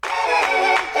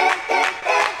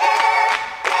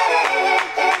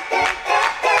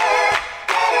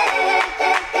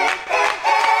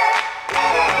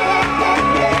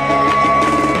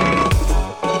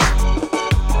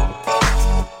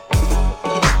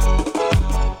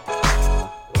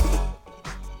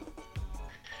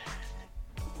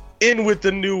In with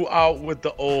the new, out with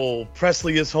the old.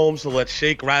 Presley is home, so let's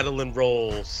shake, rattle, and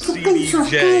roll.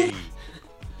 CDJ.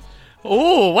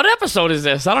 Oh, what episode is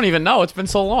this? I don't even know. It's been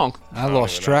so long. I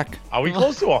lost track. Are we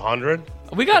close to 100?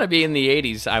 We got to be in the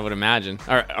 80s, I would imagine.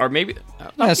 Or maybe...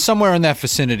 Yeah, somewhere in that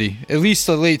vicinity. At least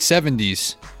the late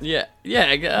 70s. Yeah.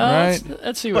 Right.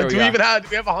 Let's see where Do we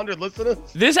have 100 listeners?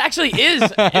 This actually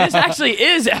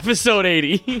is episode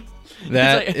 80.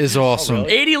 That is awesome. Oh,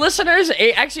 really? 80 listeners.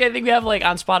 Actually, I think we have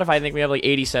on Spotify. I think we have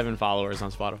 87 followers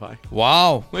on Spotify.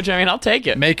 Wow. Which I'll take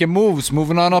it. Making moves,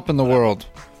 moving on up in the world.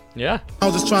 Yeah. I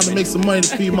was just trying to make some money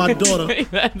to feed my daughter.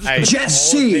 Hey,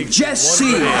 Jesse.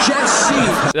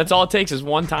 That's all it takes is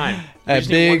one time. We A just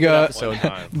need one big, good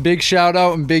episode. big shout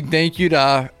out and big thank you to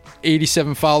our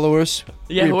 87 followers.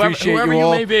 Yeah, we whoever appreciate you you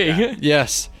all. may be.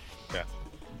 Yes.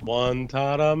 One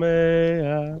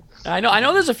taramea. I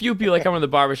know there's a few people that come to the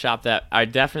barbershop that are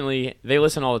definitely, they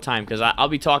listen all the time because I'll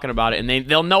be talking about it and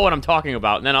they'll know what I'm talking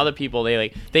about. And then other people, they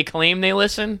claim they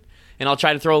listen and I'll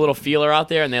try to throw a little feeler out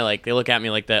there and they look at me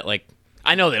like that. Like,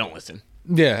 I know they don't listen.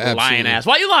 Yeah, absolutely. Lying ass.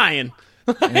 Why you lying?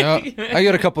 Yeah, I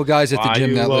got a couple guys at the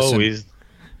gym that listen.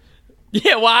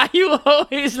 Yeah, why you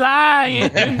always lying?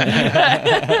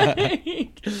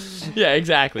 Yeah,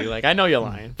 exactly. Like, I know you're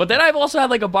lying. But then I've also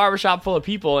had a barbershop full of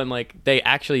people and they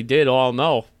actually did all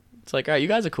know. It's like, all right, you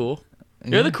guys are cool.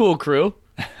 You're the cool crew.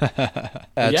 That's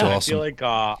Yeah. awesome. I feel like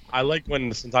I like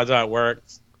when sometimes I'm at work.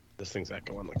 This thing's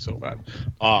echoing so bad.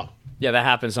 Yeah, that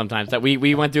happens sometimes. That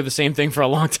we went through the same thing for a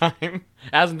long time.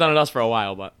 Hasn't done it us for a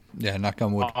while, but Yeah, knock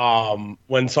on wood.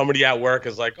 When somebody at work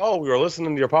is like, "Oh, we were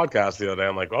listening to your podcast the other day,"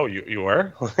 I'm like, "Oh, you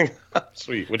were?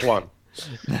 Sweet. Which one?"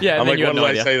 yeah. I'm And then like, you "What have did no I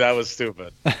idea. say? That was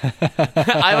stupid."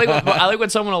 I like when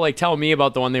someone will tell me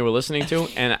about the one they were listening to,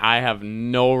 and I have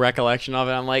no recollection of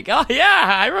it. I'm like, oh yeah,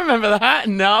 I remember that.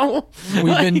 No,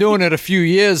 We've been doing it a few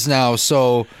years now,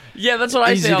 so yeah, that's what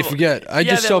I easy say. to forget. I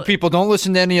Yeah, just tell people don't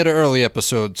listen to any of the early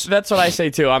episodes. That's what I say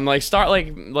too. I'm like, start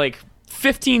like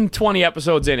 15, 20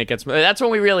 episodes in. It gets. That's when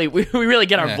we really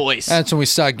get our Yeah. voice. That's when we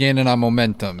start gaining our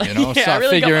momentum, Yeah, start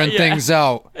really got figuring my- yeah. things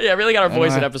out. Yeah, really got our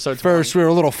voice at Uh, episode 20. First, we were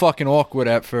a little fucking awkward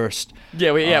at first.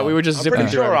 Yeah, we were just I'm zipping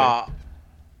pretty through sure everything.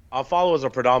 our followers are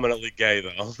predominantly gay,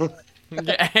 though.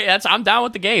 Yeah, hey, I'm down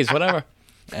with the gays. Whatever.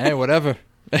 Hey, whatever.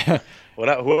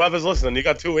 Whoever's listening, you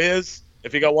got 2 ears.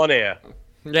 If you got 1 ear,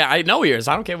 Yeah, I know ears.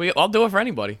 I don't care. I'll do it for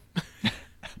anybody.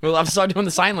 We'll have to start doing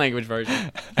the sign language version.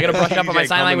 I gotta brush up on my DJ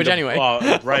sign language coming anyway.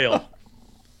 to, Braille.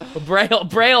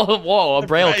 Whoa, a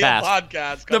Braille cast.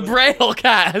 podcast. The Braille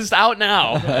cast out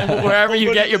now. Wherever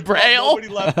you get your Braille. Nobody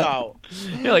left out.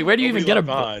 Yeah, like where do you even get a?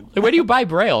 Nobody left Like, where do you buy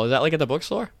Braille? Is that at the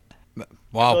bookstore? I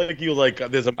Wow. feel like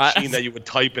there's a machine that you would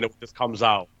type and it just comes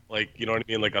out. Like, you know what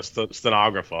I mean? Like a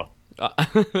stenographer.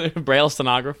 Braille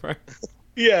stenographer.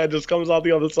 Yeah, it just comes out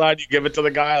the other side. You give it to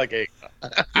the guy. Like, hey.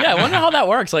 Yeah, I wonder how that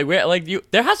works. Like,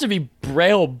 there has to be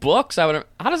Braille books. How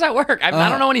does that work? I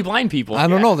don't know any blind people. I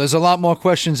don't know. There's a lot more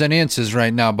questions than answers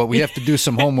right now, but we have to do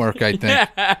some homework, I think.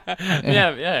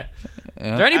 Yeah.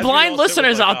 Are there any As we blind all sit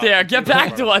listeners with, out there? Get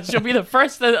back to us. You'll be the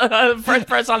first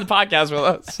person on the podcast with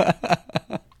us.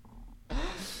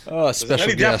 Oh, There's special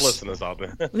any deaf guest. listeners out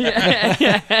there.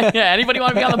 Yeah. Anybody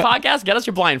want to be on the podcast? Get us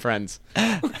your blind friends.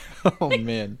 Oh,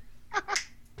 man.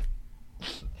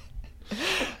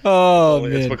 Oh,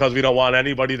 It's man. because we don't want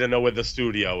anybody to know where the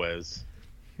studio is.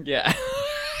 Yeah.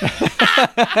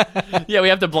 Yeah, we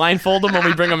have to blindfold them when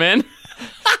we bring them in.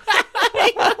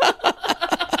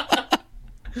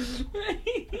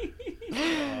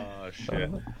 Oh,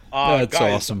 shit. That's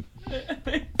guys, awesome.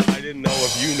 I didn't know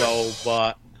if you know,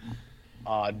 but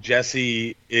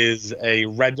Jesse is a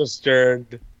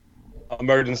registered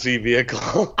emergency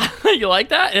vehicle. You like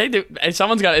that? Hey, dude, if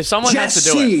someone has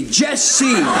to do it.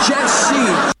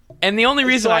 Jesse. And the only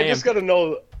reason So I I am. just gotta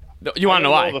know. You want to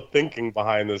know why? The thinking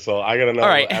behind this, so I gotta know All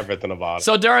right. everything about it.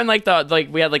 So during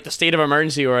we had the state of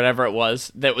emergency or whatever it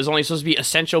was that was only supposed to be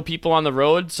essential people on the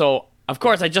road. So of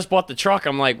course I just bought the truck.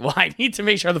 I'm like, well, I need to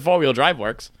make sure the 4-wheel drive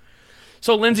works.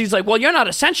 So Lindsay's like, well, you're not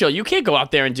essential. You can't go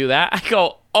out there and do that. I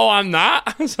go, oh, I'm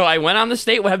not. So I went on the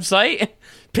state website,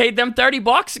 paid them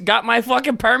 $30, got my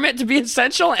fucking permit to be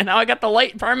essential, and now I got the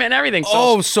light permit and everything.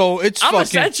 So So it's I'm fucking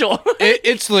essential.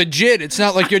 It's legit. It's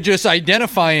not like you're just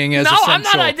identifying as No, essential. I'm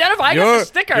not identifying. I got the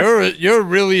sticker. You're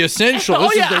really essential. Oh,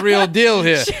 This is yeah. the real deal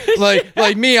here.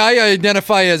 like me, I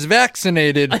identify as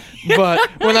vaccinated, but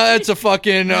that's a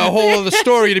fucking whole other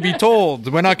story to be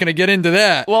told. We're not going to get into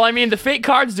that. Well, I mean, the fake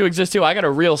cards do exist too. I got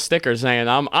a real sticker saying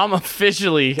I'm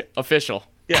officially official.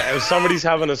 Yeah, if somebody's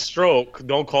having a stroke,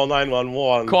 don't call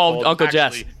 911. Call Uncle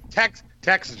Jess.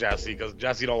 Text Jesse, because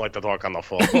Jesse don't like to talk on the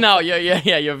phone. No,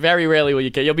 yeah. You're very rarely will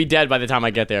you. You'll be dead by the time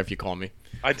I get there if you call me.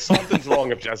 Something's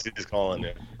wrong if Jesse's calling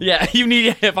you. Yeah, you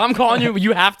need. If I'm calling you,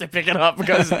 you have to pick it up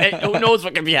because who knows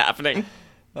what could be happening.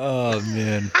 Oh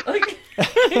man. Like,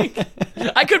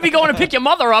 I could be going to pick your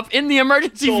mother up in the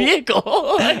emergency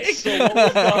vehicle. Like,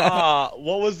 So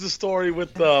what was the story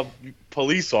with the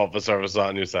police officer or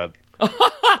something you said?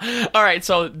 all right,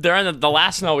 so during the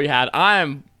last snow we had,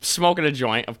 I'm smoking a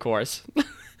joint, of course.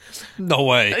 No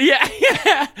way.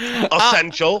 Yeah.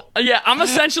 Essential. Yeah, I'm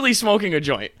essentially smoking a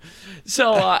joint.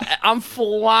 So I'm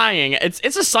flying. It's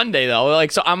a Sunday though.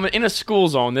 Like, so I'm in a school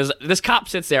zone. This cop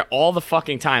sits there all the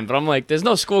fucking time, but I'm like, there's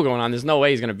no school going on. There's no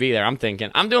way he's gonna be there. I'm thinking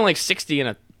I'm doing like 60 and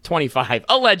a 25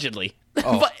 allegedly.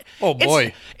 Oh, But oh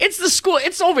boy. it's the school.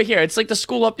 It's over here. It's like the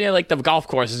school up near like the golf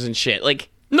courses and shit. Like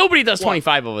nobody does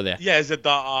 25 over there. Yeah, is it the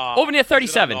Over near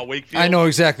 37. Wakefield? I know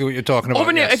exactly what you're talking about.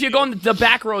 Over near, yes. if you're going the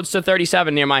back roads to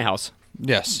 37 near my house.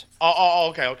 Yes.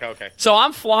 Oh, okay. So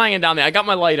I'm flying down there. I got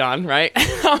my light on, right?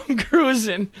 I'm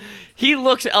cruising. He's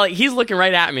looking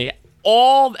right at me.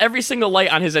 Every single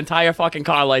light on his entire fucking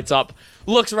car lights up.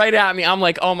 Looks right at me. I'm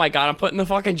like, oh my god, I'm putting the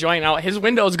fucking joint out. His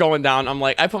window's going down. I'm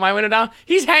like, I put my window down.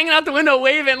 He's hanging out the window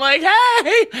waving like,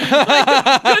 hey,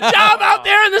 like, good job out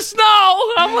there in the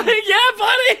snow. I'm like, yeah,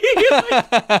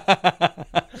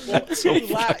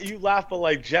 buddy. You laugh, but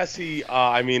like Jesse,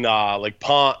 like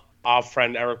Pont, our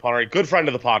friend Eric Pontarelli, good friend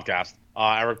of the podcast,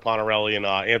 Eric Pontarelli and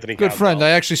Anthony. Good Caswell. friend. I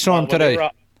actually saw him today.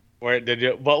 Where did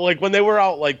you? But like when they were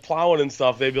out like plowing and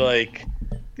stuff, they'd be like,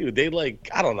 dude, they like,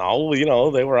 I don't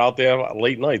know, they were out there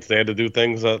late nights. They had to do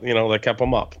things that that kept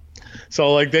them up.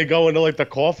 So like they go into like the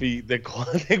coffee, they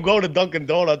go to Dunkin'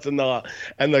 Donuts and the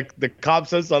cop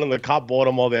says something. The cop bought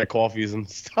them all their coffees and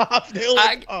stuff. They're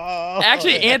like,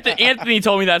 Actually, Anthony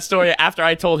told me that story after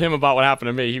I told him about what happened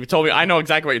to me. He told me, I know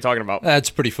exactly what you're talking about. That's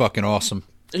pretty fucking awesome.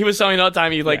 He was telling me another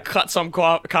time he cut some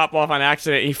cop off on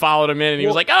accident. And he followed him in and he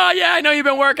was like, "Oh yeah, I know you've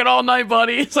been working all night,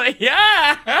 buddy." It's like,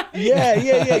 yeah.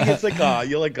 It's like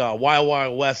you're like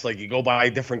Wild West. Like you go by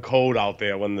a different code out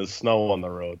there when there's snow on the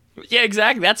road. Yeah,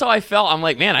 exactly. That's how I felt. I'm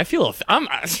like, man, I feel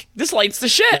this light's the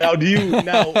shit. Now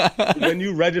when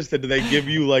you registered, do they give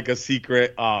you like a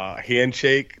secret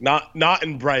handshake? Not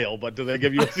in Braille, but do they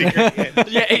give you a secret handshake?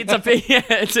 Yeah,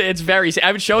 it's very.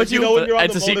 I would show it to you. When you're on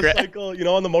it's the a secret.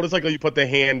 on the motorcycle, you put the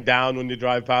hand down when you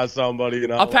drive past somebody.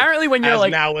 Apparently, when you're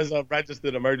now as a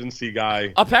registered emergency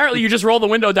guy. Apparently, you just roll the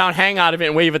window down, hang out of it,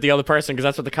 and wave at the other person because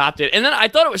that's what the cop did. And then I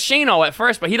thought it was Shano at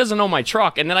first, but he doesn't know my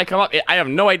truck. And then I come up, I have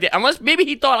no idea. Unless maybe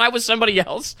he thought I was somebody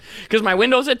else because my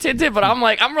windows are tinted. But I'm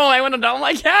rolling my window down. I'm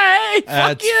like, hey,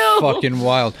 fuck you. That's fucking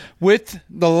wild. With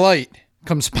the light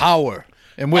comes power.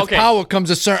 And with power comes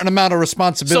a certain amount of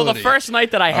responsibility. So the first night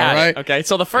that I had it,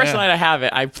 so the first night I have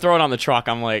it, I throw it on the truck.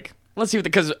 I'm like, let's see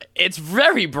because it's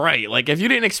very bright. Like if you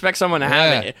didn't expect someone to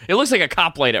have it looks like a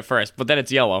cop light at first, but then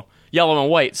it's yellow and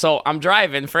white. So I'm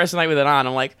driving first night with it on.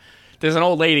 I'm like, there's an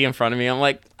old lady in front of me. I'm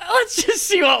like, let's just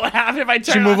see what would happen if I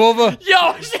turn. She move over? Yo,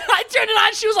 I turned it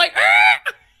on. She was like,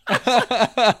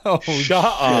 Shut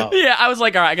up. Yeah, I was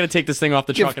like, all right, I gotta take this thing off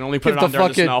the truck and only put it on during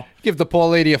the snow. Give the poor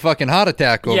lady a fucking heart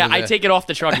attack over Yeah, there. I take it off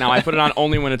the truck now. I put it on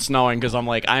only when it's snowing because I'm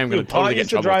like, I am gonna totally get in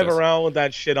trouble. I used to drive with this. around with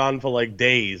that shit on for like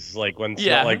days, like when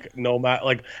like no matter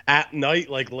like at night,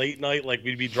 like late night, like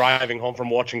we'd be driving home from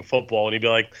watching football, and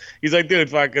he's like, dude,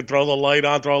 if I could throw the light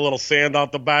on, throw a little sand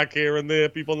out the back here and there,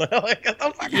 people know. Like,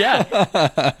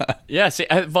 yeah. See,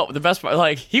 but the best part,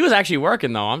 like, he was actually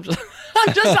working though. I'm just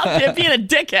out there being a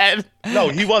dickhead. No,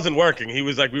 he wasn't working. He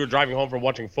was like, we were driving home from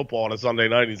watching football on a Sunday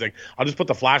night. And he's like, I'll just put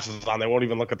the flashes on. They won't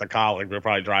even look at the car. Like, we're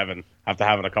probably driving after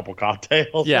having a couple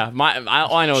cocktails. Yeah,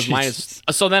 all I know is mine is.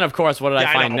 So then, of course, what did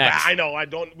I find next? I know.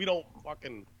 We don't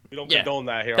condone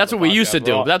that here. That's what we used to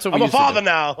do. That's what we used to do. I'm a father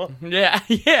now.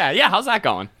 Yeah. How's that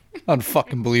going?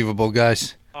 Unfucking believable,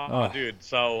 guys. Dude.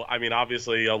 So, I mean,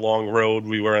 obviously a long road.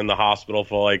 We were in the hospital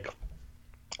for like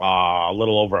a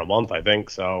little over a month, I think.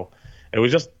 So it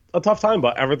was just a tough time,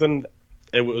 but everything,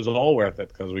 it was all worth it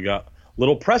because we got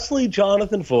little Presley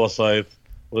Jonathan Forsyth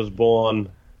was born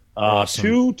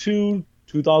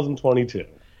 2/2/2022.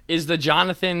 Is the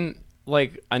Jonathan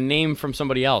like a name from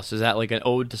somebody else? Is that like an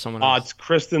ode to someone else? It's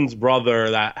Kristen's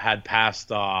brother that had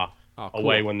passed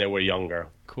away when they were younger.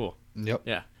 Cool. Yep.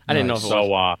 Yeah. I didn't know if it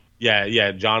was. So,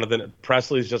 yeah, Jonathan.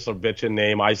 Presley's just a bitchin'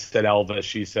 name. I said Elvis.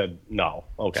 She said no.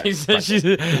 Okay. She's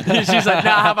like,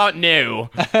 nah, how about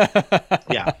no?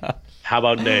 Yeah. How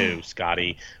about no,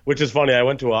 Scotty? Which is funny. I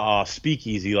went to a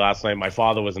speakeasy last night. My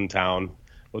father was in town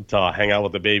to hang out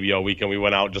with the baby all weekend. We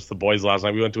went out, just the boys last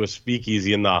night. We went to a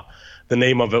speakeasy, and the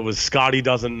name of it was Scotty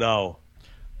Doesn't Know.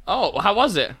 Oh, how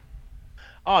was it?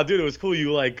 Oh, dude, it was cool.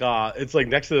 You it's like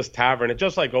next to this tavern. It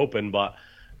just like opened, but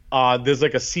there's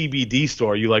like a CBD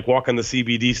store. You like walk in the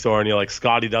CBD store and you're like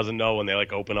Scotty doesn't know, and they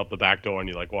like open up the back door and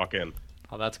you like walk in.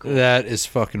 Oh, that's cool. That is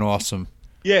fucking awesome.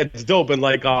 Yeah, it's dope. And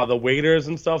like the waiters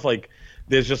and stuff, like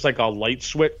there's just like a light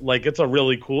switch. Like it's a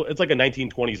really cool. It's like a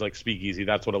 1920s like speakeasy.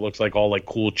 That's what it looks like. All like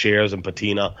cool chairs and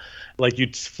patina. Like you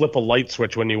flip a light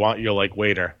switch when you want your like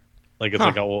waiter. Like it's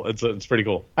like it's pretty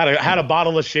cool. Had a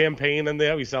bottle of champagne in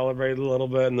there. We celebrated a little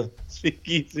bit in the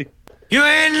speakeasy. You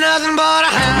ain't nothing but a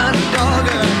hound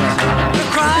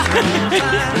dog.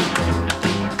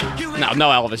 No,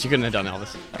 Elvis. You couldn't have done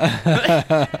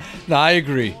Elvis. No, I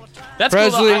agree. That's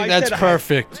Presley, cool. that's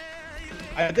perfect.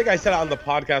 I think I said it on the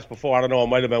podcast before. I don't know. It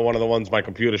might have been one of the ones my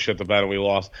computer shit the bed and we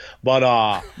lost. But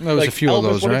there was like, a few Elvis, of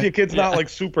those, what right? if your kid's not like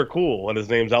super cool and his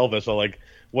name's Elvis? Or like,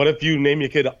 what if you name your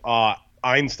kid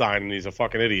Einstein and he's a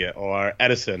fucking idiot, or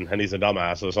Edison and he's a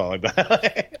dumbass, or something like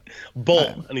that?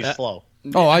 Bull and he's slow.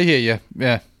 Oh, I hear you.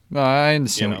 Yeah, no, I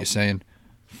understand You what know. you're saying.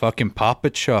 Fucking Papa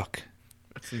Chuck.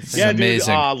 It's Yeah,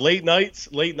 amazing. dude. Late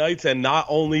nights, and not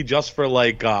only just for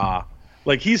like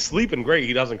he's sleeping great.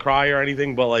 He doesn't cry or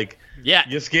anything, but like. Yeah.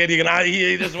 You're scared you're gonna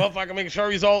he just motherfucking make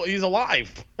sure he's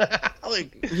alive.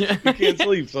 Like he can't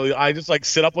sleep. So I just like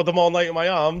sit up with him all night in my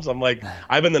arms. I'm like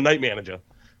I've been the night manager.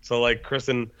 So like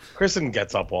Kristen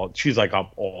gets up she's like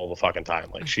up all the fucking time.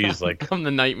 Like she's like I'm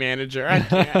the night manager. I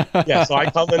can't. yeah, so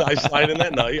I come in, I slide in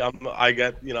that night.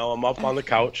 I'm up on the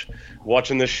couch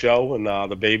watching this show and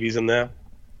the baby's in there.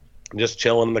 Just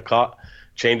chilling in the cot,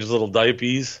 changes little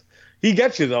diapers. He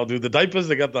gets you though, dude. The diapers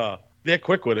they're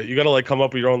quick with it. You got to like come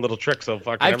up with your own little tricks. So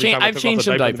fucking I've changed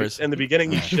some diapers. In the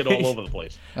beginning, you shit all over the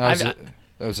place. That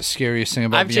was the scariest thing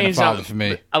about I've being a changed father some- for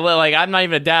me. Like I'm not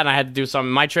even a dad, and I had to do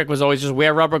something. My trick was always just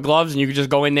wear rubber gloves, and you could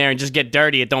just go in there and just get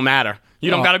dirty. It don't matter.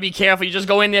 You don't Oh. got to be careful. You just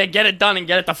go in there, get it done, and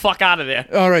get it the fuck out of there.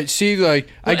 All right, see, like,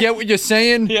 I get what you're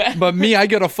saying, Yeah. but me, I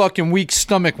got a fucking weak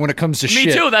stomach when it comes to Me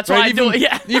shit. too, that's why I do it,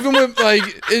 yeah. Even with, like,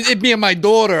 it being my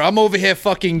daughter, I'm over here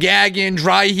fucking gagging,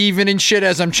 dry heaving and shit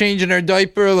as I'm changing her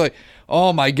diaper, like,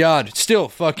 oh my God. Still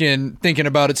fucking thinking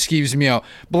about it skeeves me out.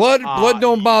 Blood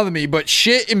don't bother me, but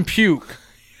shit and puke.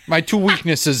 My two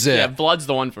weaknesses there. Yeah, blood's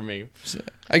the one for me.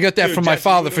 I got that Dude, from my Jesse,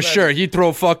 father you for know that- sure. He'd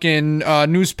throw fucking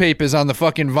newspapers on the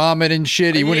fucking vomit and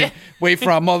shit. He wouldn't wait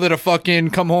for our mother to fucking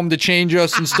come home to change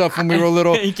us and stuff when we were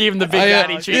little. He gave him the big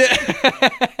daddy treat.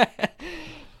 Yeah.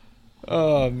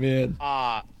 Oh man.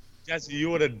 Jesse, you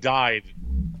would have died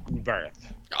in birth.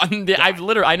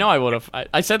 I know I would have.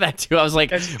 I said that too. I was like,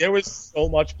 Jesse, there was so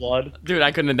much blood. dude,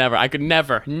 I could never,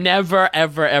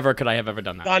 ever could I have ever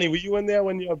done that. Donnie, were you in there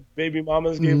when your baby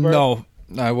mamas gave birth? No,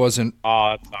 I wasn't.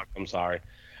 Oh, that sucked. I'm sorry.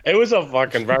 It was a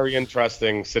fucking very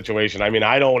interesting situation. I mean,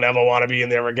 I don't ever want to be in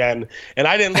there again. And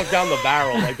I didn't look down the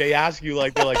barrel. Like they ask you,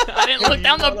 like they're like, I didn't look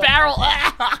down the barrel.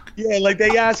 yeah, like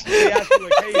they ask you,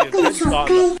 like,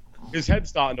 hey, his head's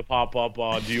starting to pop up.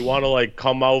 Do you want to like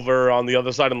come over on the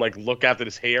other side and like look at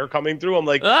his hair coming through? I'm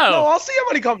like, no, I'll see him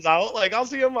when he comes out. Like I'll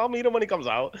meet him when he comes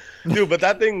out, dude. But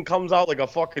that thing comes out like a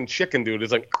fucking chicken, dude.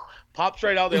 It's like pops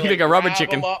right out there, Like a rubber grab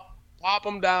chicken. him up, pop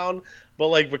him down. But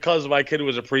like because my kid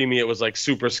was a preemie, it was like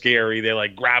super scary. They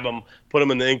like grab him, put him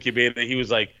in the incubator. He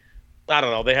was like, I don't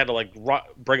know. They had to like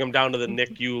bring him down to the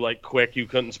NICU like quick. You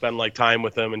couldn't spend like time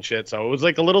with him and shit. So it was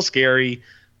like a little scary,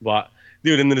 but.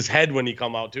 Dude, and then his head when he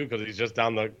come out too, because he's just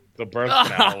down the birth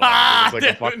canal. It's like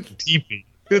a fucking teepee.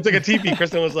 It's like a teepee.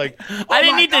 Kristen was like, I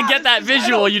didn't need to get that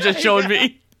visual you just showed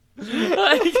me.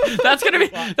 Like, that's gonna be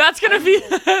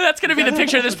the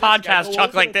picture of this podcast,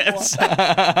 Chuck, like this.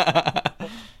 I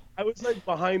was like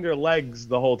behind her legs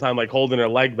the whole time, like holding her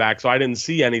leg back, so I didn't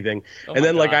see anything. And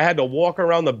then like God. I had to walk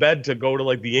around the bed to go to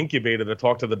like the incubator to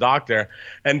talk to the doctor,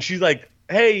 and she's like,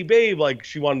 hey babe, like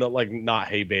she wanted to like not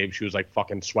hey babe, she was like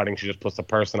fucking sweating. She just puts the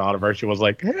person out of her. She was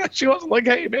like, she wasn't like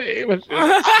hey babe.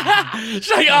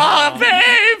 She's like, oh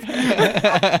babe.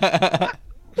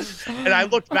 And I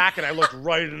looked back and I looked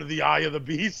right into the eye of the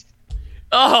beast.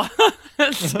 Oh,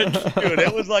 Dude,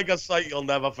 it was like a sight you'll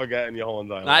never forget in your whole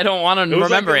entire life. I don't want to was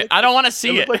remember like- it. I don't want to see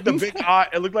It it. looked like the big eye.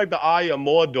 It looked like the eye of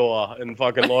Mordor in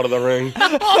fucking Lord of the Rings.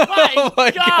 Oh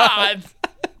my God.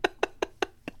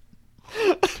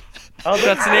 God.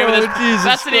 That's the name of this. Jesus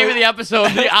That's the name of the episode.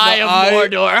 The Eye of Eye-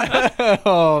 Mordor.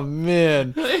 Oh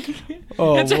man.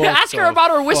 Oh, It's what ask her the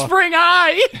about her fuck? whispering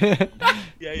eye.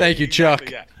 Yeah, Thank you, Chuck.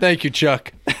 exactly, yeah. Thank you,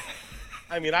 Chuck.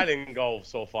 I mean, I didn't go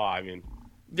so far. I mean,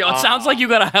 Yo, it sounds like you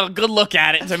got a good look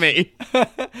at it to me.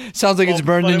 Sounds like it's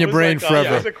burned but in it your was brain like, forever.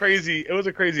 it was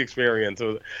a crazy experience. It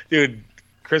was, dude,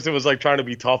 Kristen was like trying to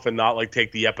be tough and not like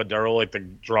take the epidural, like the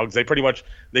drugs. They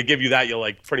give you that. You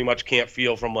like pretty much can't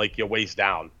feel from like your waist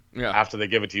down. after they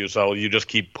give it to you. So you just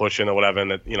keep pushing or whatever,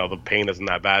 and the pain isn't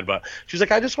that bad. But she's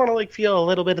like, I just want to like feel a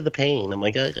little bit of the pain. I'm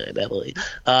like, okay, definitely.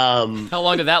 How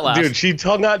long did that last? Dude,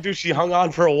 she hung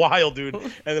on for a while, dude,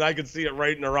 and then I could see it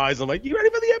right in her eyes. I'm like, you ready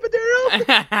for the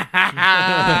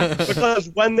epidural? Because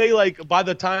when they by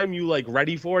the time you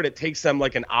ready for it, it takes them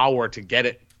like an hour to get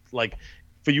it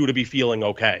for you to be feeling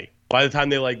okay. By the time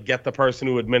they get the person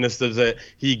who administers it,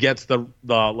 he gets the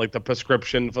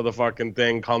prescription for the fucking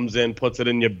thing, comes in, puts it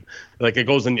in your it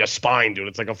goes in your spine, dude.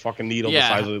 It's like a fucking needle the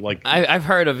size of I've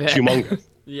heard of it. Humongous.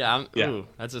 Yeah. Ooh,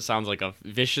 that just sounds like a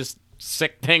vicious,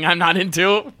 sick thing I'm not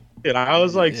into. And I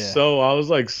was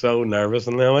so nervous,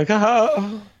 and then I'm like,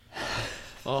 oh.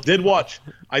 Well,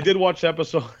 I did watch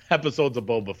episodes of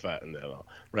Boba Fett in there though,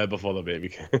 right before the baby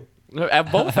came.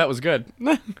 Boba Fett was good.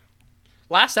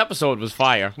 Last episode was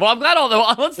fire. Well, I'm glad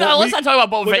let's not talk about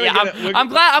Boba Fett. Yeah, I'm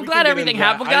glad everything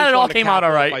happened. I'm glad it all came out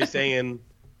all right. By saying,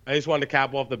 I just wanted to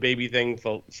cap off the baby thing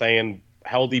for saying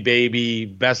healthy baby,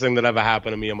 best thing that ever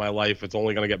happened to me in my life. It's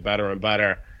only gonna get better and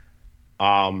better.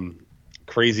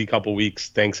 Crazy couple weeks.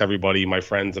 Thanks everybody, my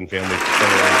friends and family.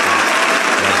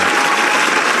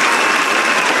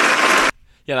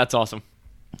 Yeah, that's awesome.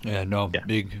 Yeah, no, yeah.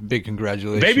 Big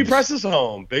congratulations. Baby press is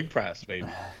home. Big press, baby.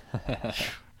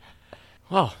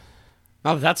 Well,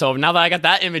 now that that's over. Now that I got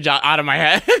that image out of my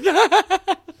head.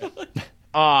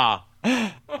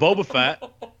 Boba Fett.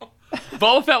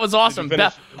 Boba Fett was awesome.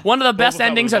 One of the best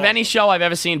endings of any show I've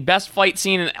ever seen. Best fight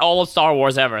scene in all of Star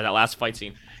Wars ever, that last fight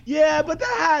scene. Yeah, but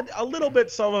that had a little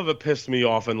bit, some of it pissed me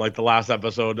off in the last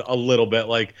episode a little bit.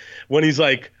 When he's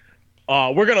like,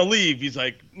 we're going to leave. He's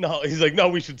like, no,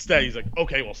 we should stay. He's like,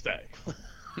 okay, we'll stay.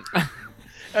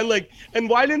 And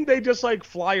why didn't they just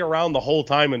fly around the whole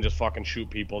time and just fucking shoot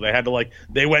people? They had to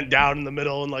they went down in the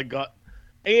middle and got.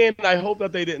 And I hope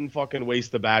that they didn't fucking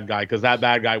waste the bad guy, because that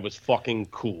bad guy was fucking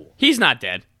cool. He's not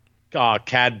dead.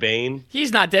 Cad Bane.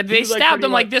 He's not dead. They stabbed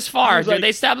him this far, dude.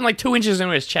 They stabbed him 2 inches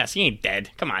into his chest. He ain't dead.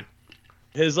 Come on.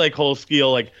 His whole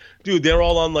skill, dude, they're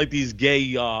all on these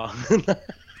gay. Don't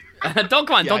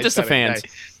diss the fans.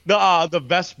 The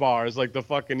Best bars, the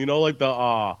fucking, the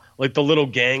little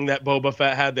gang that Boba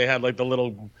Fett had. They had the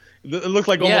little. It looked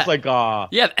almost Back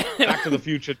to the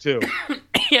Future too.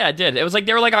 Yeah, it did. It was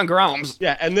they were on grounds.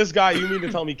 Yeah, and this guy, you mean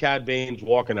to tell me Cad Bane's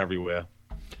walking everywhere?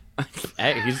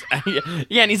 And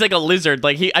he's like a lizard.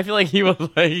 I feel like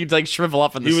he'd shrivel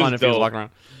up in the sun if he was walking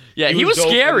around. Yeah, he was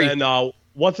scary. And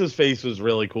what's his face was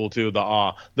really cool too.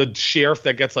 The sheriff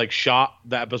that gets shot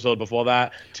the episode before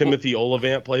that, Timothy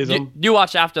Olyphant plays him. You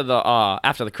watched after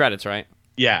the credits, right?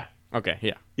 Yeah. Okay.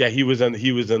 Yeah. Yeah, he was in the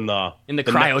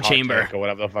cryo chamber or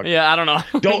whatever the fuck. Yeah, I don't know.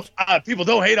 People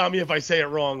don't hate on me if I say it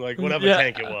wrong. Whatever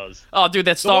tank it was. Oh, dude,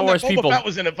 that Star Wars people. Boba Fett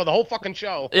was in it for the whole fucking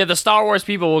show. Yeah, the Star Wars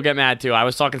people will get mad too. I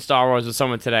was talking Star Wars with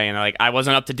someone today, and I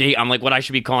wasn't up to date on what I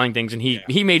should be calling things, and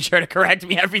he made sure to correct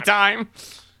me every time.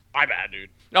 My bad, dude.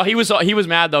 No, he was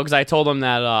mad though, because I told him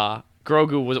that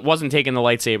Grogu wasn't taking the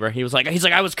lightsaber. He's like,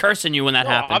 I was cursing you when that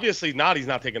happened. Obviously not. He's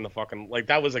not taking the fucking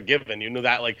that was a given. You knew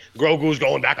that Grogu was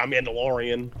going back on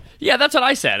Mandalorian. Yeah, that's what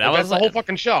I said. That's the whole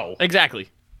fucking show. Exactly.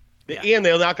 And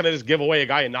they're not gonna just give away a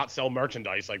guy and not sell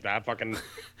merchandise like that. Fucking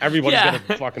everybody's gonna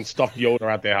fucking stuff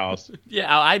Yoda at their house.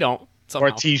 Yeah, I don't. Somehow. Or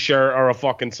a T-shirt or a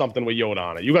fucking something with Yoda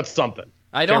on it. You got something.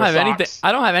 I don't have anything.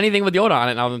 I don't have anything with Yoda on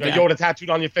it now. Yoda tattooed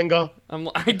on your finger.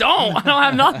 I don't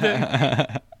have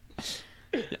nothing.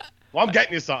 Well, I'm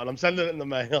getting you something. I'm sending it in the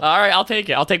mail. All right, I'll take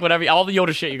it. I'll take whatever, all the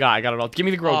Yoda shit you got. I got it all. Give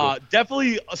me the Grogu.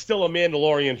 Definitely still a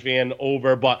Mandalorian fan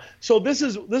over, but so this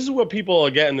is where people are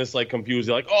getting this confused.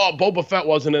 They're oh, Boba Fett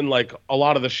wasn't in a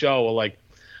lot of the show, or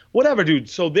whatever, dude.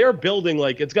 So they're building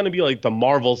it's gonna be the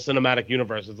Marvel Cinematic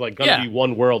Universe. It's gonna be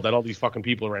one world that all these fucking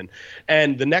people are in.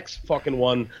 And the next fucking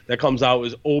one that comes out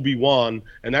is Obi-Wan,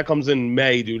 and that comes in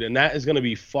May, dude. And that is gonna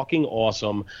be fucking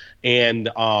awesome. And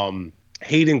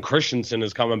Hayden Christensen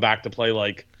is coming back to play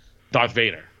Darth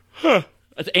Vader.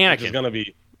 That's Anakin. Which is gonna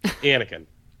be Anakin,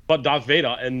 but Darth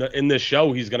Vader in this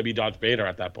show he's gonna be Darth Vader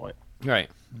at that point. Right.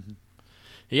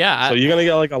 Yeah. So you're gonna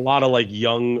get a lot of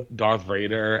young Darth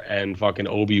Vader and fucking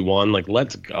Obi-Wan.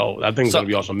 Let's go. That thing's gonna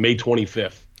be awesome. May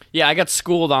 25th. Yeah, I got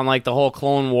schooled on the whole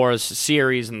Clone Wars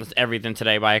series and everything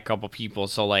today by a couple people.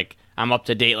 So I'm up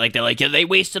to date. They're they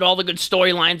wasted all the good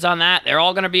storylines on that. They're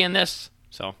all gonna be in this.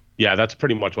 So. Yeah, that's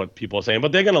pretty much what people are saying.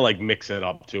 But they're gonna mix it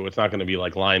up too. It's not gonna be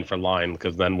line for line,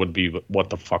 because then what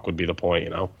the fuck would be the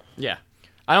point, Yeah,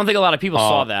 I don't think a lot of people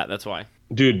saw that. That's why.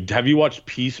 Dude, have you watched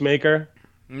Peacemaker?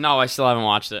 No, I still haven't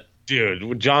watched it. Dude,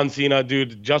 with John Cena,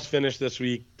 dude, just finished this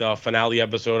week the finale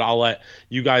episode. I'll let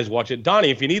you guys watch it. Donnie,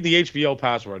 if you need the HBO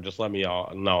password, just let me know.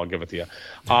 I'll give it to you.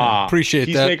 Appreciate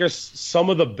Peacemaker, that.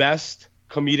 some of the best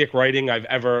comedic writing I've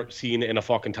ever seen in a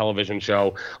fucking television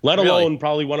show, let Really? alone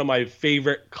probably one of my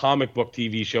favorite comic book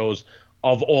TV shows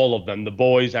of all of them. The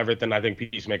Boys, everything. I think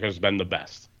Peacemaker's been the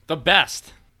best. The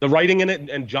best. The writing in it,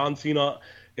 and John Cena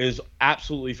is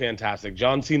absolutely fantastic.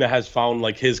 John Cena has found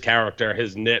like his character,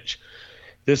 his niche.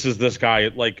 This is this guy.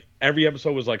 Like every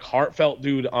episode was like heartfelt,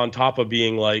 dude, on top of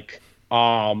being like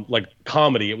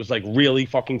comedy. It was like really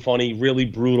fucking funny, really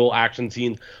brutal action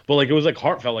scenes, but like it was like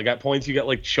heartfelt. Like at points you get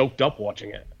like choked up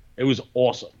watching it. It was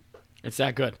awesome. It's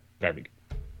that good. Very good.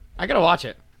 I gotta watch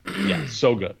it. Yeah,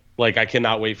 so good. Like I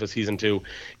cannot wait for season 2,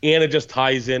 and it just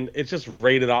ties in. It's just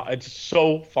rated R. It's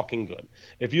so fucking good.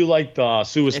 If you like the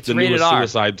It's newest rated R.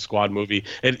 Suicide Squad movie,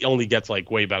 it only gets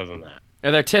like way better than that.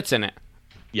 Are there tits in it?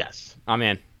 Yes, I'm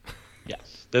in.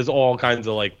 yes. There's all kinds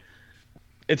of like.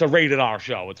 It's a rated R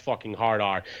show. It's fucking hard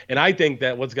R. And I think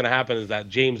that what's going to happen is that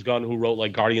James Gunn, who wrote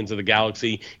like Guardians of the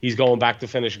Galaxy, he's going back to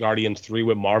finish Guardians 3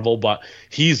 with Marvel, but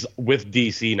he's with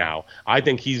DC now. I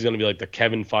think he's going to be like the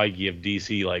Kevin Feige of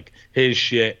DC. Like his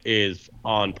shit is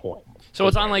on point. So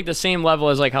it's on like the same level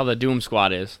as like how the Doom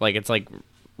Squad is. Like it's like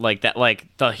that, like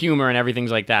the humor and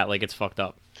everything's like that. Like it's fucked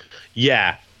up.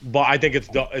 Yeah, but I think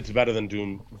it's better than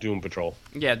Doom Patrol.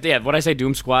 Yeah. What I say,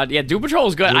 Doom Squad. Yeah, Doom Patrol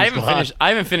is good. Doom I haven't Squad. finished. I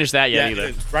haven't finished that yet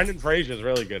either. Brendan Fraser's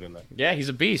really good in that. Yeah, he's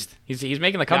a beast. He's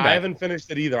making the Yeah, comeback. I haven't finished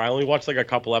it either. I only watched like a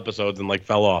couple episodes and like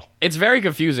fell off. It's very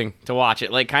confusing to watch. It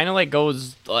like kind of like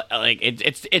goes like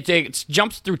it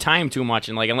jumps through time too much,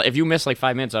 and like if you miss like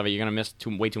 5 minutes of it, you're gonna miss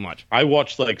way too much. I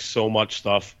watched like so much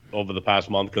stuff over the past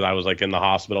month because I was like in the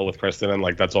hospital with Kristen, and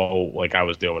like that's all like I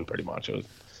was doing pretty much.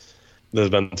 There's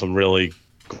been some really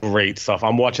great stuff.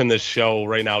 I'm watching this show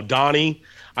right now, Donnie.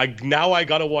 I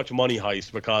gotta watch Money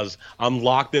Heist because I'm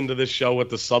locked into this show with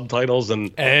the subtitles,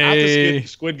 and after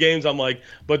Squid Games, I'm like,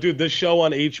 but dude, this show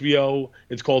on HBO,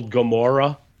 it's called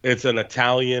Gomorrah. It's an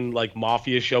Italian like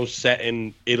mafia show set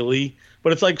in Italy,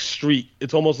 but it's like street.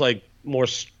 It's almost like more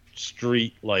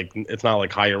street, like it's not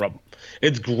like higher up.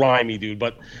 It's grimy, dude,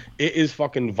 but it is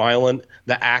fucking violent.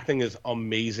 The acting is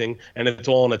amazing, and it's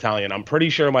all in Italian. I'm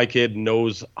pretty sure my kid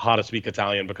knows how to speak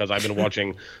Italian because I've been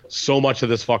watching so much of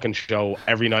this fucking show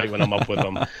every night when I'm up with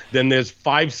them. Then there's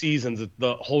 5 seasons.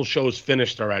 The whole show's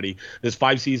finished already. There's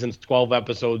 5 seasons, 12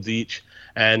 episodes each,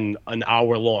 and an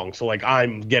hour long. So, like,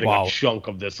 I'm getting a chunk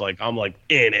of this. Like, I'm, like,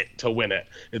 in it to win it.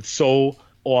 It's so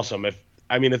awesome.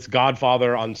 It's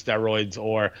Godfather on steroids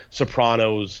or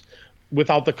Sopranos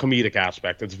without the comedic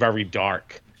aspect. It's very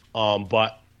dark.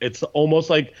 But it's almost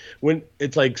like when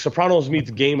it's like Sopranos meets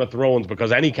Game of Thrones,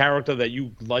 because any character that you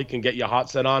like and get your heart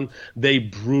set on, they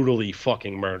brutally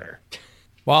fucking murder.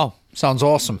 Wow, sounds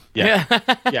awesome. Yeah.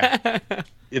 Yeah.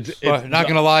 It's But not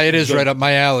gonna lie, it is right up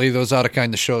my alley. Those are the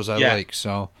kind of shows I Yeah. like.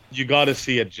 So You got to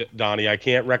see it, Donnie. I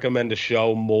can't recommend a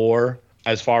show more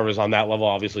as far as on that level.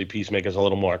 Obviously, Peacemaker's a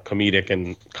little more comedic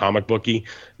and comic booky.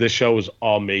 This show is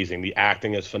amazing. The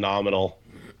acting is phenomenal.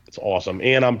 It's awesome.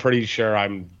 And I'm pretty sure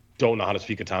don't know how to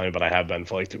speak Italian, but I have been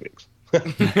for like 2 weeks.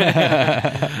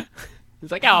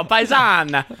 It's like, oh,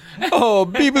 paisan. oh,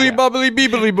 beebly bubbly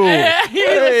beebly boo.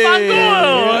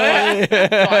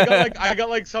 I got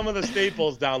like some of the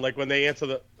staples down. Like when they answer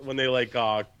the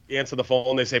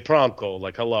phone, they say pronto,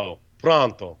 like hello,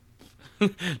 pronto.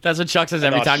 That's what Chuck says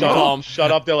every time you call him. Shut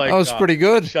up. They're like, That was pretty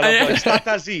good. Shut up. Like,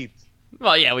 stata zit.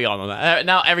 Well, yeah, we all know that.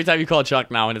 Now, every time you call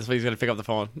Chuck now, and he's gonna pick up the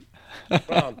phone.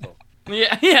 Pronto.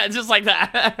 Yeah, just like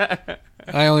that.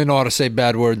 I only know how to say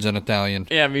bad words in Italian.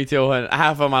 Yeah, me too. And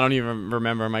half of them I don't even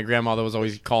remember. My grandmother was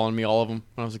always calling me all of them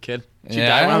when I was a kid. She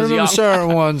died when I was remember young.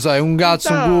 certain ones like un gatso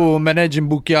gu menegin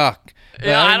bukiak.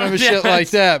 Yeah, I remember shit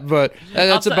like that, but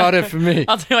that's about it for me.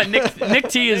 I'll tell you what, Nick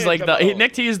T is like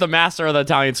Nick T is the master of the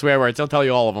Italian swear words. He'll tell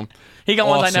you all of them. He got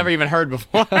ones I Awesome. never even heard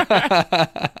before.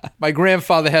 My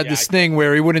grandfather had this thing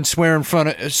where he wouldn't swear in front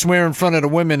of the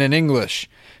women in English,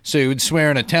 so he would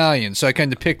swear in Italian. So I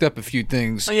kind of picked up a few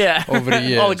things Yeah, over the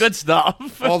years. all the good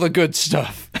stuff. All the good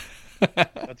stuff.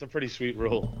 That's a pretty sweet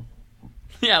rule.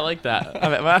 Yeah, I like that. I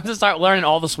have to start learning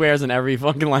all the swears in every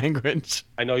fucking language.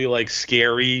 I know you like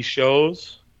scary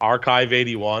shows. Archive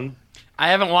 81. I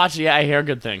haven't watched it yet. I hear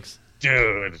good things.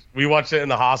 Dude, we watched it in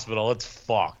the hospital. It's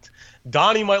fucked.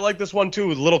 Donnie might like this one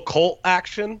too. Little cult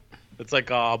action. It's like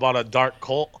about a dark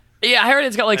cult. Yeah, I heard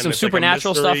it's got like And some it's like a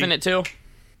supernatural stuff mystery. in it too.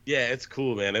 Yeah, it's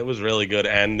cool, man. It was really good,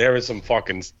 and there is some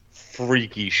fucking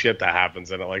freaky shit that happens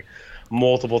in it. Like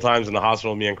multiple times in the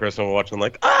hospital, me and Kristen were watching.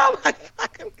 Like, oh my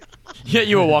fucking god. Yeah,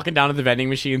 you were walking down to the vending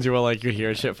machines. You were like, you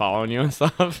hear shit following you and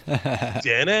stuff.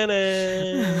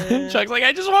 Da-na-na. Chuck's like,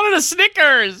 I just wanted a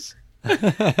Snickers.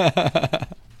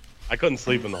 I couldn't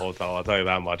sleep in the hotel. I'll tell you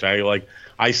that much.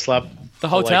 I slept The for,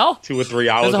 hotel? like 2 or 3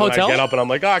 hours. There's a and hotel? I'd get up and I'm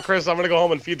like, Chris, I'm gonna go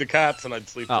home and feed the cats, and I'd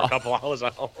sleep for a couple hours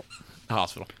at home. The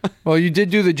hospital. Well, you did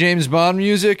do the James Bond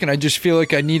music, and I just feel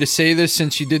like I need to say this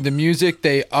since you did the music.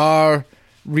 They are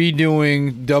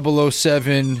redoing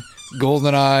 007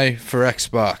 GoldenEye for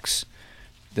Xbox.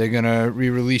 They're going to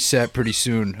re-release that pretty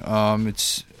soon.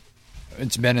 It's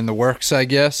been in the works, I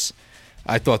guess.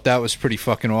 I thought that was pretty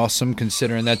fucking awesome,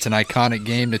 considering that's an iconic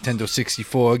game, Nintendo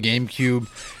 64, GameCube.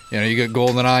 You got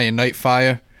GoldenEye and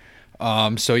Nightfire.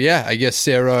 So, yeah, I guess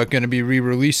they're going to be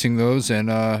re-releasing those and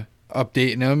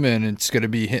updating them, and it's going to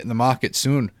be hitting the market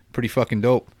soon. Pretty fucking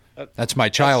dope. That's my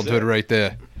childhood right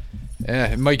there.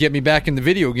 Yeah, it might get me back in the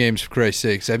video games, for Christ's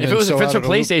sakes. If it's for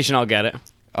PlayStation, I'll get it.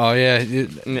 Oh, yeah.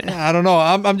 I don't know.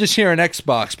 I'm just hearing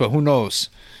Xbox, but who knows?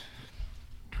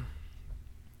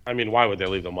 I mean, why would they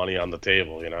leave the money on the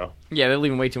table, Yeah, they're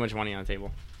leaving way too much money on the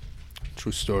table.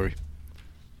 True story.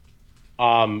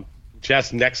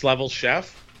 Jess, next level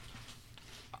chef?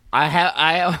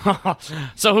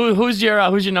 So who's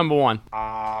your number one?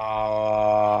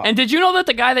 And did you know that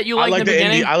the guy that you liked in the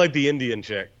beginning? I like the Indian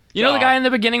chick. You know the guy in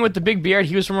the beginning with the big beard?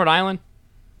 He was from Rhode Island.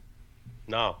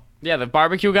 No. Yeah, the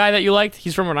barbecue guy that you liked.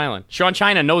 He's from Rhode Island. Sean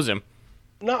China knows him.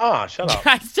 Nuh-uh, shut up.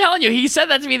 I'm telling you, he said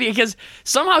that to me because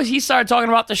somehow he started talking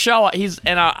about the show. He was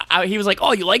like,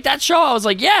 "Oh, you like that show?" I was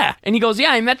like, "Yeah." And he goes,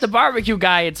 "Yeah, I met the barbecue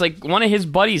guy. It's like one of his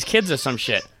buddies' kids or some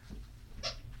shit."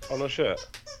 Oh no shit.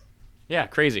 Yeah,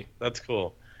 crazy. That's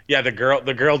cool. Yeah, the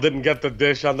girl didn't get the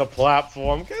dish on the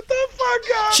platform. Get the fuck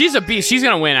out. She's a beast. She's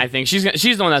gonna win. I think she's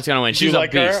the one that's gonna win. She's you a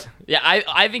like beast. her? Yeah,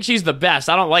 I think she's the best.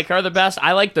 I don't like her the best.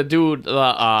 I like the dude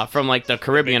from like the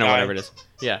Caribbean or guy. whatever it is.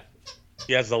 Yeah.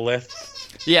 He has the lift.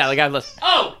 Yeah, the guy left.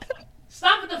 Oh,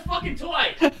 stop with the fucking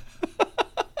toy.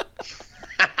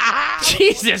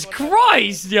 Jesus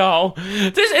Christ, yo.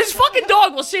 His fucking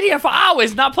dog will sit here for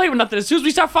hours and not play with nothing. As soon as we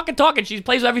start fucking talking, she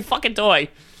plays with every fucking toy.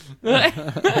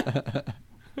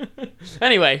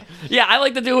 Anyway, yeah, I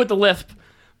like the dude with the lisp.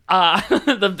 I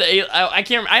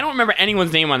don't remember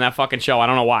anyone's name on that fucking show. I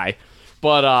don't know why.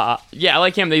 But, yeah, I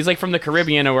like him. He's like from the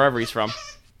Caribbean or wherever he's from.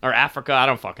 Or Africa, I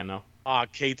don't fucking know.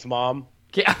 Kate's mom.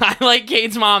 I like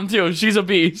Kate's mom, too. She's a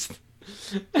beast.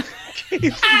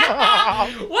 Kate's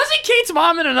mom. Wasn't Kate's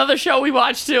mom in another show we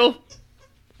watched, too?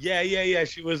 Yeah.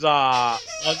 She was,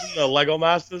 wasn't the Lego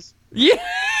Masters? Yeah.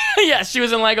 Yeah, she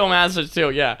was in Lego Masters, too,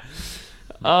 yeah.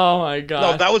 Oh, my God.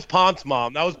 No, that was Ponce's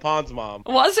mom.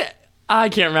 Was it? I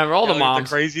can't remember. All the moms.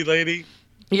 The crazy lady?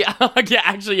 Yeah, yeah,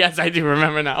 actually, yes, I do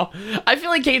remember now. I feel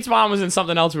like Kate's mom was in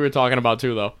something else we were talking about,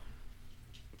 too, though.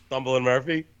 Stumbling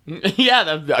Murphy?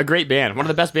 Yeah, a great band. One of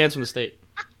the best bands from the state.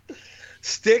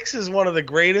 Styx is one of the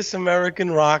greatest American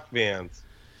rock bands.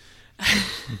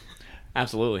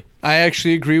 Absolutely. I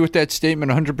actually agree with that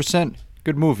statement 100%.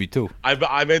 Good movie, too.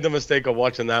 I made the mistake of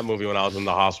watching that movie when I was in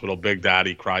the hospital. Big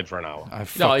Daddy cried for an hour. I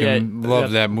fucking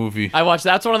love that movie. I watch.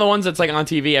 That's one of the ones that's like on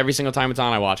TV every single time it's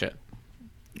on. I watch it.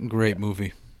 Great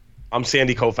movie. I'm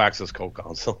Sandy Koufax's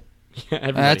co-counsel.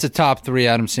 That's a top 3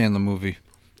 Adam Sandler movie.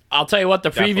 I'll tell you what,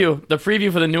 the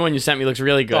preview for the new one you sent me looks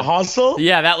really good. The Hustle?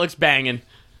 Yeah, that looks banging.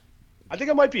 I think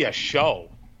it might be a show.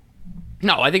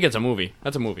 No, I think it's a movie.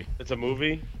 That's a movie. It's a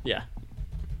movie? Yeah.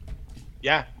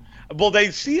 Yeah. Well,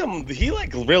 they see him. He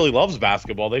like really loves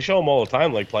basketball. They show him all the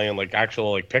time, like playing like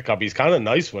actual like pickup. He's kind of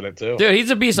nice with it too. Dude, he's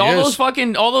a beast. All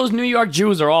those New York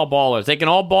Jews are all ballers. They can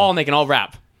all ball and they can all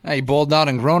rap. Hey, he balled out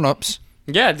in Grown Ups.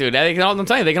 Yeah, dude. I'm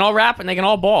telling you, they can all rap and they can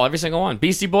all ball. Every single one.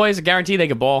 Beastie Boys, I guarantee they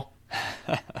can ball.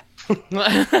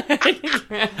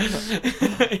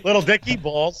 Little Dicky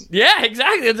balls. Yeah,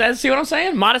 exactly. See what I'm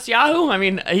saying? Modest Yahoo. I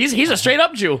mean, he's a straight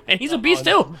up Jew and he's a beast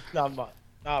too.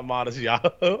 Not Modest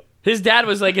Yahoo. His dad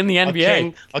was like in the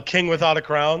NBA. A king without a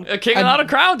crown. A king without a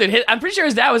crown, dude. I'm pretty sure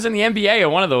his dad was in the NBA or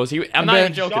one of those. I'm not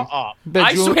even joking. Shut up.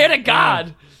 I swear to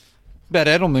God. Bet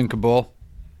Edelman could ball.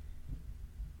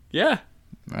 Yeah.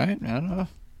 Right? I don't know.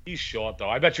 He's short though.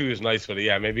 I bet you he was nice with it.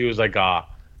 Yeah, maybe he was like a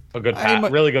good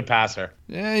really good passer.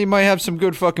 Yeah, he might have some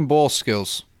good fucking ball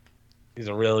skills. He's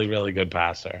a really, really good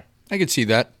passer. I could see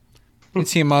that. I could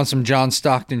see him on some John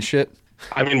Stockton shit.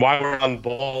 I mean, while we're on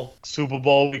Super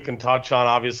Bowl, we can touch on,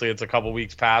 obviously, it's a couple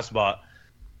weeks past, but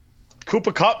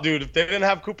Cooper Kupp, dude, if they didn't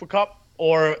have Cooper Kupp,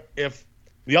 or if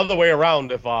the other way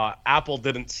around, if Apple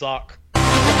didn't suck.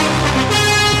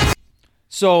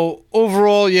 So,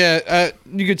 overall, yeah,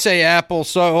 you could say Apple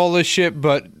saw all this shit,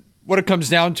 but what it comes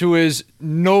down to is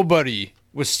nobody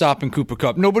was stopping Cooper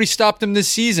Kupp. Nobody stopped him this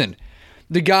season.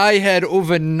 The guy had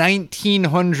over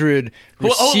 1,900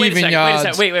 receiving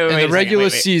yards in the regular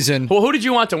season. Well, who did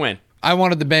you want to win? I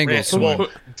wanted the Bengals Rams. to win. Well,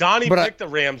 Donnie But picked the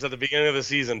Rams at the beginning of the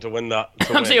season to win the. To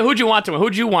I'm win. saying, who'd you want to win?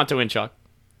 Who'd you want to win, Chuck?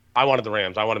 I wanted the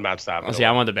Rams. I wanted Matt Stafford. See,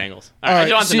 I wanted the Bengals. All I right,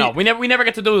 don't see- know. We never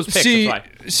get to do those picks. That's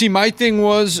why. See, my thing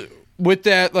was with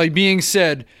that, like being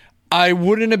said, I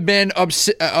wouldn't have been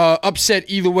upset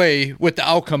either way with the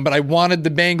outcome, but I wanted the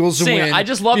Bengals to Same. win. I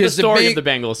just love the because story of the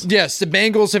Bengals. Yes, the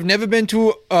Bengals have never been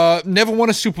to, never won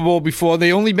a Super Bowl before.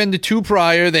 They only been to 2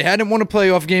 prior. They hadn't won a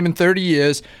playoff game in 30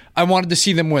 years. I wanted to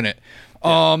see them win it.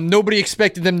 Nobody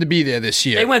expected them to be there this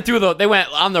year. They went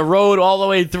on the road all the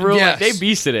way through. Yes. Like, they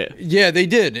beasted it. Yeah, they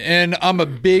did. And I'm a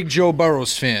big Joe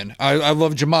Burrows fan. I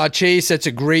love Jamar Chase. That's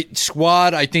a great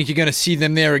squad. I think you're going to see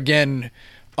them there again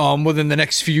within the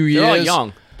next few years. They're all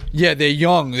young. Yeah, they're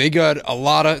young. They got a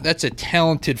lot of. That's a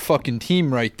talented fucking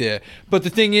team right there. But the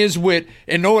thing is,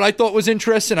 and know what I thought was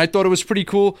interesting? I thought it was pretty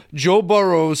cool. Joe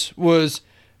Burrows was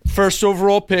first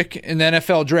overall pick in the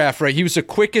NFL draft, right? He was the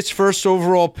quickest first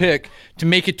overall pick to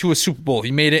make it to a Super Bowl.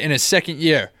 He made it in his second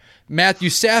year. Matthew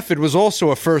Stafford was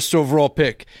also a first overall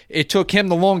pick. It took him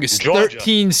the longest, Georgia.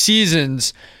 13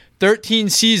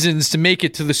 seasons to make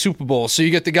it to the Super Bowl. So you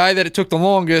get the guy that it took the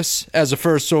longest as a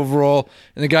first overall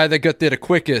and the guy that got there the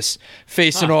quickest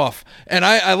facing off. And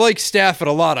I like Stafford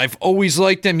a lot. I've always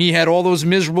liked him. He had all those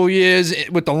miserable years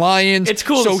with the Lions. It's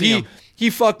cool So to see him. he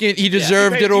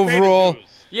deserved He it paid his overall. dues.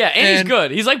 Yeah, and he's And-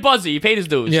 good. He's like Buzzy. He paid his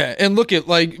dues. Yeah, and look at,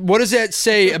 like, what does that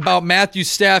say about Matthew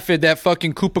Stafford that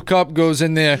fucking Cooper Kupp goes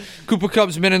in there? Cooper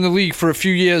Kupp's been in the league for a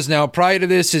few years now. Prior to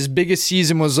this, his biggest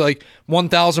season was like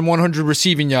 1,100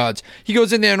 receiving yards. He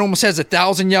goes in there and almost has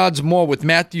 1,000 yards more with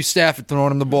Matthew Stafford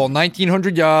throwing him the ball.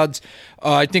 1,900 yards.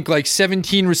 I think like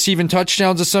 17 receiving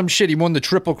touchdowns or some shit. He won the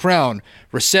Triple Crown.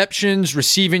 Receptions,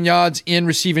 receiving yards, and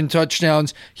receiving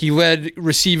touchdowns. He led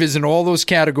receivers in all those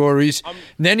categories.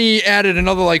 Then he added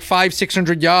another like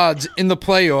 500-600 yards in the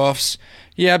playoffs.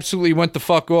 He absolutely went the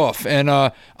fuck off. And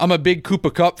I'm a big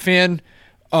Cooper Kupp fan.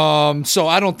 So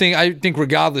I think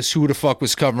regardless who the fuck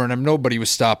was covering him, nobody was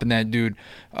stopping that dude.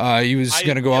 He was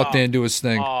going to go out there and do his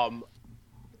thing.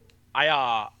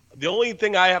 The only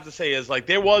thing I have to say is, like,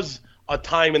 there was a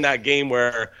time in that game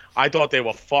where I thought they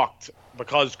were fucked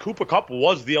because Cooper Kupp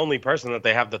was the only person that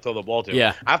they have to throw the ball to.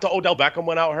 Yeah. After Odell Beckham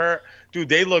went out hurt, dude,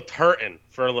 they looked hurting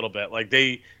for a little bit. Like,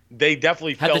 they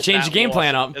definitely Had to felt change that the game loss.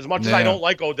 plan up. As much as Yeah. I don't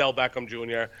like Odell Beckham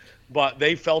Jr., but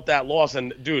they felt that loss.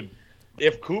 And, dude,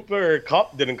 if Cooper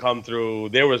Kupp didn't come through,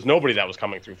 there was nobody that was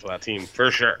coming through for that team, for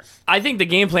sure. I think the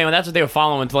game plan, that's what they were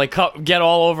following, to like get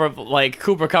all over like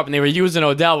Cooper Kupp, and they were using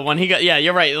Odell. But when he got, yeah,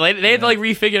 you're right. They had to like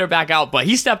refigure it back out, but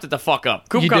he stepped it the fuck up.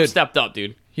 Cooper He Kupp did. stepped up,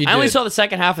 dude. He I only did. saw the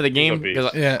second half of the game beast.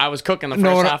 because Yeah. I was cooking the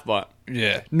No, first no. half, but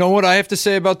Yeah. Know what I have to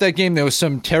say about that game? There was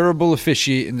some terrible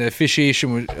officiating. The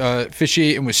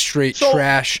officiating was straight So-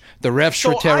 trash. The refs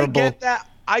were terrible.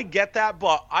 I get that,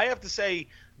 but I have to say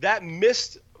that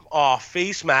missed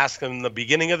face mask in the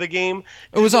beginning of the game.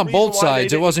 It was is the on both reason why they sides. It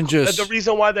didn't- wasn't just- the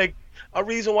reason why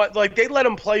like they let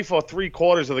him play for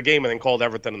 3/4 of the game and then called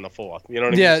everything in the fourth. You know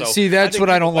what I Yeah, mean? So see, that's think what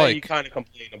I either don't way, like. You kind of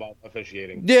complain about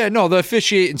officiating. Yeah, no, the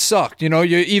officiating sucked. You know,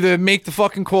 you either make the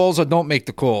fucking calls or don't make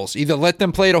the calls. Either let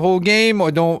them play the whole game or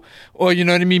don't, or you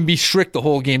know what I mean, be strict the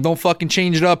whole game. Don't fucking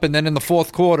change it up and then in the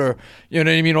fourth quarter, you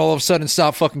know what I mean, all of a sudden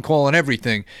stop fucking calling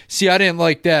everything. See, I didn't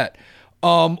like that.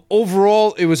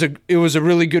 Overall, it was a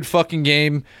really good fucking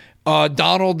game.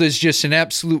 Donald is just an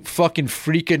absolute fucking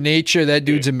freak of nature. That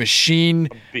dude's a machine.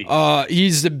 beast.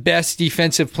 He's the best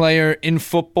defensive player in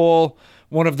football.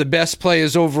 One of the best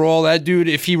players overall. That dude,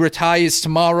 if he retires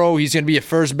tomorrow, he's going to be a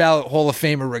first ballot Hall of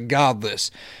Famer regardless.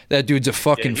 That dude's a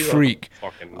fucking He's a freak.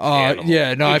 fucking animal.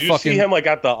 Yeah, no, Dude, I you fucking. see him like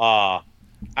at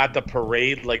the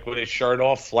parade, like with his shirt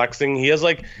off, flexing. He has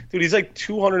like, dude, he's like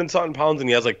 200 and something pounds, and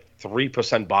he has like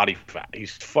 3% body fat.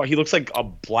 He looks like a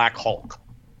black Hulk.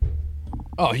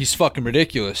 Oh, he's fucking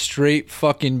ridiculous. Straight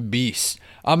fucking beast.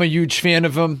 I'm a huge fan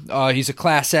of him. He's a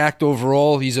class act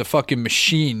overall. He's a fucking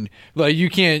machine. Like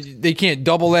they can't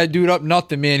double that dude up.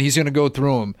 Nothing, man. He's gonna go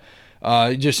through him.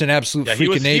 Just an absolute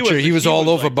freak of nature. He was all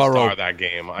over like the star Burrow. of that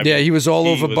game. He was all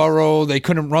over Burrow. They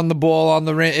couldn't run the ball on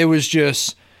the rim. It was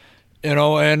just, you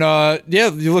know, and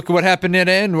you look at what happened at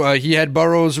the end. He had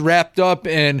Burrows wrapped up,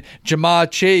 and Jamar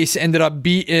Chase ended up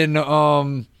beating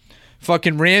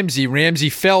fucking Ramsey.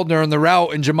 Ramsey fell during the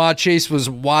route, and Jamar Chase was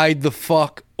wide the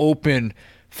fuck open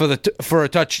for a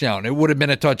touchdown. It would have been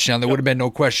a touchdown. There would have been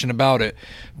no question about it.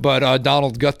 But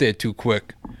Donald got there too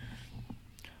quick.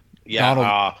 Yeah,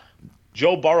 Donald.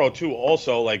 Joe Burrow too.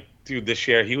 Also, like, dude, this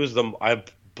year I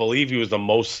believe he was the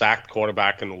most sacked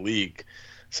quarterback in the league.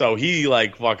 So he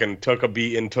like fucking took a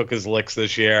beating, took his licks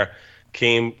this year.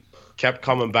 Kept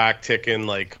coming back, ticking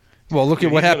like. Well, look at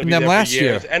dude, what he's happened gonna to be them there for last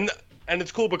year. years. and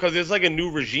it's cool because there's like a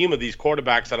new regime of these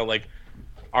quarterbacks that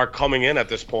are coming in at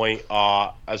this point.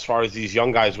 As far as these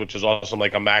young guys, which is awesome,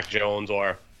 like a Mac Jones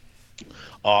or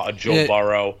a Joe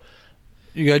Burrow.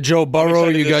 You got Joe Burrow,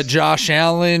 you got Josh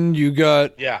Allen, you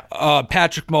got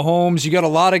Patrick Mahomes. You got a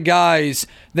lot of guys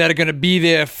that are going to be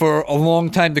there for a long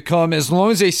time to come as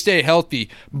long as they stay healthy.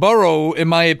 Burrow, in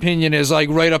my opinion, is like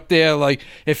right up there. Like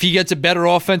if he gets a better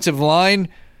offensive line,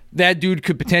 that dude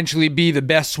could potentially be the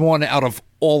best one out of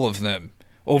all of them.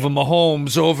 Over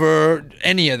Mahomes, over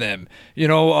any of them.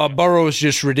 Burrow is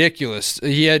just ridiculous.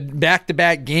 He had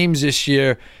back-to-back games this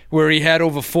year where he had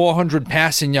over 400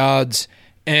 passing yards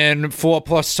and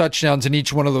 4+ touchdowns in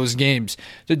each one of those games.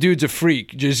 The dude's a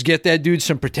freak. Just get that dude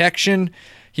some protection.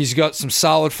 He's got some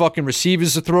solid fucking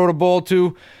receivers to throw the ball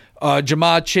to.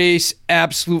 Jamar Chase,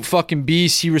 absolute fucking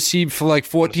beast. He received for like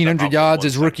 1,400 yards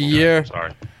his rookie year.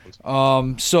 Sorry.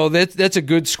 So that's a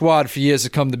good squad for years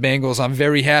to come, the Bengals. I'm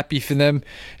very happy for them.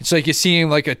 It's like you're seeing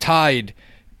like a tide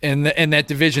in that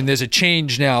division. There's a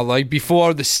change now. Like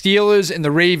before, the Steelers and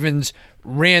the Ravens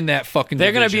ran that fucking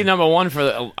They're division. going to be number one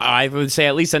for, I would say,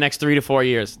 at least the next 3 to 4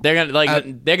 years. They're going to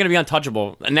they're going to be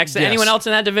untouchable. Next to anyone else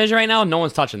in that division right now, no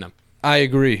one's touching them. I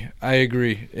agree.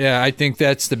 Yeah, I think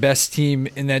that's the best team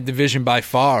in that division by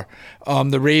far.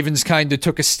 The Ravens kind of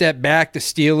took a step back. The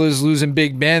Steelers losing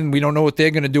Big Ben. We don't know what they're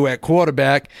going to do at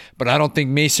quarterback, but I don't think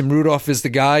Mason Rudolph is the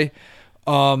guy.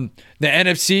 The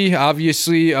NFC,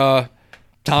 obviously,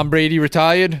 Tom Brady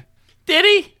retired. Did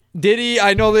he?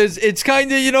 I know it's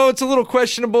kind of, it's a little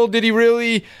questionable. Did he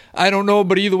really? I don't know,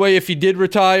 but either way, if he did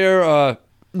retire,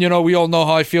 we all know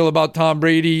how I feel about Tom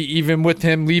Brady. Even with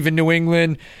him leaving New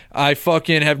England, I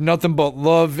fucking have nothing but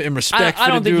love and respect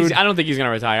for the dude. I don't think he's going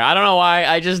to retire. I don't know why.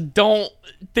 I just don't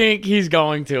think he's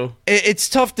going to. It's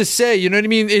tough to say. You know what I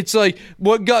mean? It's like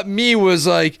what got me was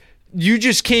like you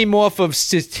just came off of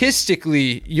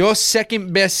statistically your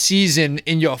second best season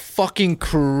in your fucking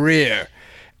career.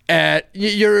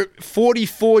 You're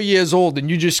 44 years old and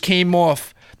you just came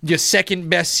off your second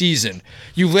best season.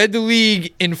 You led the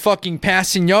league in fucking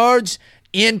passing yards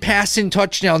and passing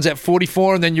touchdowns at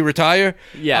 44, and then you retire.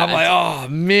 Yeah, I'm like, oh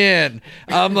man.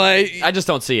 I'm like, I just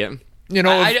don't see it. I don't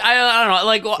know.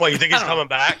 Like, What, you think he's coming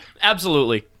back?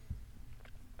 Absolutely.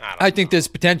 I think there's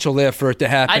potential there for it to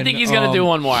happen. I think he's going to do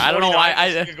one more. I don't know why.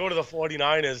 He could go to the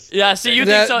 49ers. Yeah, see, you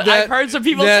think so? I've heard some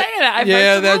people saying that. I've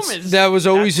heard some rumors. That was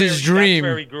always his dream. That's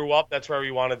where he grew up. That's where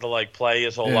he wanted to play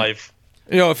his whole life.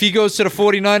 If he goes to the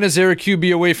 49ers, they're a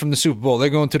QB away from the Super Bowl. They're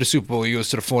going to the Super Bowl. He goes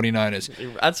to the 49ers.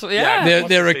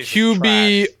 They're a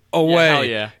QB away. Hell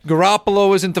yeah.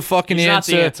 Garoppolo isn't the fucking He's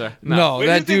answer. Not the answer. No. Where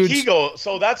That do you think dude. he goes?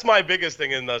 So that's my biggest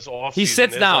thing in this offseason. He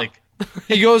sits down.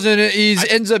 He goes in. He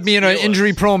ends up being an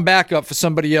injury-prone backup for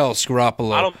somebody else.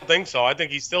 Garoppolo. I don't think so. I think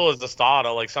he still is the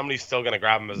starter. Like somebody's still gonna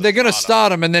grab him as. They're gonna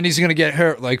start him, and then he's gonna get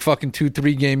hurt like fucking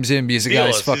 2-3 games in because the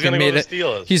guy's fucking made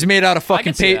it. He's made out of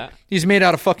fucking paper. He's made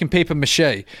out of fucking paper mache.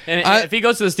 And if he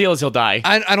goes to the Steelers, he'll die.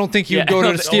 I don't think he would go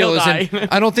to the Steelers. And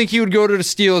I don't think he would go to the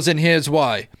Steelers, and here's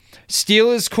why.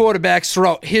 Steelers quarterbacks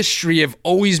throughout history have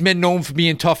always been known for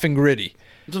being tough and gritty.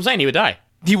 That's what I'm saying. He would die.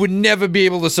 He would never be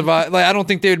able to survive. I don't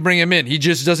think they would bring him in. He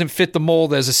just doesn't fit the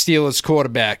mold as a Steelers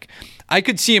quarterback. I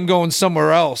could see him going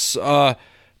somewhere else. Not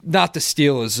the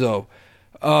Steelers, though.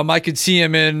 I could see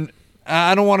him in...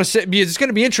 I don't want to say... Because it's going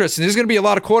to be interesting. There's going to be a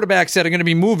lot of quarterbacks that are going to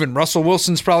be moving. Russell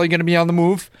Wilson's probably going to be on the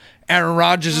move. Aaron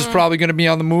Rodgers is probably going to be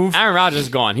on the move. Aaron Rodgers is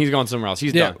gone. He's going somewhere else.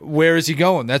 He's done. Where is he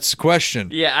going? That's the question.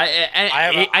 Yeah,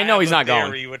 I know he's not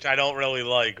theory, going. Which I don't really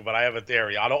like, but I have a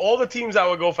theory. Out of all the teams that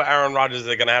would go for Aaron Rodgers,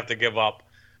 they're going to have to give up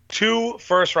 2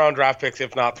 first-round draft picks,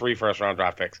 if not 3 first-round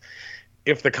draft picks.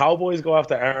 If the Cowboys go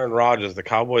after Aaron Rodgers, the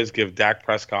Cowboys give Dak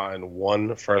Prescott and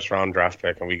 1 first-round draft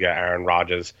pick, and we get Aaron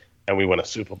Rodgers, and we win a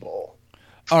Super Bowl.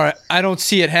 All right, I don't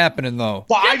see it happening though.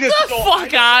 Well, Get the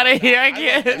fuck out of here! I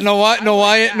can't. Know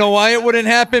why it wouldn't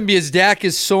happen? Because Dak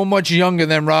is so much younger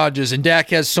than Rodgers, and Dak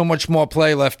has so much more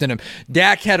play left in him.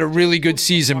 Dak had a really good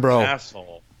season, bro.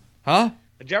 Asshole. Huh?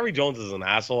 Jerry Jones is an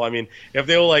asshole. I mean, if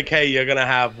they were like, "Hey, you're gonna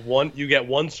have you get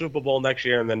 1 Super Bowl next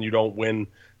year, and then you don't win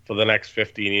for the next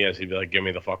 15 years," he'd be like, "Give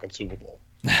me the fucking Super Bowl."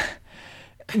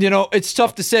 It's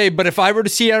tough to say, but if I were to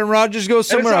see Aaron Rodgers go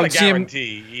somewhere, I would see him.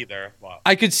 Either. Well,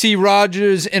 I could see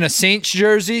Rodgers in a Saints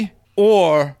jersey,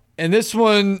 or in this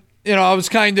one, I was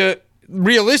kind of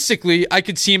realistically, I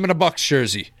could see him in a Bucs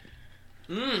jersey.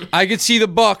 I could see the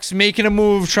Bucs making a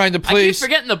move, trying to place. I keep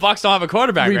forgetting the Bucs don't have a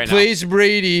quarterback right now. Replace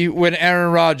Brady with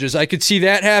Aaron Rodgers. I could see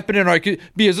that happening, or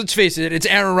because let's face it, it's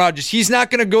Aaron Rodgers. He's not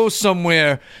going to go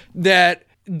somewhere that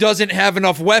doesn't have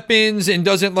enough weapons and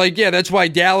doesn't that's why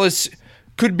Dallas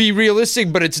could be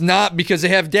realistic, but it's not because they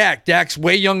have Dak. Dak's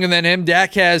way younger than him.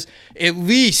 Dak has at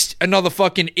least another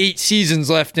fucking 8 seasons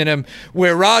left in him,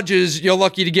 where Rodgers, you're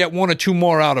lucky to get 1 or 2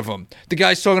 more out of him. The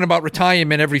guy's talking about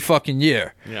retirement every fucking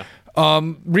year. Yeah.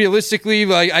 Realistically,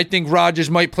 like, I think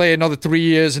Rodgers might play another 3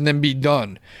 years and then be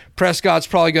done. Prescott's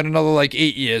probably got another like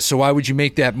 8 years, so why would you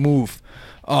make that move?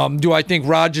 Do I think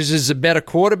Rodgers is a better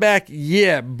quarterback?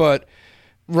 Yeah, but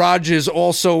Rodgers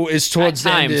also is towards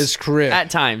the end of his career. At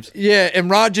times. Yeah, and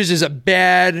Rodgers is a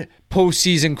bad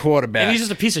postseason quarterback. And he's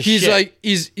just a piece of he's shit.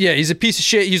 He's a piece of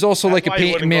shit. He's also That's like a why he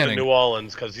Peyton wouldn't go to Manning. New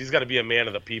Orleans, because he's got to be a man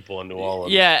of the people in New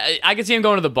Orleans. Yeah, I could see him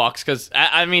going to the Bucks because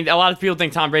I mean, a lot of people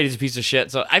think Tom Brady's a piece of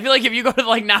shit. So I feel like if you go to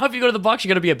if you go to the Bucks, you're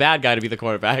gonna be a bad guy to be the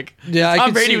quarterback. Yeah,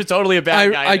 Tom Brady was totally a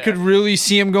bad guy. I could really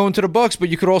see him going to the Bucks, but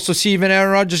you could also see even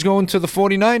Aaron Rodgers going to the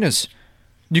 49ers.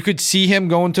 You could see him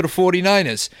going to the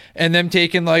 49ers and them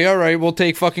taking like, all right, we'll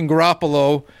take fucking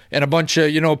Garoppolo and a bunch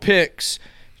of, picks,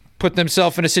 put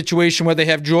themselves in a situation where they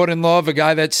have Jordan Love, a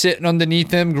guy that's sitting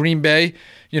underneath him, Green Bay.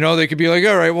 They could be like,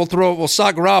 all right, we'll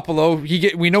start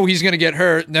Garoppolo. We know he's going to get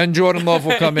hurt, and then Jordan Love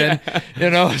will come in,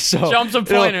 so jump some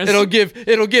pointers. It'll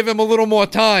give him a little more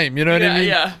time, you know what I mean?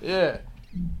 Yeah.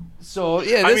 So,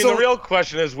 yeah, I mean, the real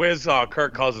question is, where's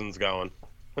Kirk Cousins going?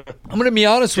 I'm going to be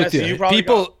honest with Jesse, you.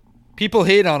 you People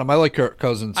hate on him. I like Kirk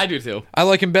Cousins. I do too. I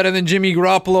like him better than Jimmy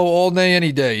Garoppolo all day,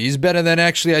 any day. He's better than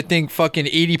actually, I think, fucking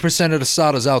 80% of the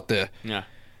starters out there. Yeah.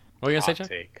 What are you going to say, Chuck?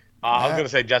 Take. I was going to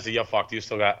say, Jesse, you're fucked. You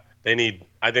still got –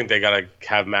 I think they got to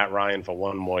have Matt Ryan for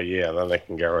 1 more year. Then they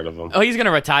can get rid of him. Oh, he's going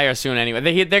to retire soon anyway.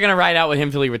 They're going to ride out with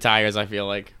him till he retires, I feel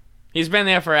like. He's been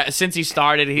there since he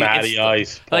started. Matty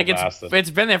Ice. It's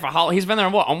been there he's been there,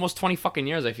 almost 20 fucking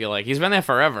years, I feel like. He's been there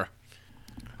forever.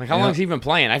 Like, how long has he been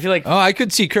playing? I feel like... Oh, I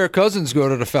could see Kirk Cousins go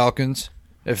to the Falcons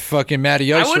if fucking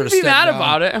Matty Ice I wouldn't be mad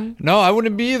about it. No, I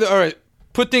wouldn't be either. All right,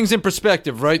 put things in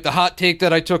perspective, right? The hot take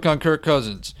that I took on Kirk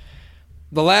Cousins.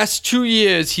 The last 2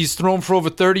 years, he's thrown for over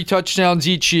 30 touchdowns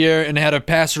each year and had a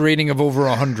passer rating of over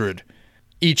 100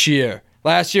 each year.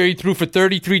 Last year, he threw for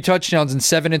 33 touchdowns and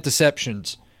 7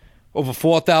 interceptions, over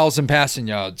 4,000 passing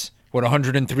yards with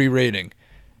 103 rating.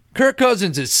 Kirk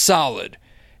Cousins is solid.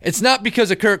 It's not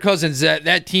because of Kirk Cousins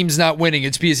that team's not winning.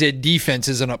 It's because their defense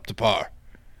isn't up to par.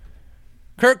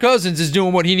 Kirk Cousins is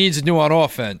doing what he needs to do on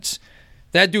offense.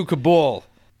 That dude could ball.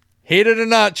 Hate it or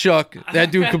not, Chuck,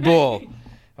 that dude could ball.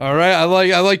 All right, I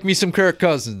like me some Kirk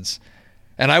Cousins,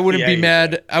 and I wouldn't be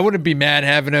mad. Right. I wouldn't be mad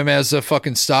having him as a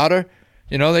fucking starter.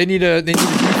 They need a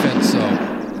defense,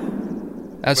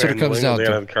 so that's what it comes down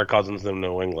to. Kirk Cousins in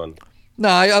New England. No,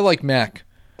 I like Mac.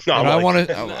 No, I want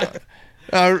to.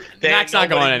 Mac's not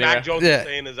going anywhere. Mac Jones is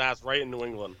staying his ass right in New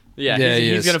England. Yeah,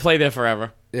 he's going to play there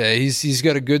forever. Yeah, he's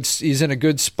in a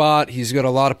good spot. He's got a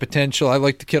lot of potential. I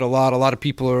like the kid a lot. A lot of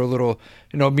people are a little,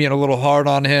 being a little hard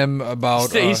on him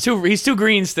about. He's too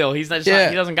green still. He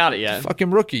doesn't got it yet.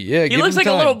 Fucking rookie. Yeah, he looks like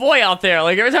a little boy out there.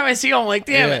 Like every time I see him, I'm like,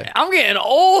 damn, I'm getting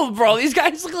old, bro. These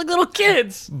guys look like little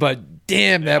kids. But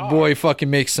damn, that boy fucking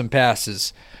makes some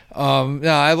passes.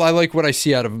 I like what I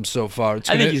see out of him so far.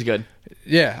 I think he's good.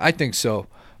 Yeah, I think so.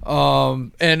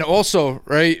 And also,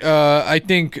 right, I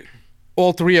think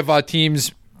all 3 of our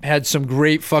teams had some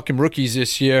great fucking rookies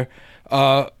this year.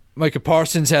 Micah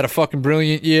Parsons had a fucking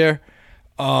brilliant year.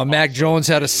 Mac Jones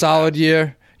had a solid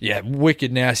year. Yeah,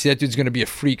 wicked nasty. That dude's going to be a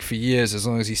freak for years as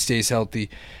long as he stays healthy.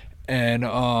 And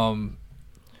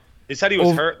he said he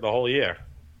was hurt the whole year.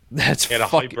 That's he had a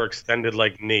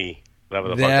hyperextended knee, whatever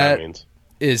the fuck that means.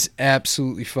 Is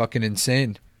absolutely fucking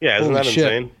insane. Yeah, isn't that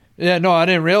insane? Yeah, no, I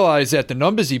didn't realize that the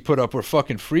numbers he put up were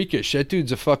fucking freakish. That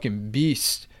dude's a fucking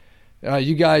beast.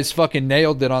 You guys fucking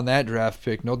nailed it on that draft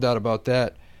pick, no doubt about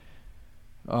that.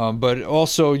 But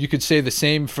also, you could say the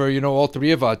same for all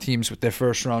 3 of our teams with their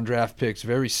first-round draft picks.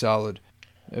 Very solid.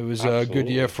 It was a good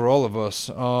year for all of us.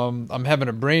 I'm having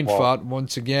a brain fart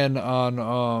once again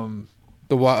on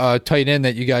the tight end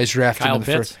that you guys drafted in the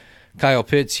first. Kyle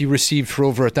Pitts. He received for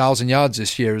over 1,000 yards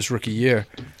this year, his rookie year.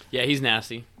 Yeah, he's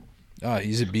nasty. Oh,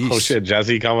 he's a beast. Oh, shit.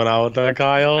 Jesse coming out with that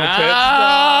Kyle Pitts.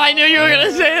 I knew you were going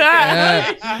to say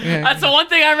that. Yeah. That's the one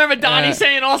thing I remember Donnie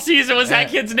saying all season was that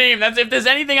kid's name. If there's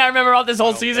anything I remember about this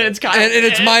whole season, it's Kyle Pitts. And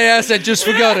it's my ass that just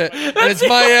forgot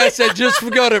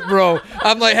it. Bro.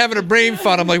 I'm like having a brain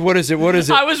fart. I'm like, what is it?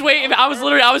 I was waiting. I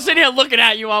was sitting here looking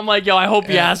at you. I'm like, yo, I hope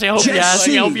you ask. I hope you ask.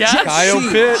 Kyle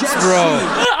Pitts, bro.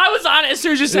 I was on it as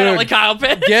soon as you said it, like Kyle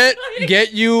Pitts.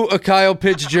 Get you a Kyle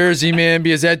Pitts jersey, man,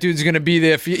 because that dude's going to be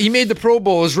there for you. He made the Pro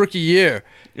Bowl his rookie year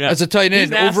as a tight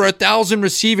end. Over 1,000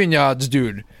 receiving yards,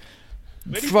 dude.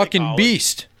 Fucking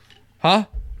beast. Huh?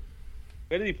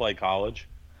 Where did he play college?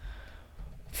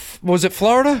 Was it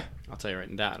Florida? I'll tell you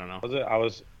right now. I don't know.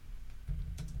 Was it?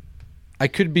 I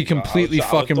could be completely I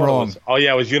fucking thought it wrong. was- oh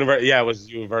yeah, it was University. Yeah, it was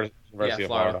University of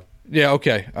Florida. Yeah,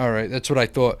 okay. All right. That's what I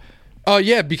thought. Oh,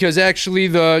 yeah, because actually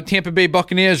the Tampa Bay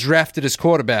Buccaneers drafted his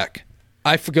quarterback.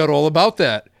 I forgot all about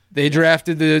that. They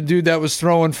drafted the dude that was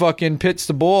throwing fucking Pitts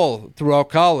the ball throughout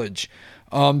college.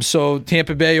 So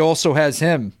Tampa Bay also has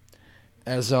him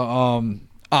as a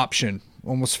option.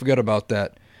 Almost forgot about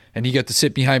that. And he got to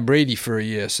sit behind Brady for a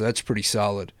year, so that's pretty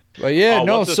solid. But yeah,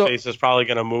 no, what's his so face is probably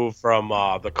going to move from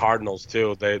the Cardinals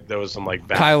too. There was some like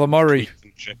bad Kyler Murray. tweets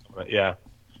and shit on it. Yeah.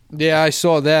 Yeah, I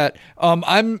saw that.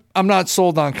 I'm not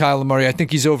sold on Kyler Murray. I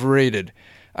think he's overrated.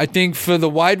 I think for the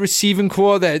wide receiving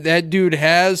core that dude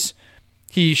has,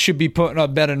 he should be putting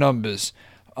up better numbers.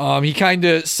 He kind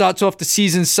of starts off the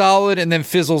season solid and then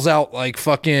fizzles out like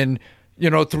fucking,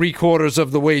 3/4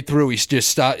 of the way through. He's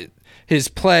just his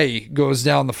play goes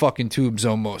down the fucking tubes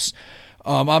almost.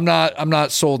 I'm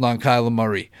not sold on Kyler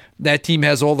Murray. That team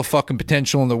has all the fucking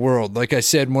potential in the world. Like I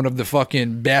said, one of the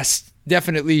fucking best,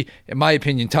 definitely, in my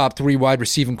opinion, top 3 wide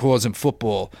receiving cores in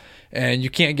football. And you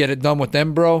can't get it done with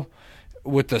them, bro,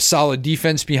 with a solid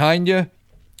defense behind you.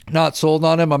 Not sold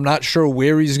on him. I'm not sure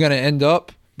where he's going to end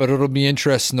up, but it'll be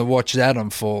interesting to watch that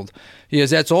unfold. Because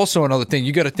that's also another thing.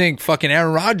 You got to think fucking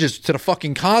Aaron Rodgers to the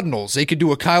fucking Cardinals. They could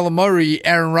do a Kyler Murray,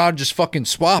 Aaron Rodgers fucking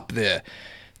swap there.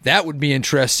 That would be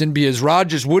interesting because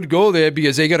Rodgers would go there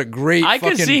because they got a great I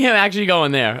could see him actually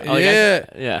going there. Like, Yeah.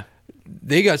 Yeah.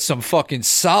 They got some fucking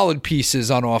solid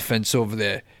pieces on offense over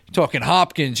there. You're talking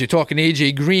Hopkins, you're talking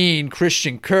AJ Green,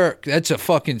 Christian Kirk. That's a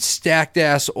fucking stacked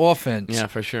ass offense. Yeah,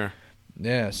 for sure.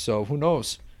 Yeah, so who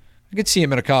knows? I could see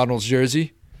him in a Cardinals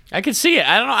jersey. I could see it.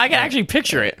 I don't know. I can actually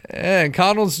picture it. And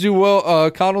Cardinals do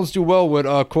well. Cardinals do well with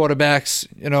quarterbacks.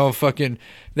 Fucking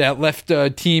that left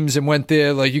teams and went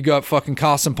there. Like you got fucking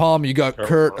Carson Palmer. You got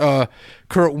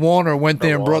Kurt Warner went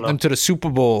there and brought them to the Super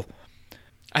Bowl.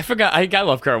 I forgot. I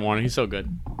love Kurt Warner. He's so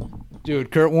good.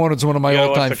 Dude, Kurt Warner's one of my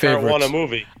all-time What's the Kurt favorites. Warner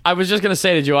movie? I was just gonna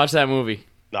say, did you watch that movie?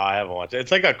 No, I haven't watched it.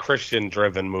 It's like a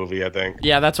Christian-driven movie, I think.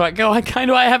 Yeah, that's why.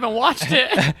 I haven't watched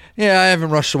it. Yeah, I haven't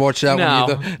rushed to watch that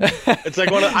No. one either. It's like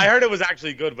I heard it was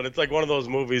actually good, but it's like one of those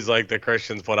movies like the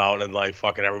Christians put out and like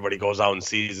fucking everybody goes out and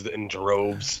sees it in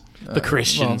droves. The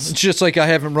Christians. It's just like I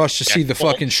haven't rushed to see the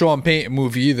fucking Sean Payton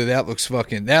movie either. That looks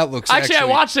Actually, I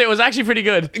watched it. It was actually pretty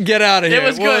good. Get out of here. It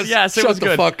was good. Yes, it Shut was the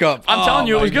good. fuck up. I'm telling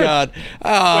you, it my was good. God.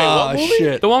 Oh, what movie?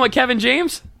 shit. The one with Kevin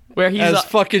James, where he's. As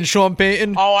fucking Sean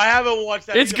Payton. Oh, I haven't watched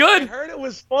that. It's either, but good. I heard it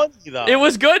was funny though. It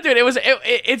was good, dude.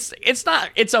 It's not.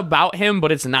 It's about him,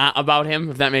 but it's not about him.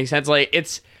 If that makes sense. Like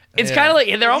it's kind of like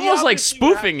they're almost like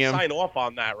spoofing him. Sign off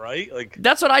on that, right? Like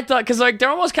That's what I thought, because like they're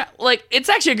almost like it's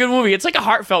actually a good movie. It's like a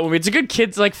heartfelt movie. It's a good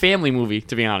kids like family movie,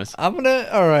 to be honest. I'm gonna.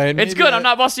 All right. It's maybe good. I'm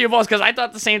not busting your balls because I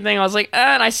thought the same thing. I was like,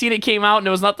 and I seen it came out and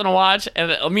there was nothing to watch,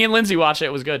 and me and Lindsay watched it.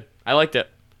 It was good. I liked it.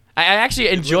 I actually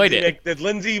enjoyed it. Did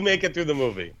Lindsay make it through the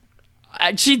movie?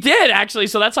 She did actually,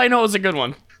 so that's how I know it was a good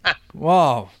one.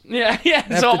 Wow. Yeah. I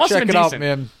have So it to must have check been it out, decent.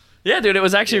 man. Yeah, dude, it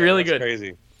was actually really That's good.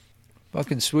 Crazy.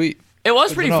 Fucking sweet. It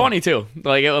was pretty know. funny too.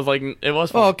 Like it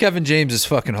was funny. Oh, Kevin James is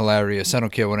fucking hilarious. I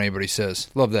don't care what anybody says.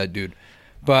 Love that dude.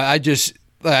 But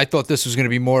I thought this was going to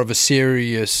be more of a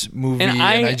serious movie, and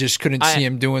I just couldn't see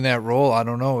him doing that role. I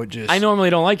don't know. It just. I normally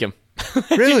don't like him.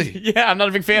 Really? Yeah, I'm not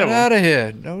a big fan Get of him. out of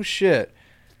here. No shit.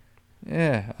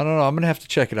 Yeah, I don't know. I'm going to have to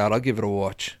check it out. I'll give it a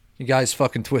watch. You guys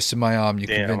fucking twisted my arm. You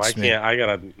Damn, I convinced me. can't. I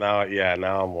gotta now. Yeah,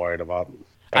 now I'm worried about.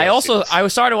 I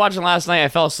started watching last night. I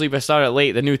fell asleep. I started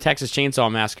late. The new Texas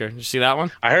Chainsaw Massacre. Did you see that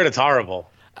one? I heard it's horrible.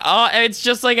 It's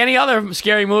just like any other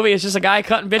scary movie. It's just a guy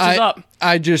cutting bitches up.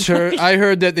 I just heard. I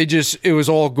heard that it was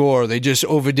all gore. They just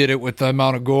overdid it with the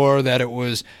amount of gore that it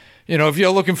was. If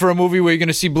you're looking for a movie where you're going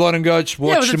to see blood and guts, it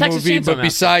watch was the a Texas movie. Chainsaw But Massacre.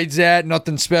 besides that,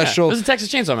 nothing It special. was a Texas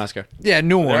Chainsaw Massacre. Yeah,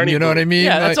 new one. any You know what I mean?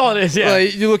 Yeah, that's all it is, yeah.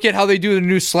 Like, you look at how they do the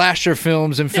new slasher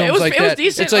films and films It was like that.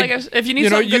 decent. It's like, if you need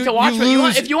something good to watch,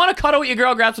 if you want to cuddle with your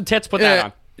girl, grab some tits, put that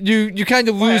on. You kind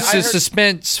of lose I the heard-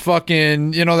 suspense,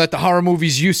 fucking, that the horror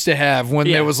movies used to have when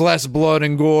Yeah. there was less blood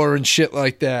and gore and shit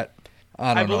like that.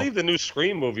 I I don't know. believe the new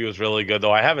Scream movie was really good,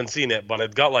 though. I haven't seen it, but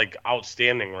it got like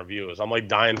outstanding reviews. I'm like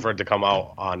dying for it to come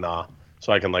out on,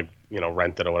 so I can like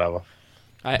rent it or whatever.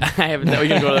 I haven't.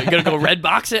 We're gonna go red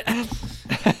box it.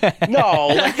 No,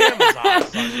 like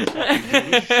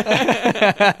Amazon.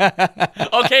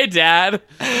 Okay, Dad.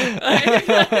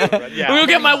 Yeah, We're gonna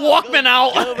get my Walkman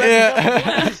out. We're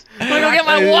gonna get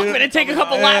my Walkman and take a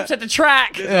couple laps at the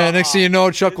track. Next thing you know,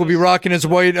 Chuck will be rocking his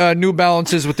white New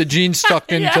Balances with the jeans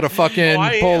tucked into the fucking Oh,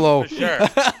 I am, polo. for sure.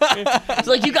 It's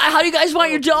like, how do you guys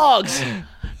want your dogs?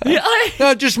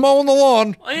 Yeah, Just mowing the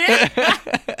lawn. yeah.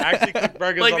 I actually cooked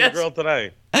burgers Like on the this. grill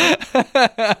today.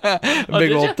 Big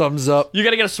did old ya? thumbs up. You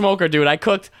gotta get a smoker, dude. I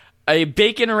cooked a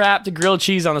bacon wrapped grilled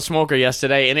cheese on the smoker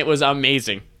yesterday, and it was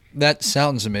amazing. That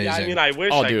sounds amazing. Yeah, I mean, I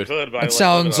wish Oh, I dude. could, but That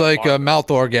sounds like a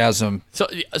mouth orgasm. So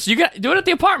you got do it at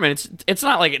the apartment. It's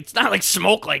not like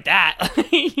smoke like that.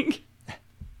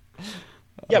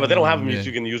 Yeah, but they don't have them. man.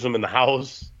 You can use them in the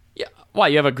house. Yeah. Why,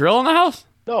 you have a grill in the house?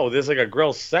 No, there's like a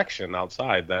grill section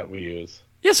outside that we use.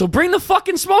 Yeah, so bring the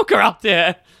fucking smoker out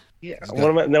there. Yeah. What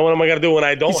am I gonna do when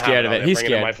I don't He's scared have of it? it. He's Bring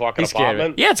it in scared. my fucking He's scared of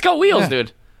apartment. it. Yeah, it's got wheels, Yeah.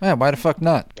 dude. Yeah, why the fuck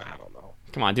not? I don't know.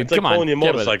 Come on, dude. It's like Come on. pulling your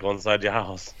Get with it. motorcycle inside your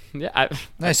house. Yeah,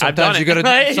 Nice. I've done Sometimes you it.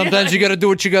 gotta. Sometimes you gotta do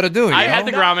what you gotta do. You I know? had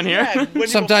the Grumman here. Yeah, when you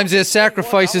Sometimes were there's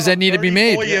sacrifices that need to be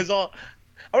 34 made. Years old.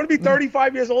 I'm gonna be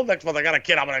 35 years old next month. I got a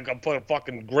kid. I'm gonna go put a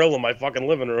fucking grill in my fucking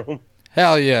living room.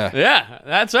 Hell yeah. Yeah,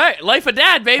 that's right. Life of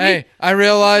dad, baby. Hey, I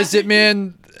realized it,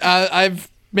 man. I've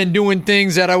been doing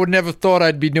things that I would never thought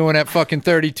I'd be doing at fucking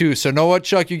 32. So know what,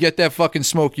 Chuck? You get that fucking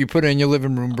smoke, you put it in your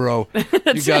living room, bro. You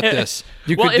got it. this.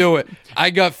 You Well, could do it. I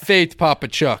got faith, Papa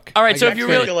Chuck. All right, I so got if you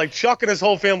faith. really Like Chuck and his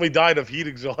whole family died of heat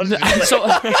exhaustion. so,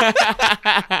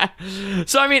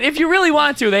 so I mean, if you really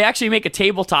want to, they actually make a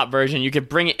tabletop version. You could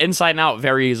bring it inside and out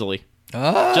very easily.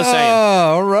 Just saying.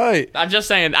 All right. I'm just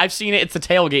saying. I've seen it. It's the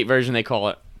tailgate version they call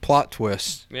it. Plot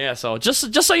twist. Yeah. So just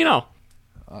so you know,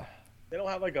 They don't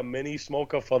have like a mini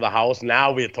smoker for the house.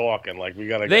 Now we're talking. Like we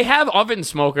gotta. they have oven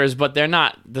smokers, but they're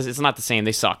not. It's not the same.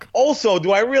 They suck. Also,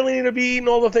 do I really need to be eating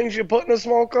all the things you put in a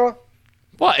smoker?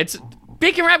 What? It's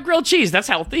bacon wrapped grilled cheese. That's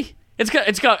healthy. It's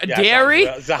got Yeah, dairy.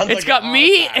 sounds It's like got a heart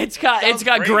meat. attack. It's got Sounds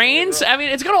great, grains. bro. I mean,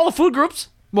 it's got all the food groups.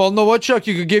 Well, know what, Chuck?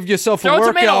 You could give yourself Throw a a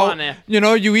tomato workout. on there. You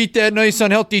know, you eat that nice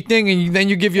unhealthy thing, and then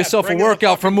you give yourself a bring in the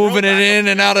workout for fucking moving grill it back in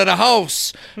and out of the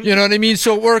house. You know what I mean?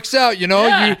 So it works out. You know,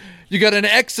 Yeah. you got an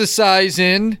exercise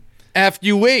in after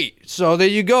you ate. So there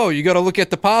you go. You got to look at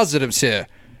the positives here.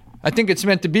 I think it's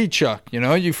meant to be, Chuck. You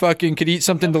know, you fucking could eat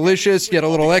something delicious, get a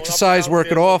little exercise,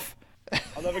 work it off.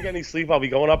 I'll never get any sleep. I'll be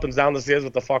going up and down the stairs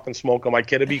with the fucking smoker. My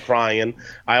kid will be crying.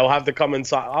 I'll have to come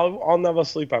inside. I'll never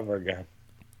sleep ever again.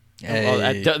 Well,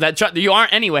 Hey. that you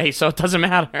aren't anyway, so it doesn't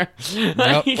matter.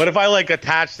 What if I like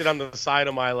attached it on the side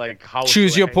of my like house?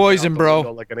 Choose like, your hanging poison, out the bro.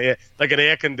 window, like an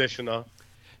air conditioner.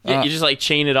 You just like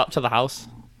chain it up to the house.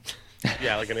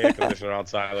 Yeah, like an air conditioner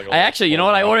outside. Like a I actually, you know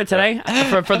what I ordered outside.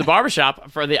 today for the barbershop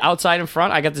for the outside and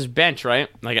front. I got this bench, right,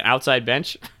 like an outside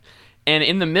bench, and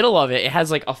in the middle of it, it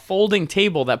has like a folding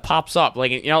table that pops up,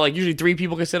 like like usually 3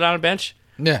 people can sit on a bench.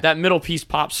 Yeah. That middle piece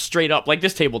pops straight up, like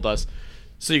this table does.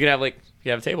 So you can have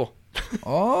a table,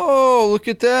 Oh, look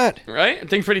at that. right? I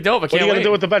think pretty dope. I What are can't you gonna wait.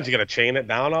 do with the bench? You gonna chain it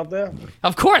down out there?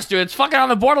 Of course, dude. It's fucking on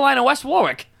the borderline of West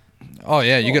Warwick. Oh,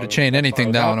 yeah, you got to chain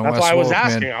anything down in That's West why I was Warwick,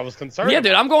 asking. man. I was concerned. Yeah,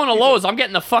 dude, I'm going to Lowe's. I'm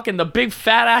getting the big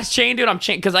fat ass chain, dude. I'm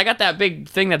because I got that big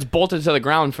thing that's bolted to the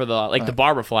ground for the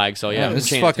barber flag. So yeah, Yeah, I'm this is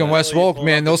chaining it to fucking that. West Warwick,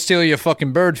 man. They'll steal your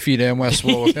fucking bird feeder in West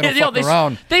Warwick. They don't Yeah, fuck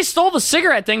around. They stole the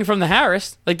cigarette thing from the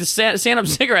Harris, like the stand up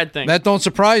cigarette thing. That don't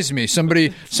surprise me. Some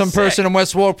person in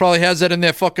West Warwick probably has that in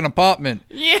their fucking apartment.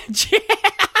 yeah,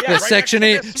 Yeah, That right Section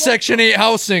next 8, to this Section 8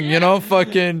 housing, you know,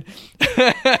 fucking.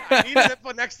 I need it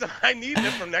for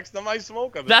next to my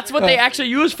smoker. that's what they actually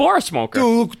use for a smoker.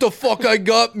 Dude, look what the fuck I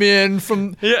got, man.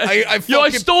 From I stole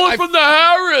it from the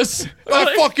Harris.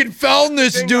 I fucking found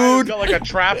this, Thing dude. got like a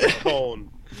traffic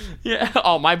cone. Yeah.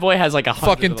 Oh, my boy has like 100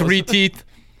 Fucking of those. 3 teeth.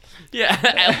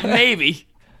 Yeah, maybe.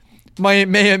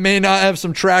 May not have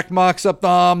some track marks up the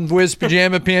arm. Wears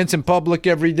pajama pants in public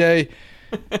every day.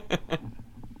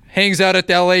 Hangs out at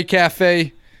the LA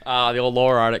Cafe. The old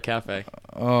Lower Arctic Cafe.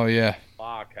 Oh yeah.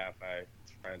 Ah, cafe.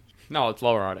 It's French. No, it's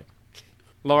Lower Arctic.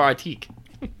 Lower Arctic.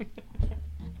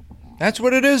 That's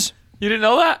what it is? You didn't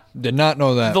know that? Did not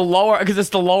know that. The lower, because it's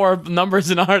the lower numbers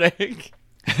in Arctic.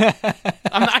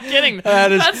 I'm not kidding.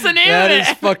 That's the name that of is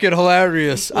it. fucking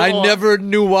hilarious. I Little- never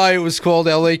knew why it was called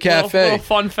LA Cafe. Little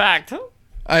fun fact.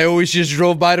 I always just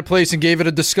drove by the place and gave it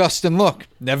a disgusting look.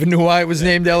 Never knew why it was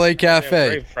named LA They have Cafe.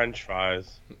 great French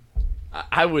fries.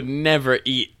 I would never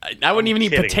eat. I wouldn't even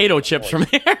eat kidding. potato chips from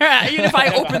there. Even if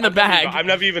I opened the bag. I've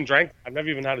never even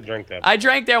had a drink there. I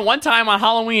drank there one time on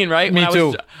Halloween, right? Me when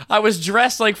too. I was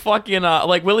dressed like fucking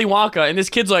like Willy Wonka, and this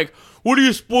kid's like, "What are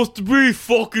you supposed to be,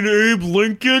 fucking Abe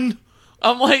Lincoln?"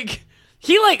 I'm like,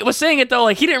 he like was saying it though,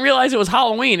 like he didn't realize it was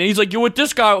Halloween, and he's like, "You're with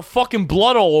this guy with fucking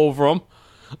blood all over him."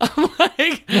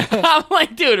 I'm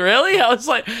like, dude, really? I was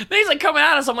like, then he's like coming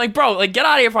at us. I'm like, bro, like get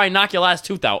out of here before I knock your last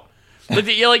tooth out. Like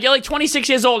you're like 26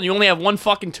 years old and you only have one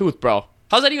fucking tooth, bro.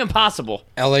 How's that even possible?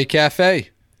 LA Cafe.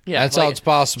 Yeah, That's how it's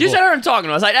possible. You just heard him talking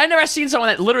to us. I never seen someone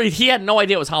that literally he had no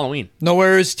idea it was Halloween. Know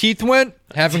where his teeth went?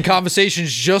 Having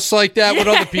conversations just like that with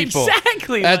Yeah, other people.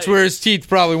 exactly. That's Like- where his teeth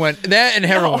probably went. That and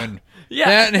heroin. Yeah.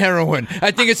 That and heroin.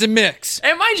 I think it's a mix.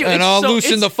 And mind you, And it's I'll so,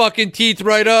 loosen it's, the fucking teeth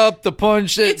right up, the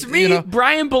punch. it's me, You know.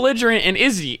 Brian Belligerent, and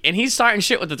Izzy, and he's starting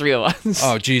shit with the three of us.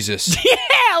 Oh, Jesus.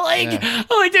 Yeah, like, I'm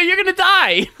like, dude, you're gonna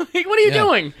die. Like, what are you Yeah.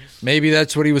 doing? Maybe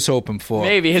that's what he was hoping for.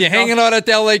 Maybe. You're hanging out at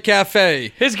the LA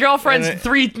Cafe. His girlfriend's And it-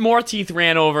 3 more teeth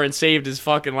ran over and saved his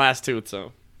fucking last tooth.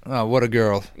 So Oh, what a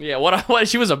girl. yeah, what?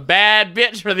 She was a bad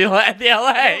bitch for the LA.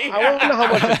 I wonder how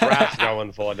much a draft's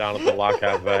going for down at the La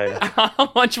Cafe.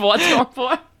 How much what's going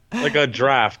for? Like a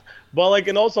draft. But like,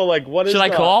 and also like, what is Should I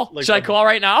the, call? Like, Should I call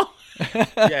right now?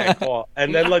 Yeah, call.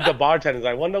 And then like the bartenders,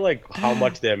 I wonder like how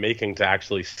much they're making to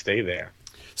actually stay there.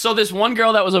 So this one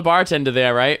girl that was a bartender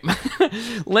there, right?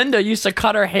 Linda used to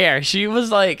cut her hair. She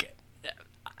was like,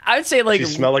 I'd say like, She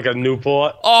smelled like a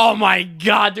Newport. oh my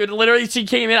god, dude! Literally, she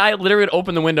came in. I literally would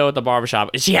open the window at the barbershop,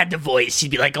 and she had the voice.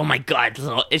 She'd be like, "Oh my god!"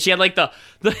 And she had like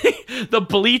the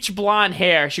bleach blonde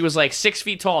hair. She was like 6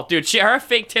 feet tall, dude. Her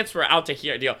fake tits were out to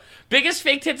here, deal. Biggest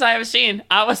fake tits I ever seen.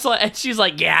 I was like, and she's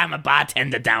like, "Yeah, I'm a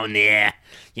bartender down there."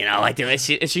 You know, like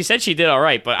she said she did all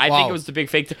right, but I think Wow. it was the big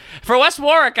fake. For West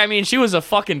Warwick, I mean, she was a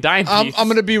fucking dime piece. I'm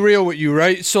going to be real with you,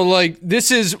 right? So, like,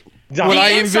 this is what I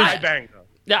inside- envision. Bang.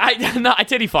 I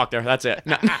titty fucked her. That's it.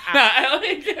 No.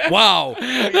 Wow.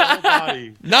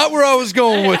 Body. Not where I was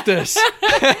going with this.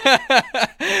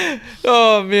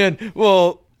 Oh, man.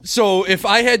 Well, so if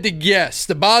I had to guess,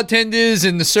 the bartenders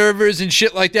and the servers and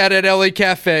shit like that at LA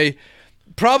Cafe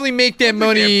probably make their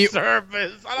money.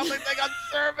 Service. I don't think they got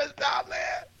service down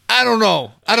there. I don't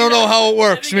know. I don't know how it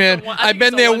works, think man. it's the one- I I've think been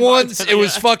it's the there one once. bartender, It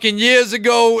was yeah. fucking years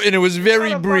ago, and it was very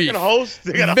Got a brief. fucking host.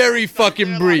 They got a Very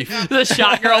fucking brief. The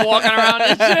shot girl walking around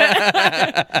and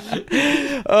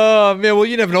shit. Oh, man. Well,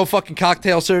 you never know. Fucking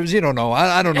cocktail servers. You don't know.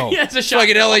 I don't know. Yeah, it's a shot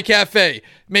fucking girl. LA Cafe.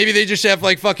 Maybe they just have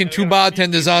like fucking 2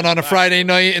 bartenders on a Friday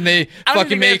night, and they I don't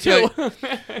fucking even make think they like.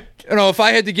 have two. You know, if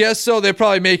I had to guess, though, they're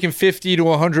probably making $50 to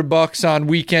 $100 on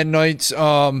weekend nights,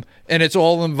 and it's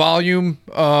all in volume.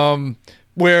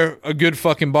 Where a good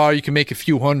fucking bar, you can make a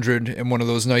few hundred in one of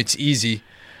those nights easy.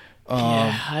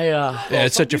 Yeah,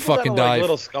 it's Some such a people that fucking are, like, dive.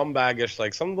 little scumbaggish.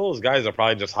 Like some of those guys are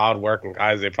probably just hardworking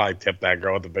guys. They probably tip that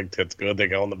girl with the big tits good. They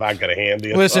go in the back of the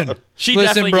handy. and Listen, stuff. She listen,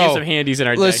 definitely bro. gave some handies in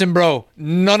her day. Listen, bro.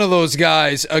 None of those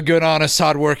guys are good, honest,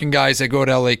 hardworking guys that go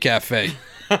to LA Cafe.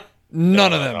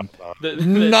 None of them.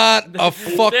 Not a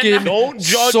fucking Don't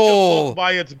judge soul. the book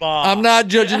by its bar. I'm not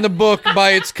judging the book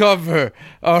by its cover.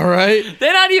 All right,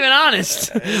 They're not even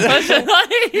honest.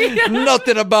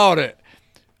 nothing about it.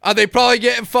 Are they probably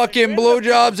getting fucking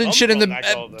blowjobs and shit in the? That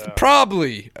go there.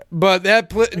 Probably, but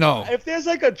no, If there's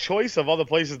like a choice of other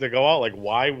places to go out, like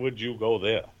why would you go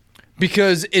there?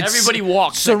 because it's Everybody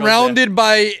walks that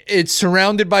goes It's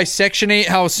surrounded by Section 8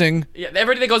 housing. Yeah,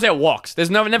 everybody that goes there walks.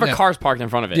 There's never Yeah. cars parked in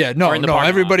front of it. Yeah, or no, in the no. parking lot.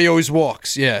 Everybody always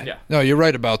walks. Yeah. Yeah. No, you're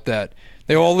right about that.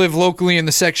 They all live locally in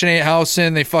the Section 8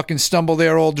 housing. They fucking stumble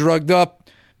there all drugged up.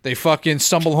 They fucking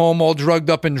stumble home all drugged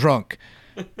up and drunk.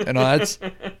 You know,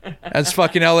 that's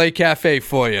fucking LA Cafe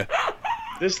for you.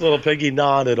 This little piggy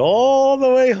nodded all the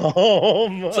way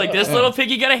home. It's like this little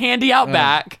piggy got a handy out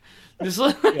back. This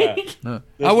little,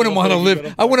 I wouldn't want to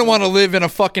live. I wouldn't want to live in a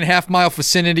fucking half-mile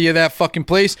vicinity of that fucking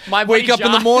place. My Wake buddy up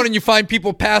in the John- morning, you find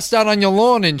people passed out on your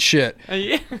lawn and shit.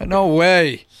 yeah. No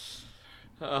way.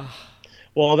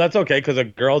 Well, that's okay because a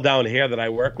girl down here that I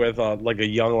work with, like a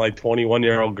young, like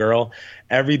 21-year-old girl,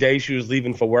 every day she was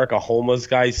leaving for work, a homeless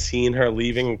guy seen her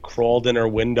leaving, crawled in her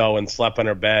window and slept in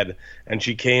her bed. And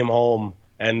she came home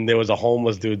and there was a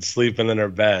homeless dude sleeping in her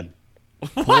bed.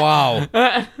 Wow.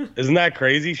 Isn't that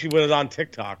crazy? She was on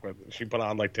TikTok with it. She put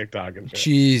on like TikTok and shit.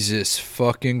 Jesus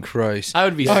fucking Christ. I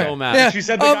would be so mad. Yeah. She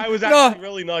said the guy was actually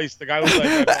really nice. The guy was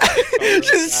like,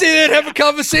 Just sit there and have a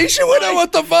conversation with her.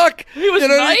 What the fuck? He was You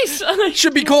know, nice.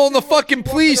 Should be calling the fucking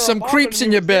police. Some creeps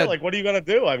in your bed. Like, what are you gonna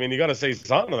do? I mean, you gotta say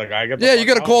something to the guy. Get the Yeah, fuck you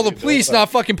gotta out. call What the are you police, doing? not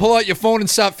fucking pull out your phone and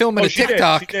start filming Oh, a she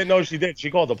TikTok. Did. She did. No, she did. She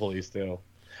called the police too.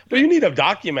 But you need to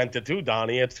document it too,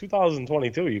 Donnie. It's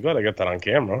 2022. You gotta get that on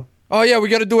camera. Oh yeah, we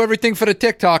gotta do everything for the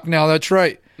TikTok now. That's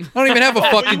right. I don't even have a But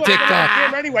you fucking wouldn't put it on TikTok.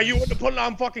 camera anyway. You wouldn't have put it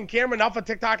on fucking camera, not for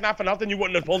TikTok, not for nothing. You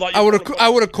wouldn't have pulled out. I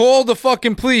would have called the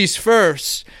fucking police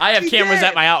first. I have She cameras did.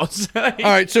 at my house. All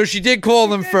right, so she did call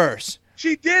them first.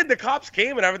 She did. The cops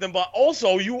came and everything, but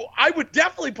also I would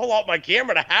definitely pull out my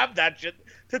camera to have that shit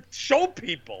to show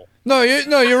people. No,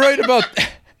 you're right about.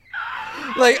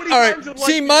 Like, How many all times right. in life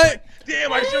See, do you, my like,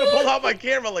 damn, I should have pulled out my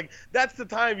camera. Like, that's the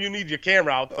time you need your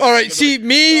camera out. All right, see,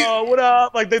 me... Oh, what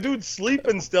up? Like, the dude's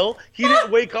sleeping still. He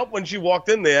didn't wake up when she walked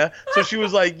in there. So she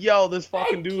was like, yo, this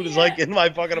fucking dude is, like, in my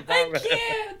fucking apartment.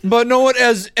 But know what?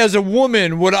 As a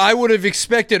woman, what I would have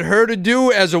expected her to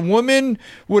do as a woman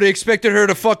would have expected her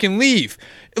to fucking leave.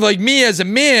 Like me as a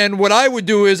man, what I would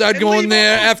do is I'd go in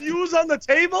there after... Views on the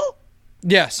table?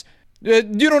 Yes.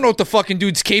 You don't know what the fucking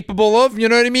dude's capable of. You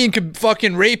know what I mean? Could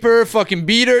fucking rape her, fucking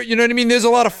beat her. You know what I mean? There's a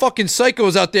lot of fucking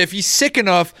psychos out there. If he's sick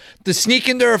enough to sneak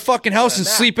into her fucking house and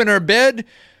sleep in her bed,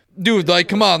 dude, like,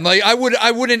 come on. Like, I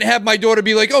wouldn't have my daughter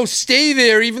be like, oh, stay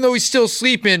there, even though he's still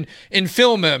sleeping, and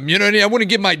film him. You know what I mean? I wouldn't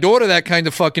give my daughter that kind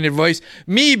of fucking advice.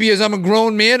 Me, because I'm a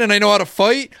grown man and I know how to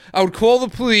fight, I would call the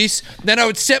police, then I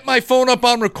would set my phone up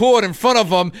on record in front of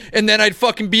him, and then I'd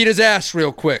fucking beat his ass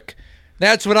real quick.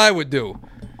 That's what I would do.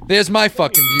 There's my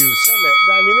fucking views.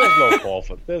 I mean, there's no call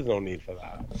for. There's no need for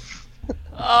that.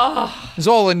 There's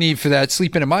all I need for that,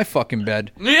 sleeping in my fucking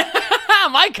bed.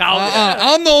 My cow.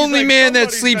 I'm the only like, man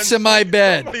that somebody's sleeps been- in my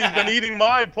bed. Somebody's been eating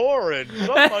my porridge.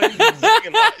 Somebody's been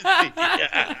singing my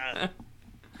yeah.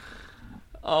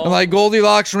 And like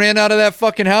Goldilocks ran out of that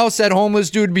fucking house, that homeless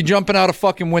dude would be jumping out a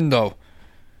fucking window.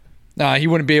 Nah, he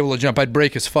wouldn't be able to jump. I'd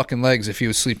break his fucking legs if he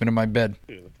was sleeping in my bed.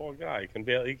 Dude, the poor guy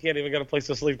he can't even get a place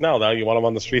to sleep now. Now you want him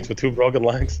on the streets with 2 broken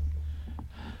legs?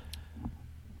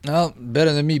 Well,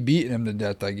 better than me beating him to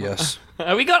death, I guess.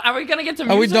 Are we gonna get to music?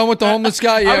 Are we done with the homeless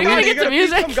guy? Yeah, we gonna You're get gonna to beat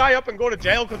music? some guy up and go to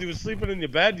jail because he was sleeping in your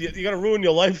bed. You're gonna ruin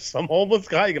your life. Some homeless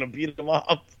guy, you're gonna beat him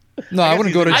up. No, I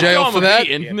wouldn't go to I'd jail throw him for a that.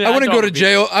 beating. I I'd wouldn't throw go him to a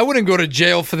jail. I wouldn't go to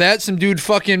jail for that. Some dude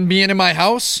fucking being in my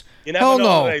house. You never Hell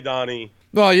know, no. hey, Donnie.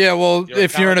 Well, yeah. Well,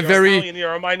 if you're in a very Italian,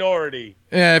 you're a minority.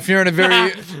 yeah, if you're in a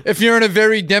very if you're in a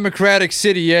very democratic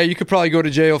city, yeah, you could probably go to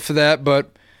jail for that.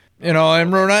 But you know, I'm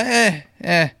not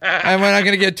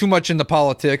gonna get too much into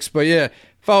politics. But yeah,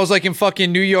 if I was like in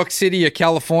fucking New York City or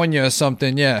California or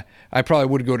something, yeah, I probably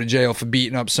would go to jail for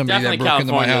beating up somebody Definitely that broke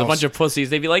into my California. house. A bunch of pussies.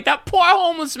 They'd be like, that poor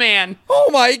homeless man. Oh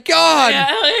my god!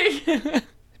 Yeah, like,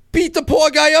 Beat the poor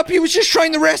guy up. He was just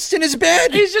trying to rest in his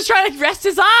bed. he's just trying to rest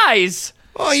his eyes.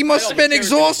 Oh, he must have know, been but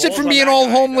seriously, exhausted balls from on being that all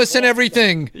guy. homeless and Balls.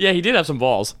 everything. Yeah, he did have some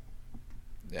balls.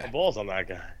 The balls on that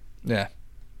guy. Yeah.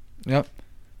 Yep.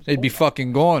 They'd be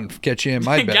fucking gone. Catch you in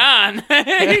my bed. Gone.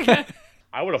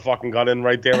 I would have fucking gone in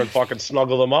right there and fucking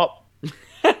snuggled him up.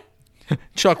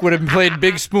 Chuck would have played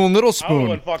Big Spoon, Little I would have Spoon.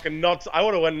 went fucking nuts. I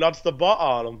would have went nuts the butt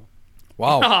on him.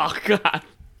 Wow. Oh, God.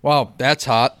 Wow, that's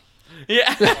hot.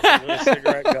 Yeah.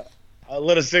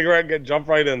 Lit a cigarette, jump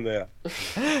right in there.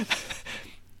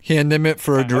 Hand him it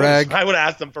for a drag. I would have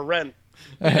asked him for rent.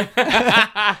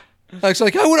 It's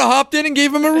like, I would have hopped in and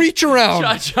gave him a reach around.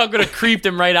 Chuck would have creeped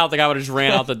him right out. The guy would have just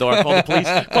ran out the door. Called the police.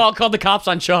 Called the cops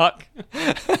on Chuck.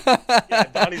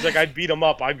 Donnie's like, I'd beat him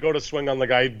up. I'd go to swing on the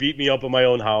guy. He'd beat me up in my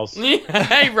own house.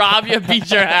 Hey, Rob, you beat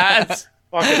your ass.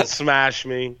 Fucking smash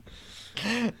me.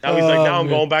 Now he's like, now I'm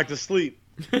going back to sleep.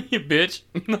 You bitch.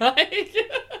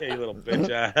 Hey, you little bitch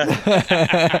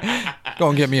ass. Go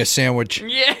and get me a sandwich.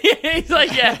 Yeah, he's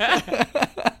like, yeah.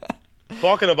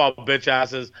 Talking about bitch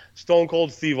asses, Stone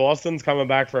Cold Steve Austin's coming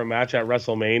back for a match at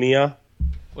WrestleMania.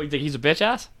 What, you think he's a bitch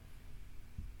ass?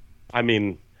 I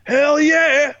mean, hell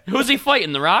yeah. Who's he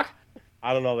fighting, The Rock?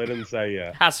 I don't know. They didn't say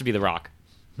yet. Has to be The Rock.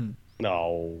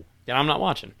 No. Yeah, I'm not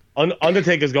watching.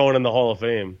 Undertaker's going in the Hall of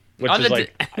Fame, which is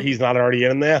like, he's not already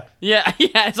in there. Yeah,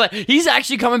 it's like, he's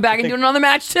actually coming back and doing another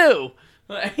match, too.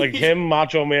 Like him,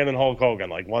 Macho Man, and Hulk Hogan,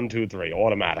 like 1, 2, 3,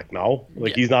 automatic. No,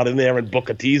 like he's not in there, and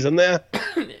Booker T's in there.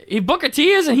 He Booker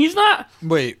T is, and he's not?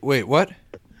 Wait, what?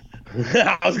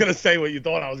 I was gonna say what you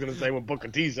thought I was gonna say when Booker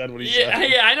T said what he Yeah, said.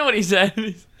 yeah, I know what he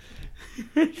said.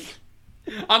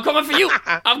 I'm coming for you.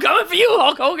 I'm coming for you,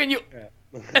 Hulk Hogan. You.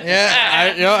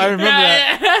 Yeah, I remember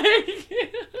that.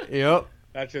 that. Yep.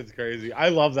 That shit's crazy. I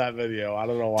love that video. I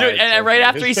don't know why. Dude, it's and so right funny.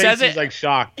 after His he face says is it- like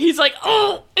shocked. He's like,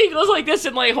 oh. He goes like this,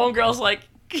 and like homegirl's like,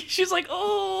 she's like,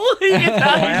 oh. He gets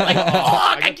down, he's like,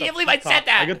 oh, I can't believe I said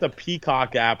that. I get the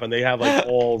Peacock app, and they have like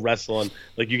all wrestling.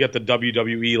 Like you get the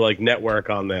WWE like network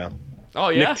on there. Oh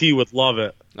yeah. Nick T would love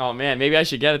it. Oh man, maybe I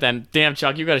should get it then. Damn,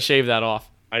 Chuck, you got to shave that off.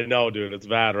 I know, dude. It's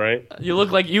bad, right? You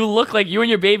look like you and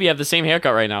your baby have the same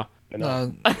haircut right now. I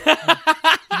know.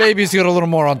 Baby's got a little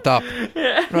more on top.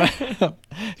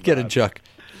 Get it, Chuck.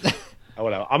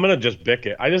 I'm gonna just bick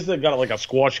it. I just got like a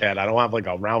squash head. I don't have like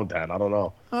a round head. I don't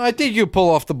know. I think you pull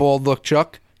off the bald look,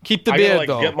 Chuck. Keep the I beard, gotta like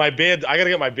though. get my beard. I gotta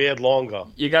get my beard longer.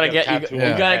 You gotta Get a get tattoo you, on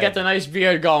you my gotta head. get the nice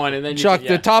beard going, and then Chuck, you,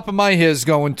 yeah. the top of my hair's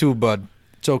going too, bud.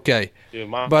 It's okay. Dude,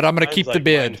 But I'm gonna mine's, keep the like,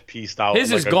 beard. mine's pieced out.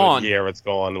 His like is a good gone. year it's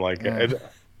gone. Like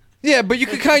Yeah, but you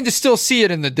could kind of still see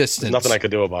it in the distance. Nothing I could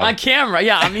do about On it. camera,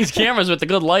 yeah, on these cameras with the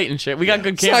good light and shit. We got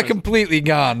good It's cameras. not completely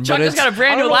gone, Chuck but has it's, got a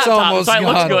brand new I don't know, laptop, it's so it looks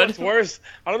almost good. What's worse?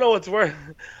 I don't know what's worse.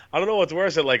 I don't know what's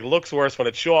worse. It like looks worse when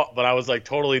it's short, but I was like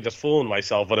totally just fooling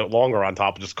myself with it longer on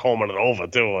top, just combing it over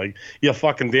too. Like you're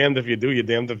fucking damned if you do, you're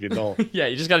damned if you don't. Yeah,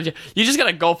 you just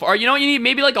gotta go for. Or you know what you need?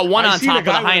 Maybe like a one I on seen top a with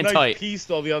guy a high with and a nice tight. piece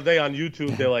though the other day on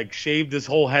YouTube. They like shaved his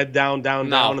whole head down, and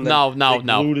No, then no, they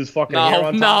no. glued his fucking No, hair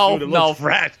on no, top. Dude, it no. looks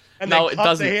fresh. And No, they it cut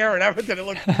doesn't. the hair and everything. It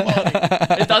looks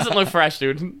funny. It doesn't look fresh,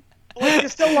 dude. Like, you're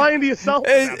still lying to yourself.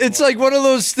 at that it's point. like one of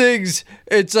those things.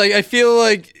 It's like I feel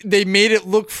like they made it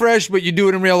look fresh, but you do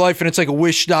it in real life, and it's like a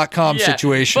Wish.com Yeah.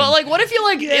 situation. But like, what if you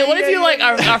like? What if you like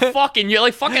are fucking? You're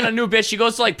like fucking a new bitch. She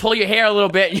goes to like pull your hair a little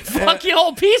bit. You fucking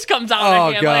whole piece comes out. oh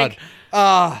again, God.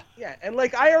 Like, Yeah, and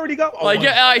like I already got. Like, I'm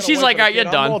yeah, gonna she's wait like, for "Alright, the you're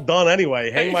kid. done." I'm all done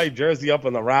anyway. Hang my jersey up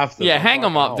in the rafters. yeah, I'm hang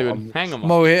them up, fucking out. dude. Hang them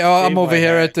I'm up. over here, I'm Shave over my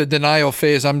here head. at the denial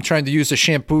phase. I'm trying to use the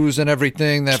shampoos and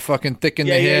everything that fucking thicken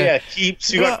Yeah, the hair. yeah.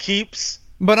 Keeps. You got keeps.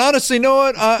 But honestly, you know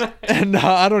what? No,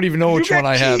 I don't even know which You one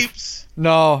got I have. keeps.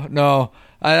 No.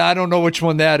 I don't know which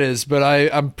one that is, but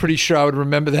I'm pretty sure I would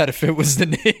remember that if it was the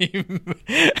name.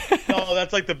 No,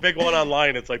 that's like the big one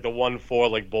online. It's like the one for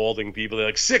like balding people. They're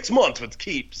like 6 months with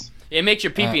keeps. It makes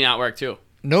your pee-pee not work too.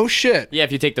 No shit. Yeah,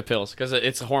 if you take the pills, because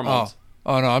it's hormones.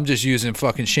 Oh no, I'm just using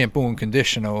fucking shampoo and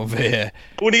conditioner over here.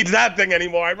 Who needs that thing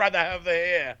anymore? I'd rather have the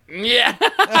hair. Yeah.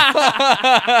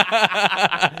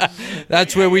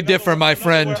 That's where we differ, my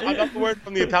friend. I got the word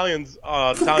from the Italians.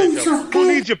 Italian show. Who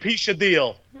needs your piece of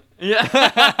deal? Yeah.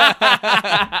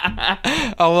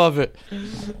 I love it.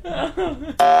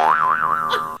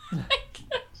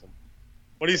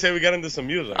 What do you say we get into some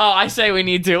music? Oh, I say we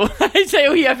need to. I say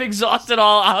we have exhausted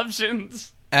all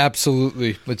options.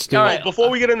 Absolutely. Let's do All it. right. Before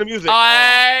we get into music,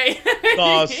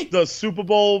 the Super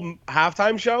Bowl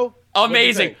halftime show. What'd you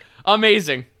Amazing. think?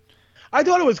 Amazing. I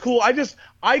thought it was cool. I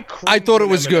thought it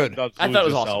was good. I thought it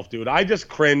was awesome. dude. I just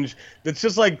cringed. It's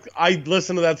just like I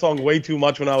listened to that song way too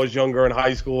much when I was younger in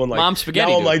high school, and like Mom Spaghetti,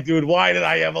 now I'm dude. like, dude, why did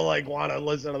I ever like want to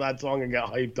listen to that song and get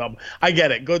hyped up? I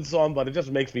get it, good song, but it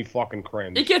just makes me fucking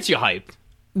cringe. It gets you hyped.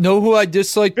 Know who I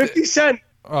disliked? 50 Cent.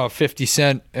 Oh, 50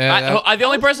 Cent. The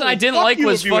only person I didn't Fuck like you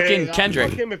was if you hate fucking it. Kendrick.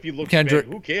 Fuck him if you look Kendrick.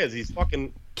 big. Who cares? He's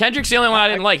fucking. Kendrick's the only one I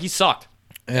didn't like. He sucked.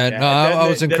 Yeah, no, and then I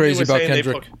wasn't then they crazy were about saying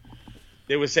Kendrick.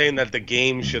 They were saying that the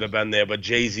game should have been there, but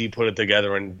Jay-Z put it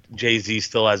together, and Jay-Z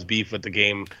still has beef with the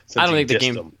game. Since I don't he think the dissed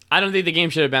game. him. I don't think the game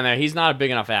should have been there. He's not a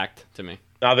big enough act to me.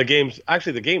 Now the game is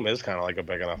kind of like a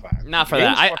big enough act. Not for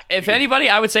Game's that. fucking If huge. anybody,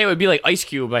 I would say it would be like Ice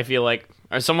Cube. I feel like,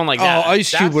 or someone like Oh, that. Ice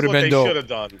Cube That's would have what been they dope. should have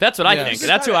done. That's what I Yes. think.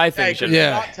 That's who I think Hey, should. could you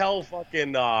Yeah. not tell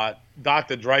fucking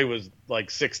Dr. Dre was like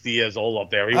 60 years old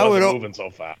up there. He I wasn't would- moving so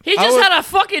fast. He I just would- had a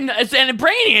fucking a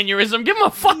brain aneurysm. Give him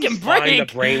a fucking Find the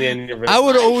break. brain in your I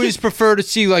would always prefer to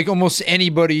see like almost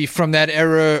anybody from that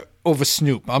era over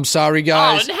Snoop. I'm sorry, Oh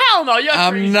guys. hell no! You're crazy.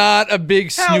 I'm not a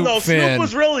big Hell Snoop no, fan. Snoop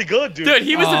was really good, dude. Dude,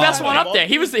 he was the best Oh. one up there.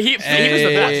 He was the he was the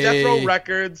Hey. best. Death Row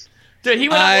Records. Dude, he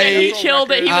went up there. He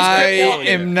killed it. He was I good.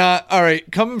 am not. All right,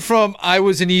 coming from, I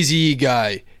was an Eazy-E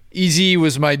guy. Eazy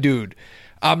was my dude.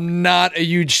 I'm not a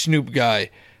huge Snoop guy.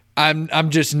 I'm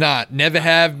just not. Never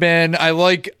have been. I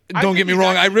like. Don't think get me he's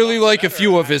wrong. I actually really gotten like a better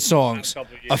few in of his the last songs.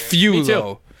 couple of A years. few Me too.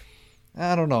 though.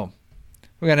 I don't know.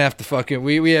 We're gonna have to fucking.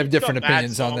 We have different Some bad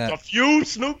opinions on songs. that. A few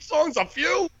Snoop songs, a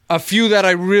few. A few that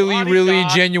I really, Lonnie really,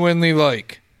 God. genuinely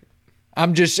like.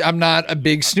 I'm not a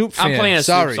big Snoop fan. I'm playing a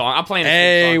Sorry. Snoop song. I'm playing a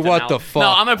Hey, Snoop song. what now. the fuck? No,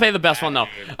 I'm gonna play the best one though. All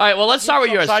right, well let's start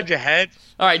with yours. Upside your head.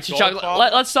 All right, Chuck. Dog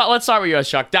Let's start with yours,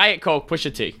 Chuck. Diet Coke,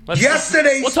 Pusha T.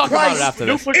 Yesterday's We'll talk about it price after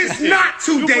this. is not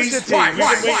today's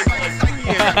price.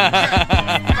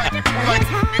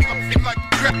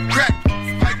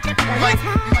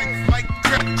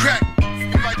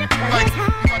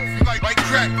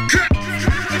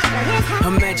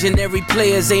 Imaginary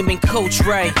players aiming coach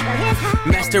right.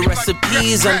 Master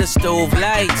recipes under stove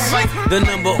lights. The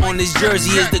number on his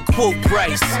jersey is the quote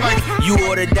price. You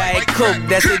order Diet Coke,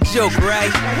 that's a joke,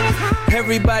 right?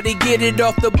 Everybody get it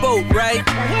off the boat, right?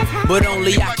 But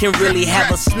only I can really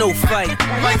have a snow fight.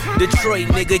 Detroit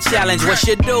nigga challenge, what's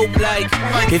your dope like?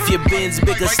 If your bin's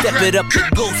bigger, step it up to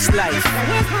ghost life.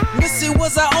 Missy,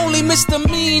 was I only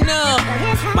misdemeanor?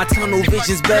 My tunnel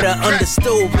vision's better under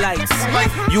stove lights.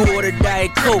 You order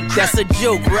Diet Coke, that's a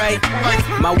joke, right?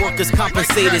 My workers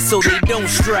compensated so they don't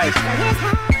strike.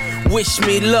 Wish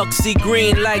me luck, see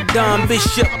green like Don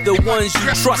Bishop. The ones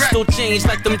you trust don't change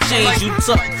like them chains you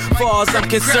tuck. Far as I'm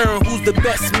concerned, who's the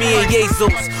best? Me and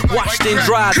Jesus. Washed and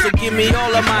dried, so give me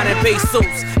all of mine and pesos.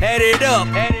 Add it up.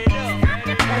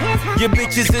 Your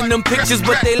bitches in them pictures,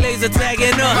 but they laser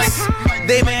tagging us.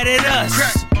 They mad at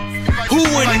us. Who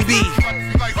wouldn't be?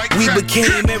 We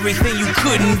became everything you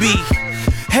couldn't be.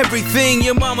 Everything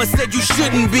your mama said you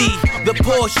shouldn't be. The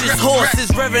Porsche's horses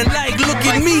revving like, look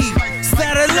at me.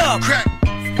 Saddle up.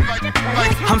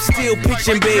 I'm still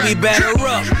pitching, baby, batter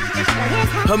up.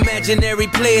 Imaginary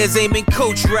players aiming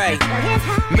coach right.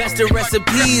 Master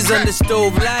recipes under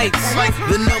stove lights.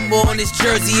 The number on this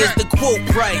jersey is the quote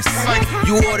price.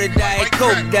 You order Diet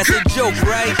Coke, that's a joke,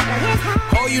 right?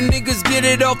 All you niggas get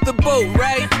it off the boat,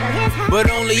 right? But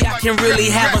only I can really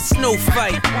have a snow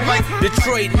fight.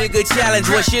 Detroit nigga challenge,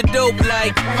 what's your dope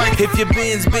like? If your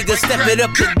bin's bigger, step it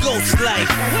up to ghost life.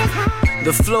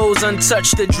 The flow's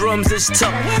untouched, the drums is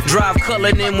tough. Drive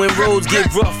colored in when roads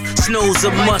get rough. Snow's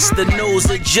a must, the nose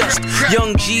adjust.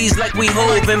 Young G's like we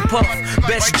Hove and Puff.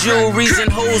 Best jewelries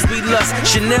and hoes we lust.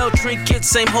 Chanel trinkets,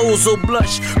 same hoes will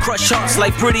blush. Crush hearts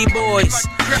like pretty boys.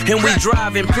 And we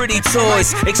driving pretty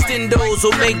toys. Extendos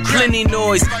will make plenty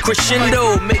noise.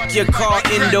 Crescendo, make your car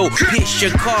endo. Pierce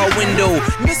your car window.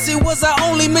 Missy was our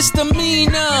only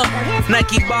misdemeanor.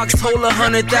 Nike box hold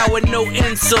 100,000 with no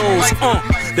insoles.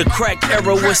 The crack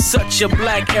era was such a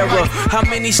black era. How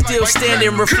many still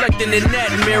standing reflecting in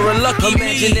that mirror? Lucky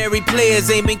imaginary players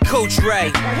aiming coach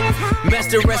right.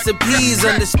 Master recipes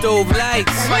under stove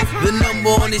lights. The number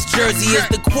on this jersey is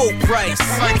the quote price.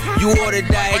 You order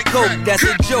Diet Coke, that's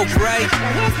a joke, right?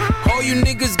 All you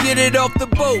niggas get it off the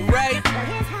boat, right?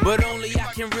 But only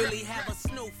I can really have a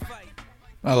snow fight.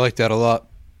 I like that a lot.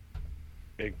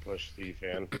 Big Push T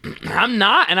fan. I'm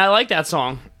not, and I like that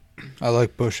song. I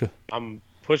like Pusha. I'm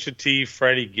Pusha T,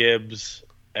 Freddie Gibbs,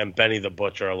 and Benny the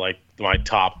Butcher are like my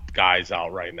top guys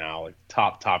out right now. Like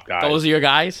top guys. Those are your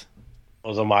guys?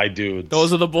 Those are my dudes.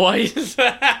 Those are the boys?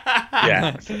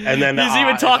 Yeah. And then he's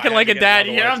even talking like a dad.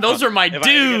 Yeah, those are my dudes.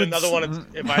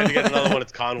 If I had to get another one,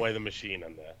 it's Conway the Machine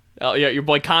in there. Oh, yeah, your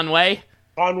boy Conway?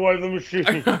 Conway the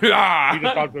Machine.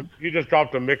 He just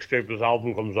dropped a mixtape. His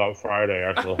album comes out Friday,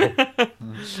 actually.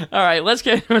 All right, let's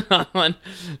get another one.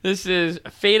 This is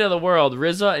Fate of the World,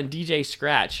 RZA and DJ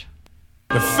Scratch.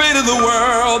 The fate of the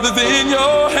world is in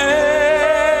your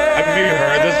hand. Have you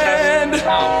heard this?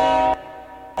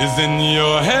 Is in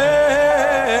your hand.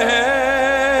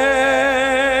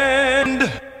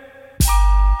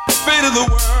 Fate of the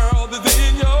world is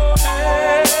in your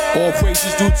hand. All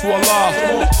praises due to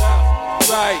Allah.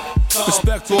 Right.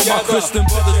 Respect to all my Christian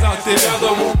brothers out there.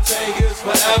 All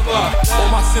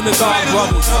my synagogue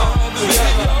brothers.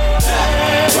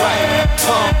 Right.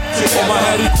 All my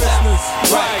Hare Krishnas.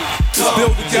 Right. Let's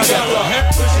build together.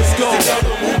 Let's go.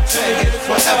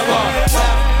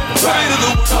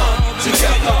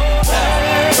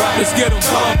 Let's get them.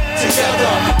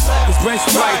 Let's bring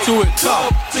some light to it.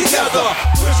 Together,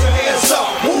 put your hands up.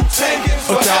 Wu-Tang is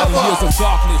 1,000 years of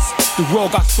darkness, the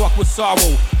world got struck with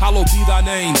sorrow. Hallowed be thy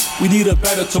name, we need a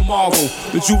better tomorrow.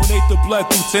 Rejuvenate the blood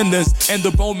through tendons and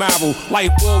the bone marrow.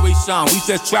 Light always shine, we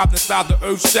said trapped inside the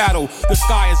earth's shadow. The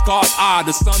sky is God's eye,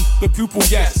 the sun, the pupil,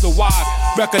 yes. The wise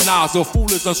recognize, the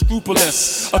fool is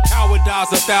unscrupulous. A coward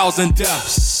dies 1,000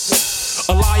 deaths,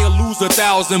 a liar lose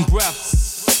 1,000 breaths.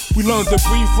 We learn to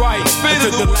breathe right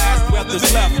until the last breath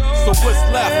is left. So what's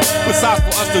left besides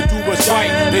for us to do what's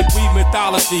right? They breathe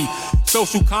mythology,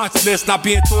 social consciousness not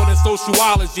being taught in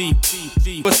sociology,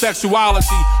 but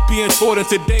sexuality being taught in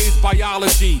today's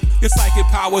biology. Your psychic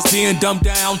powers being dumbed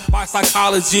down by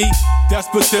psychology.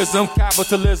 Despotism,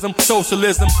 capitalism,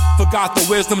 socialism. Forgot the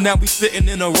wisdom, now we sitting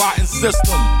in a rotten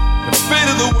system. The fate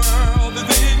of the world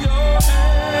is in your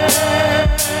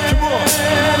hands. Come on.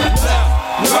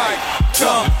 Left, right.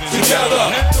 Come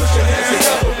together, put your hands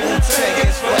together, Wu-Tang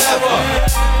is forever.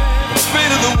 The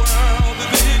fate of the world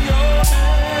is in your hands.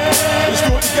 Let's do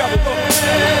it together, go.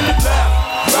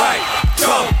 Left, right,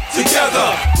 come together,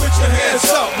 put your hands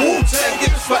up, Wu-Tang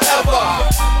is forever.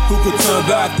 Who could turn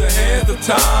back the hands of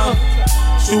time?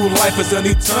 True life is an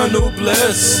eternal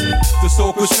bliss. The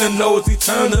soul Christian knows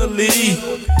eternally.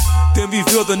 Then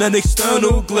revealed in an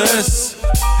external bliss.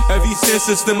 Every sense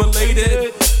is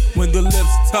stimulated when the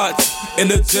lips touch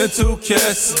in a gentle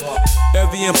kiss.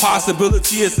 Every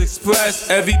impossibility is expressed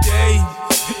every day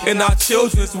in our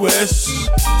children's wish.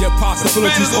 Yet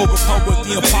possibilities overcome what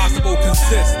the impossible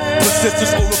consists.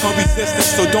 Persistence overcome resistance,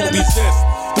 so don't resist.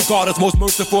 The God is most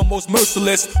merciful, most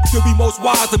merciless. Should be most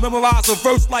wise to memorize a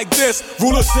verse like this.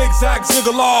 Ruler zigzag,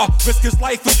 zigzag, risk his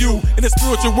life for you. In the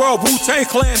spiritual world, Wu-Tang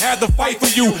Clan had to fight for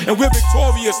you. And we're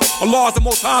victorious. Allah is the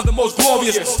most high, the most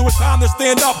glorious. So it's time to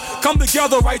stand up. Come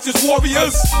together, righteous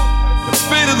warriors. The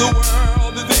fate of the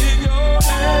world is in your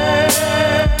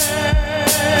hands.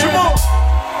 Come on,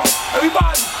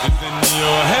 everybody. It's in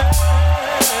your hands.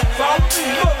 Follow me,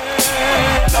 look.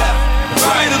 The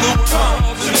fate of the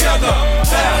world together.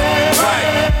 Left,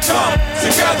 right, come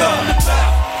together.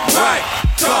 Left,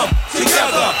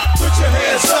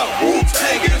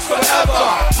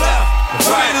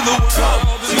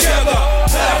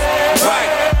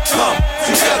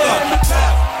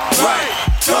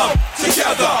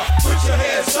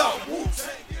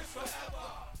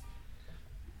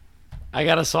 I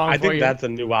got a song I for think you. that's a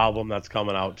new album that's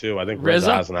coming out too. I think RZA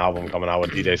RZA? has an album coming out with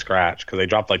DJ Scratch because they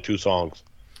dropped like 2 songs.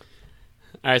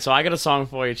 All right, so I got a song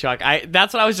for you, Chuck.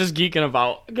 That's what I was just geeking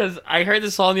about because I heard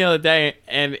this song the other day,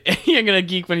 and you're gonna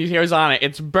geek when you hear who's on it.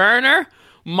 It's Burner,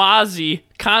 Mozzie,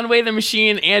 Conway the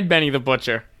Machine, and Benny the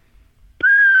Butcher.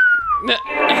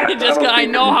 Just 'cause I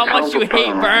know how much you hate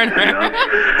Burner. It's I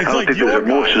don't like think there's a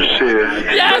more sincere,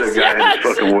 better guy in this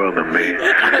fucking world than me.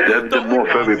 That's more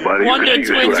for everybody. Wonder You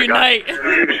see Twins what I got. Unite.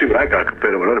 You see what I got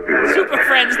compared to what other people got. Super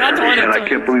Friends, not the Wonder And I Twins.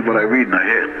 can't believe what I read and I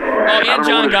hear. Oh, and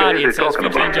John Gotti. It says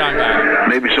featuring John Gotti.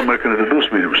 Maybe somebody can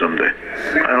introduce me to him someday.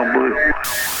 I don't believe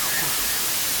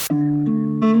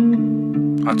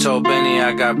it. I told Benny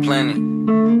I got plenty.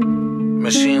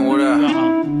 Machine, what up?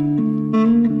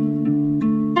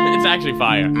 It's actually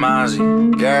fire. Mozzie,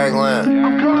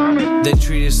 Gangland. They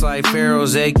treat us like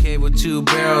pharaohs, AK with 2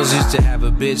 barrels. Used to have a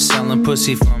bitch selling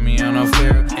pussy for me on a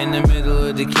fair. In the middle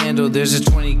of the candle, there's a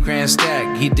 20 grand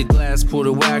stack. Heat the glass, pull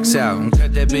the wax out, and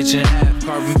cut that bitch in half.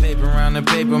 Carbon paper around the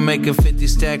paper, make a 50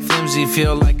 stack flimsy.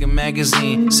 Feel like a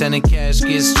magazine. Sending cash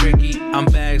gets tricky. I'm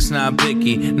bags, not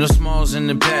picky. No smalls in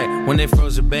the pack. When they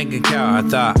froze a bank account, I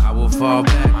thought I would fall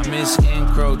back. I miss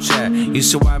Encro chat.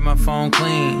 Used to wipe my phone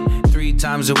clean 3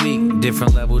 times a week,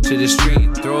 different level to the street.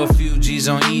 Throw a few G's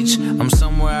on each, I'm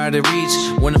somewhere out of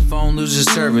reach. When the phone loses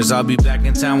service, I'll be back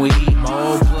in town with heat. My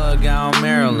old plug out in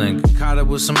Maryland, caught up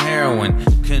with some heroin.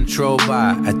 Controlled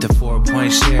by at the 4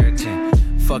 Point Sheraton.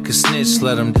 Fuck a snitch,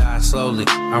 let him die slowly.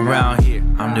 Around here,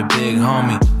 I'm the big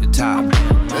homie, the top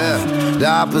man. Yeah, the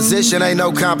opposition ain't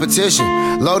no competition.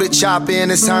 Loaded chop in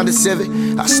this Honda Civic.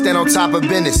 I stand on top of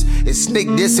business. It's sneak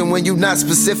dissing when you not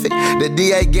specific. The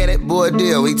DA get it, boy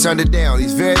deal. He turned it down.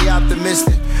 He's very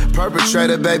optimistic.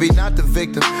 Perpetrator, baby, not the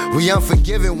victim. We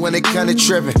unforgiving when it come to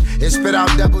tripping. It spit out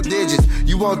double digits.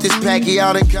 You want this packy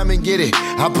out and come and get it.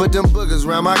 I put them boogers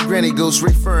around my granny goose,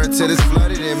 referring to this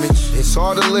flooded image. It's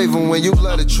hard to leave them when you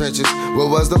blood the trenches. What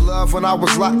was the love when I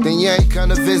was locked and you ain't come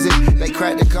to visit? They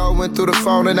cracked the code, went through the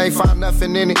phone and ain't find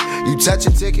nothing in it. You touch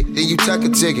a ticket, then you tuck a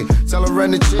ticket. Tell her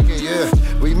run the chicken, yeah.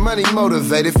 We money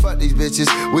motivated, fuck these bitches.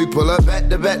 We pull up back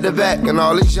to back to back and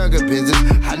all these younger business.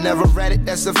 I never read it,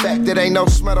 that's a fact. It ain't no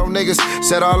smut on niggas.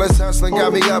 Said all this hustling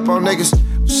got me up on niggas.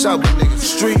 What's up, niggas?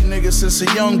 Street niggas since a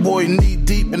young boy, knee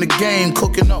deep in the game.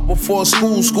 Cooking up before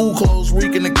school clothes,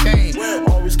 reeking the cane.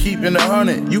 Always keeping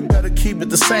 100, you better keep it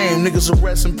the same. Niggas will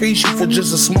rest in peace you for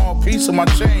just a small piece of my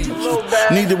change.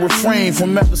 Need to refrain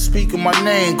from ever speaking my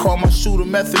name. Call my shooter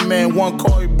Method Man, one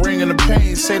call he bringing the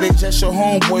pain. Say they just your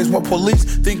homeboys, but police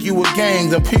think you a gang.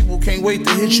 The people can't wait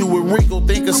to hit you with Rico,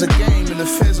 think it's a game. And the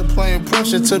feds are playing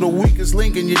pressure to the weakest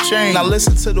link in your chain. Now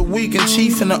listen to the weak and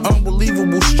chief in the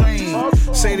unbelievable strain.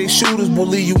 Say they shooters,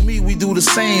 believe you me, we do the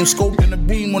same. Scoping the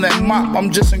beam on that mop,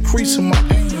 I'm just increasing my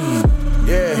aim.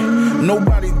 Yeah,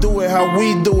 nobody do it how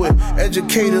we do it.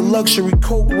 Educated luxury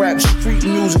coke rap, street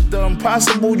music. The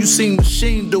impossible, you seen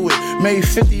Machine do it. Made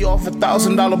 50 off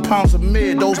 $1,000 pounds of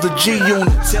mid, those the G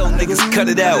units. Tell niggas cut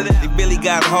it out, they really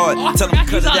got hard. Tell them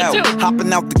cut it out,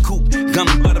 hopping out the coupe,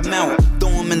 gunning butt them out. Throw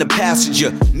them in the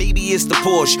passenger, maybe it's the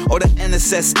Porsche or the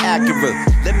NSS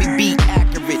Acura. Let me be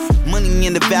accurate, money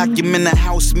in the vacuum in the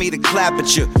house made a clap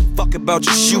at you. Fuck about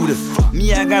your shooter.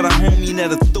 Me, I got a homie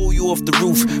that'll throw you off the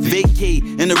roof. Vacate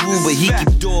in the Aruba, he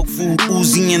keep dog food,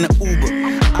 Uzi in the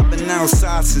Uber. I've been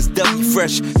outside since Deli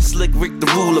Fresh, Slick Rick the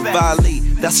ruler. Violate,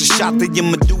 that's a shot to your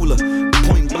medulla.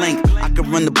 Point blank, I can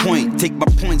run the point, take my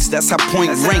points, that's how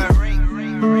point rank.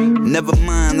 Never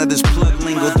mind that it's plug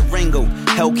lingo, the Rango,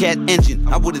 Hellcat engine,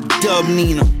 I would've dubbed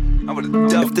Nina.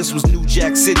 If this was New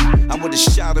Jack City, I would've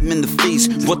shot him in the face,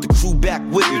 brought the crew back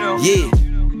with me, yeah.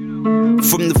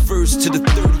 From the 1st to the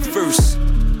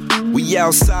 31st, we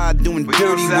outside doing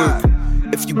dirty work.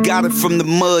 If you got it from the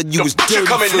mud, you was dirty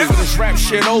first. For this rap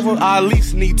shit over, I at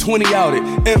least need 20 out it.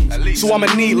 M's. So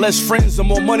I'ma need less friends and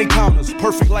more money counters.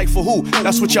 Perfect life for who?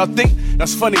 That's what y'all think?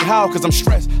 That's funny how, cause I'm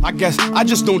stressed. I guess I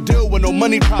just don't deal with no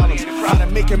money problems. How to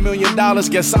make $1 million,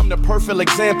 guess I'm the perfect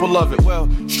example of it. Well,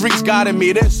 streets guided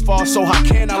me this far, so how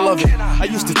can I love it? I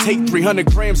used to take 300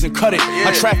 grams and cut it.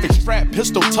 I traffic strap,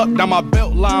 pistol tucked down my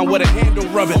belt line with a handle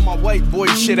rubbing. On my white boy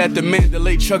shit at the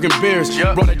Mandalay chugging beers.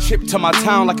 Brought a chip to my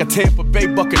town like a Tampa Bay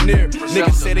Buccaneer.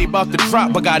 Niggas say they about to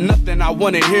drop, but got nothing I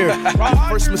wanna hear. My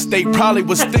first mistake probably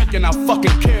was thinking I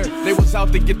fucking cared. They was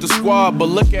out to get the squad, but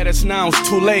look at us now, it's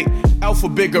too late. Alpha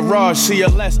Big Garage,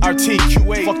 CLS,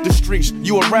 RTQA. Fuck the streets,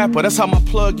 you a rapper, that's how my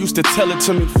plug used to tell it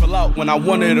to me. Fill out when I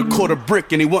wanted a quarter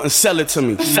brick and he wouldn't sell it to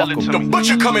me. Fuck him. The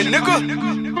butcher coming,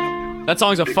 nigga. That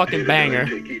song's a fucking banger.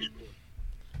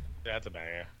 That's a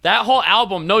banger. That whole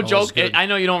album, no joke. I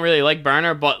know you don't really like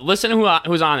Burner, but listen to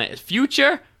who's on it.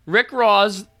 Future, Rick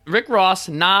Ross, Rick Ross,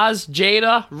 Nas,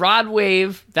 Jada, Rod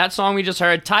Wave, that song we just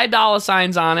heard, Ty Dolla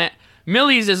 $ign's on it,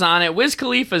 Millie's is on it, Wiz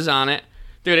Khalifa's on it.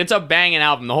 Dude, it's a banging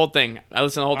album, the whole thing. I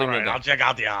listen to the whole thing. All right, I'll check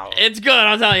out the album. It's good,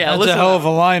 I'm telling you. That's a hell of a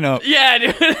lineup. Yeah,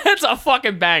 dude, that's a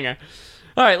fucking banger.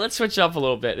 All right, let's switch it up a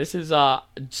little bit. This is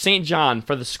St. John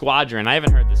for the Squadron. I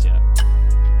haven't heard this yet.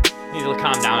 Need to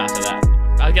calm down after that.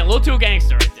 I was getting a little too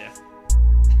gangster right there.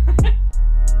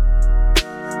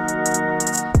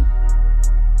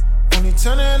 When you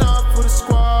turn it up for the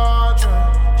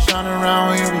Squadron, shine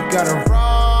around here, we gotta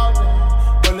rob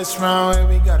them. Bullets round here,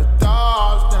 we gotta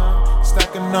dodge them.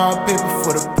 Stacking up paper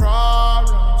for the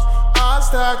problems. I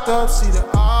stacked up, see the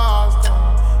odds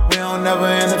down. We don't never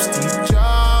end up Steve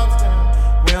Jobs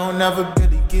down. We don't never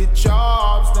really get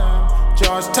jobs down.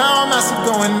 Georgetown massive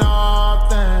going off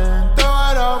then.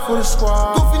 Throw it up for the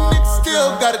squad. Goofy niggas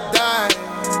still gotta die.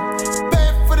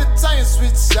 Pay for the time,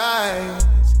 switch sides.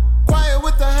 Quiet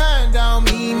with the hand down,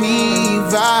 me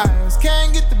vibes.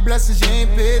 Can't get the blessings, you ain't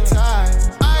paid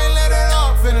ties. I ain't let it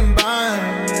off in them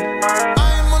bind.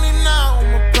 I ain't money now on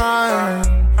my prime.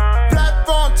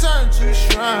 Platform turn to a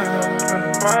shrine.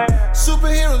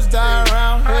 Superheroes die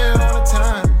around here all the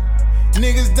time.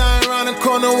 Niggas dying around the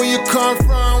corner where you come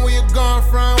from, where you gone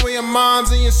from, where your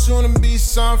mom's and your soon to be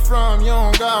son from. You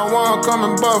don't got one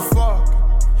coming but fuck.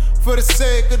 For the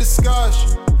sake of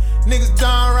discussion. Niggas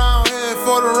dying around here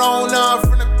for the Rona.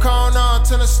 From the corner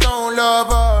to the stone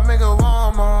lover. Make a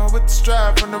warmer with the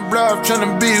strap from the bluff.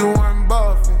 Tryna be Warren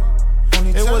Buffett.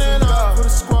 It wasn't up for the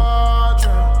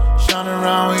Squadron. Shining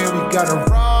around here, we gotta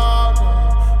rob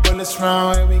them. Bullets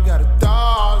round here, we gotta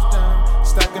dodge them.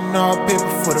 Stacking up paper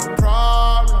for the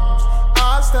problems.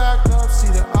 I stacked up, see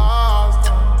the odds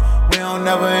down. We don't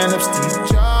never end up Steve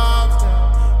Jobs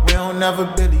down. We don't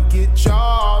never really get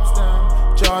jobs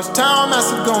down. Georgetown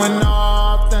massive going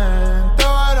off then. Throw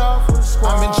it off for the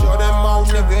squad. I'm in Jordan mode,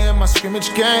 nigga, in my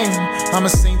scrimmage game. I'm a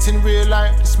saint in real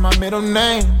life, it's my middle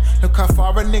name. Look how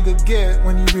far a nigga get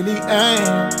when he really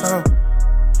aim.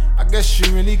 I guess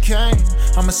you really came.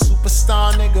 I'm a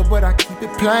superstar nigga, but I keep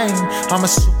it plain. I'm a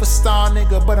superstar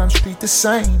nigga, but I'm street the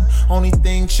same. Only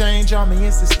thing change on me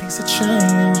is this piece of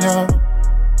change,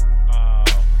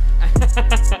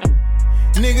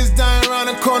 Niggas dying around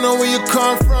the corner where you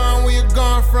come from, where you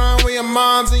gone from, where your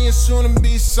mom's and your soon to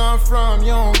be son from.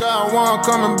 You don't got one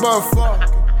coming but fuck.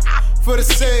 For the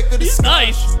sake of the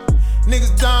nice.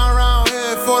 Niggas dying around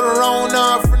here for the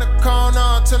Rona. From the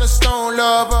corner to the stone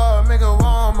lover. Make a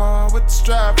warmer with the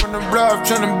strap from the bluff.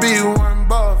 Tryna be Warren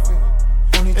Buffett.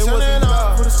 It wasn't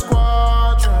up for the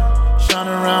Squadron.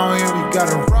 Shining around here, we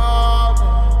gotta rob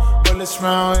them. Bullets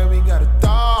round here, we gotta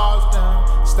dodge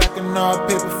them. Stacking up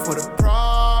paper for the problems.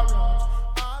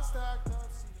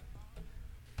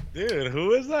 Dude,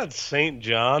 who is that? St.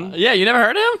 John? Yeah, you never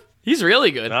heard of him? He's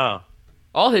really good. No.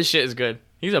 All his shit is good.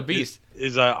 He's a beast.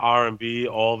 Is that R&B?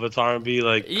 All of it's R&B?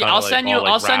 Like, yeah, I'll send you.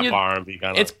 I'll send you. R&B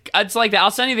kind of. It's like that.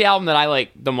 I'll send you the album that I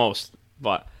like the most.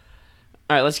 But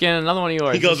all right, let's get another one of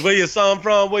yours. He goes, "Where your son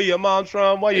from? Where your mom's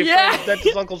from? Where your friends?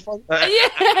 His uncle's from?"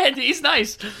 Yeah, he's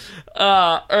nice.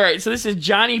 All right, so this is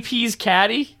Johnny P's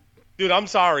Caddy. Dude, I'm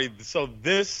sorry. So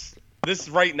this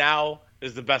right now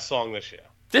is the best song this year.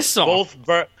 This song,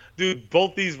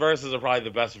 both these verses are probably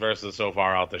the best verses so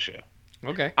far out this year.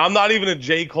 Okay. I'm not even a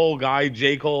J. Cole guy.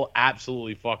 J. Cole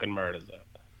absolutely fucking murders it.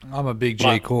 I'm a big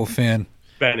J. Cole fan.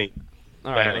 Benny.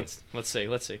 All right, let's see.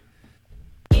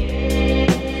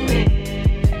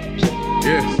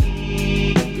 Yeah.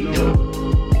 You know,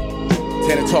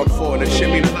 Tanner talk forward, that shit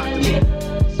mean a lot to me.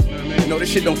 You know, this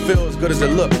shit don't feel as good as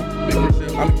it look.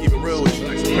 I'ma keep it real with you,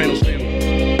 like Sopranos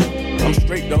family. I'm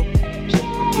straight though.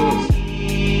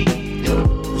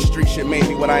 The street shit made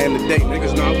me what I am today.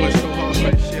 Niggas know I went so hard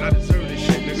for this shit. I deserve this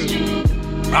shit,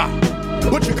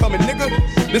 niggas. What you coming, nigga?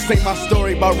 This ain't my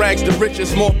story about rags to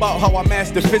riches, more about how I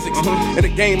mastered physics. In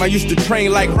the game, I used to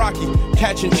train like Rocky,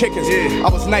 catching chickens. I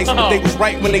was nice, but they was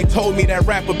right when they told me that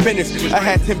rapper business. I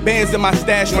had 10 bands in my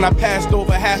stash when I passed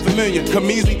over $500,000.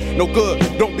 Come easy, no good.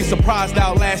 Don't be surprised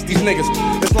I'll last these niggas.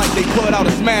 It's like they put out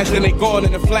a smash, then they gone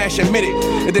in a flash, admit it.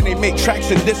 And then they make tracks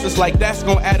and disses like that's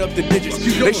gonna add up the digits.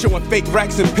 They showing fake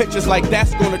racks and pictures like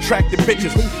that's gonna attract the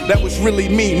bitches. That was really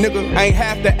me, nigga. I ain't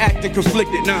have to act and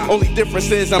conflicted. Only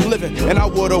difference is I'm living, and I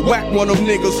would've whacked one of them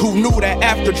niggas who knew that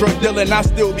after drug dealing I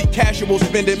still be casual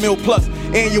spending $1 million plus.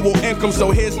 annual income,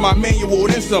 so here's my manual,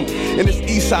 then some. And this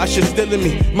east side shit still in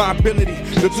me. My ability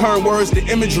to turn words to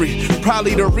imagery.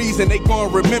 Probably the reason they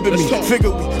gon' remember me.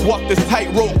 Figure we walk this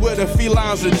tightrope with a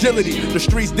feline's agility. The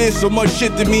streets did so much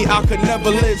shit to me, I could never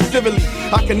live civilly.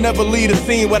 I can never lead a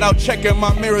scene without checking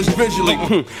my mirrors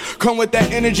visually. Come with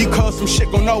that energy, cause some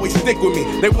shit gon' always stick with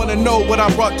me. They wanna know what I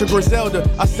brought to Griselda.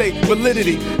 I say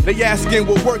validity. They asking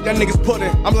what work that niggas put in.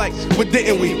 I'm like, what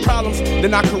didn't we? Problems,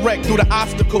 then I correct through the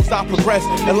obstacles I progress.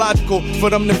 Illogical for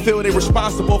them to feel they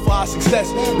responsible for our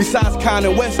success. Besides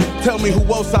Kanye West, tell me who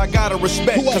else I gotta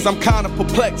respect. Cause I'm kinda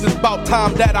perplexed. It's about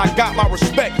time that I got my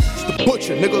respect. It's the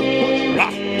butcher, nigga.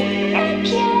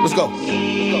 Let's go.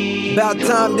 About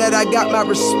time that I got my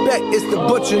respect. It's the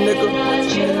butcher, nigga.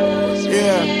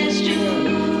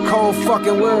 Yeah. Cold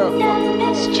fucking world.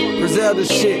 Griselda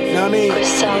shit, you know what I mean?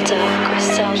 Griselda.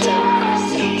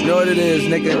 You know what it is,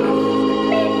 nigga.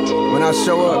 When I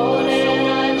show up,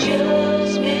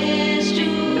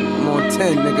 I'm on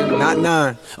 10, nigga, not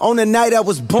 9. On the night I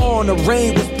was born, the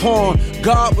rain was pouring,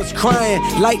 God was crying,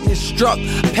 lightning struck,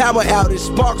 power outage,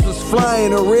 sparks was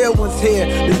flying. The real one's here,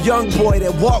 the young boy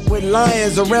that walked with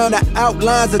lions around the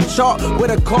outlines of chalk where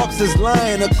the corpse is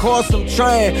lying. Of course I'm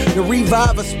trying to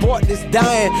revive a sport that's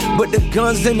dying, but the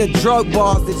guns and the drug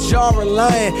bars that y'all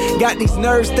relying got these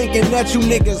nerves thinking that you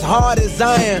niggas hard as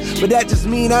iron. But that just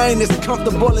mean I ain't as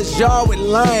comfortable as y'all with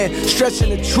lying, stretching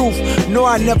the truth. No,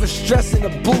 I never stress in the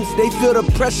booth. They feel the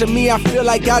pressure, me, I feel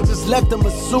like I just left them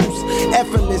masseuse.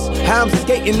 Effortless, how I'm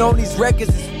skating on these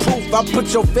records is proof. I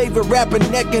put your favorite rapper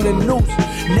neck in a noose,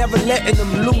 never letting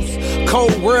them loose.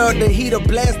 Cold world, the heater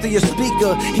blast of your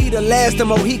speaker. He the last of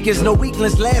Mohicans, no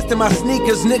weakness last in my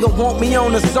sneakers. Nigga want me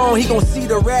on the song, he gon' see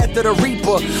the wrath of the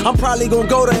reaper. I'm probably gon'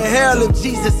 go to hell if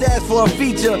Jesus asks for a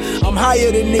feature. I'm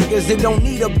higher than niggas and don't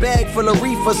need a bag full of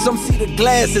reefer. Some see the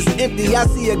glass is empty, I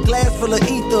see a glass full of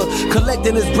ether.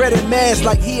 Collecting his bread and mass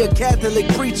like he a Catholic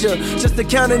preacher. Just to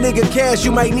count a nigga cash,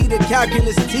 you might need a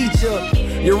calculus teacher.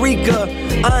 Eureka,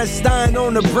 Einstein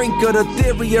on the brink of the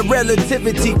theory of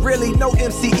relativity. Really, no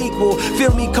MC equal.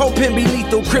 Feel me, Copen be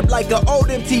lethal. Crip like an old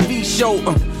MTV show.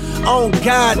 On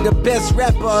God, the best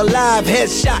rapper alive.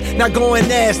 Headshot, now go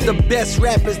and ask the best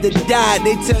rappers that died.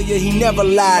 They tell you he never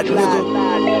lied, nigga.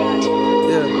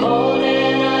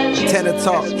 Yeah. Tenor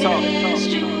talk.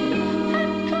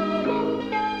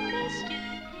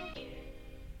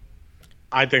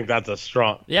 I think that's a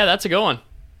strong. Yeah, that's a good one.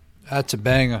 That's a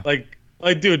banger.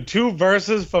 Like, dude, 2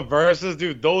 verses for verses,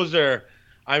 dude. Those are,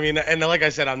 I mean, and like I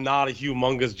said, I'm not a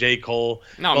humongous J. Cole.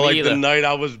 No, but me like either. The night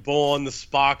I was born, the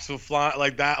sparks were flying,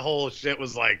 like that whole shit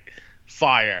was like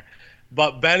fire.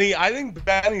 But Benny, I think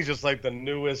Benny's just like the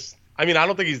newest. I mean, I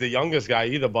don't think he's the youngest guy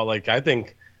either, but like I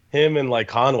think him and like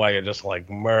Conway are just like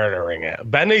murdering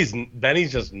it. Benny's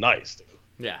just nice, dude.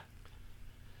 Yeah.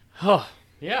 Oh,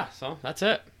 yeah. So that's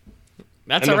it.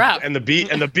 That's and a wrap. And the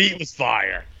beat was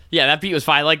fire. Yeah, that beat was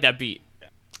fire. I like that beat.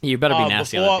 You better be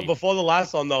nasty on that beat. Before the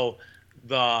last one though,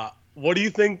 what do you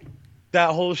think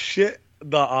that whole shit,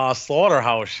 the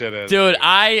Slaughterhouse shit is? Dude,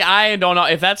 I don't know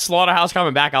if that's Slaughterhouse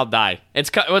coming back. I'll die.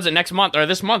 Was it next month or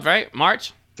this month? Right,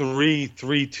 March.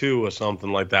 3/2 or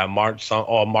something like that. March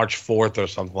 4th or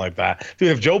something like that. Dude,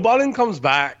 if Joe Budden comes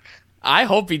back, I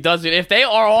hope he does it. If they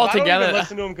are all together, I don't even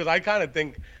listen to him because I kind of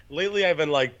think. Lately, I've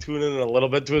been like tuning in a little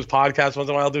bit to his podcast once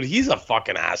in a while, dude. He's a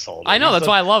fucking asshole. Dude. I know, that's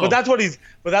why I love him. But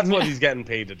that's what he's getting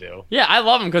paid to do. Yeah, I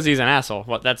love him because he's an asshole.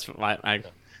 That's why I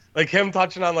like him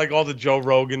touching on like all the Joe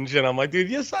Rogan shit. I'm like, dude,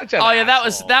 you're such an Oh yeah,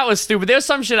 asshole. that was stupid. There's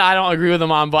some shit I don't agree with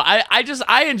him on, but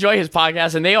I enjoy his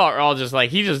podcast, and they are all just like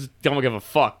he just don't give a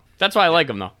fuck. That's why I like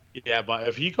him though. Yeah, but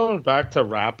if he comes back to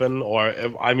rapping, or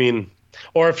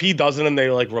if he doesn't and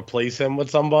they like replace him with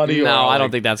somebody, no, I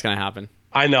don't think that's gonna happen.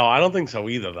 I know. I don't think so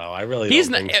either, though. I really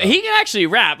don't think so. He can actually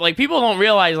rap. Like, people don't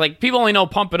realize, like, people only know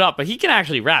Pump It Up, but he can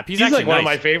actually rap. He's actually like one nice. of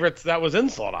my favorites that was in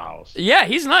Slaughterhouse. Yeah,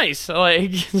 he's nice.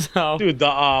 Like, so. Dude,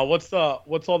 what's all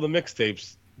the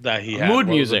mixtapes that he had? Mood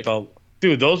Music.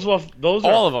 Dude, those are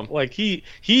all of them. Like, he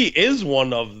is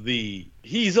one of the.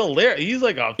 He's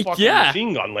like a fucking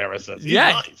machine gun lyricist. He's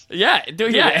nice. Yeah,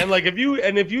 dude, yeah. And like if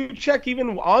you check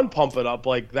even on Pump It Up,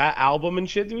 like that album and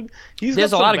shit, dude,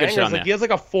 there's a lot of good shit on there. He has like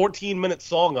a 14-minute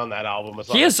song on that album. Or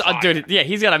something. He is, dude. Yeah,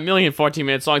 he's got a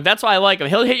 14-minute song. That's why I like him.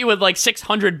 He'll hit you with like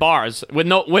 600 bars with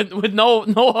no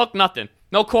hook, nothing,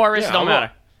 no chorus, don't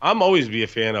matter. I'm always be a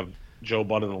fan of Joe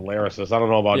Budden, the lyricist. I don't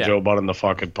know about Joe Budden, the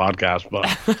fucking podcast,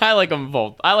 but I like them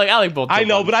both. I like both. I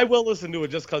know, but I will listen to it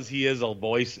just because he is a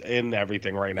voice in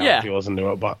everything right now. If you listen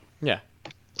to it, but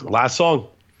last song,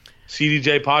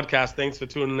 CDJ podcast. Thanks for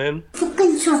tuning in.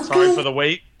 Sorry for the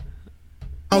wait.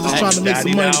 I was just trying to make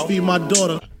some money to feed my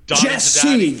daughter.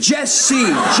 Jesse.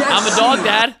 I'm a dog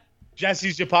dad.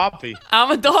 Jesse's your poppy.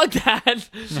 I'm a dog dad.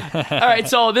 All right,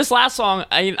 so this last song,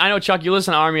 I know, Chuck, you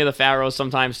listen to Army of the Pharaohs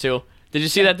sometimes too. Did you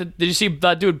see that? Did you see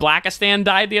the dude Blackistan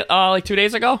died like 2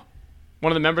 days ago?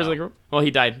 One of the members of the group? Well,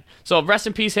 he died. So rest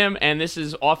in peace, him. And this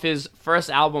is off his first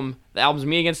album. The album's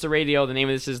Me Against the Radio. The name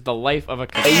of this is The Life of a...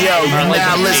 Hey, yo, you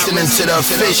now listening to the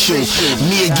official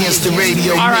Me Against the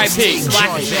Radio R.I.P.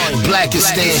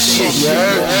 Blackistan shit, you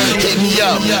heard? Hit me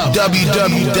up,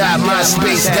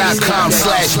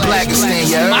 www.myspace.com/Blackistan,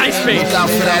 you heard? MySpace. Look out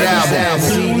for that album.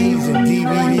 CDs and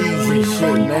DVDs and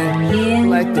shit, man.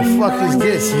 Like the fuck is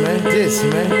this, man? This,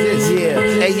 yeah.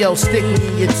 Hey, yo, stick me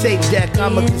in your tape deck.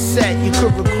 I'm a cassette. You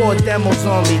could record demos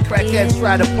on me. Crackheads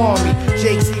try to pawn me.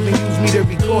 Jakes even use me to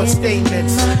record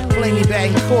statements. Play me back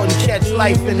in court and catch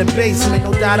life in the basement.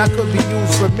 No doubt I could be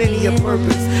used for many a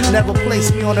purpose. Never place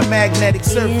me on a magnetic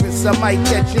surface. I might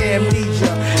catch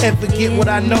amnesia and forget what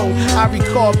I know. I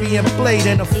recall being played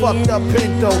in a fucked up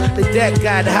Pinto. The deck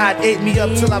got hot, ate me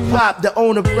up till I popped. The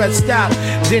owner pressed stop,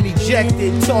 then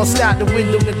ejected. Tossed out the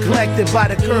window, neglected by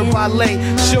the curb I lay.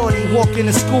 Shorty walking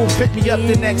to school, picked me up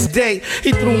the next day.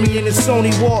 He threw me in his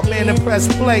Sony Walkman and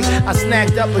pressed play. I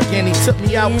snagged up again, he took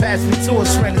me out, passed me to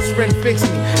his friend. His friend fixed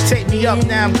me, take me up,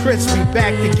 now I'm crispy.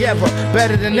 Back together,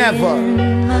 better than ever.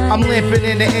 I'm limping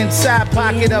in the inside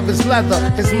pocket of his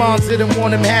leather. His mom didn't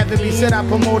want him having me, said I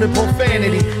promoted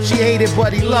profanity. She hated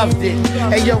but he loved it.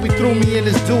 Hey yo, he threw me in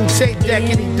his dude tape deck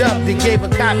and he dubbed it. Gave a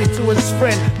copy to his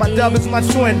friend. My dub is my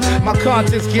twin. My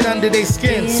contents get under their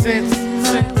skin since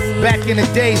back in the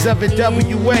days of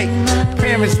NWA.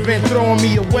 Parents been throwing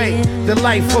me away. The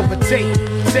life of a tape.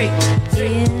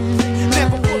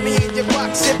 Never put me in your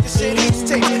box if the shit is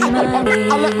tape.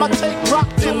 I let my tape rock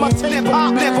till my tape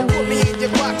pop. Never put me in your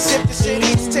box if the shit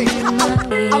is tape.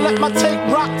 I let my tape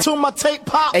rock till my tape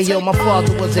pop. Hey yo, my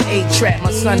father was an 8-track,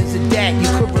 my son is a dad. You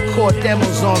could record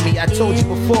demos on me, I told you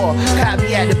before. Caught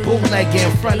me at the bootlegger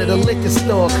in front of the liquor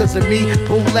store. Cause of me,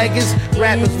 bootleggers,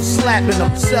 rappers was slapping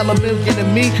them. Sell $1 million to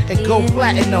me and go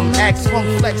platinum. Axe Funk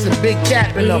Flex and Big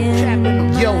Capping them.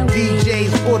 Yo,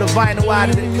 DJs, pour the vinyl out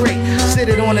of the crate. Sit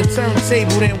it on the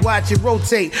turntable, then watch it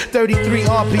rotate. 33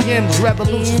 RPMs,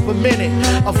 revolutions per minute.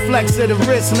 A flex of the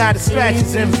wrist, now the scratch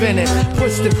is invented.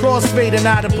 Push the crossfader,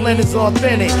 now the blend is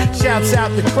authentic. Shouts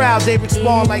out the crowd, they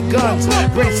respond like guns.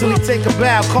 Gracefully take a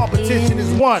bow, competition is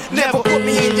won. Never put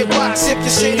me in your box if the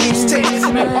shit is tape.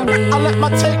 I let my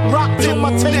tape rock till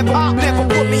my tape pop. Never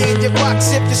put me in your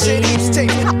box if the shit is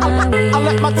tape. I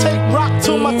let my tape rock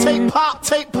till my tape pop.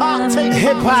 Tape pop.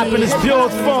 Hip hop in its pure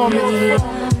form.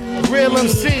 Real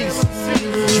MCs,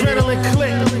 adrenaline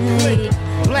click.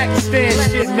 Blackistan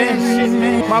shit,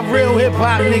 man. My real hip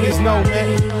hop niggas know,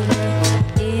 man.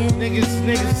 Niggas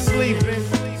sleeping,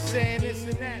 saying this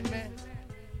and that, man.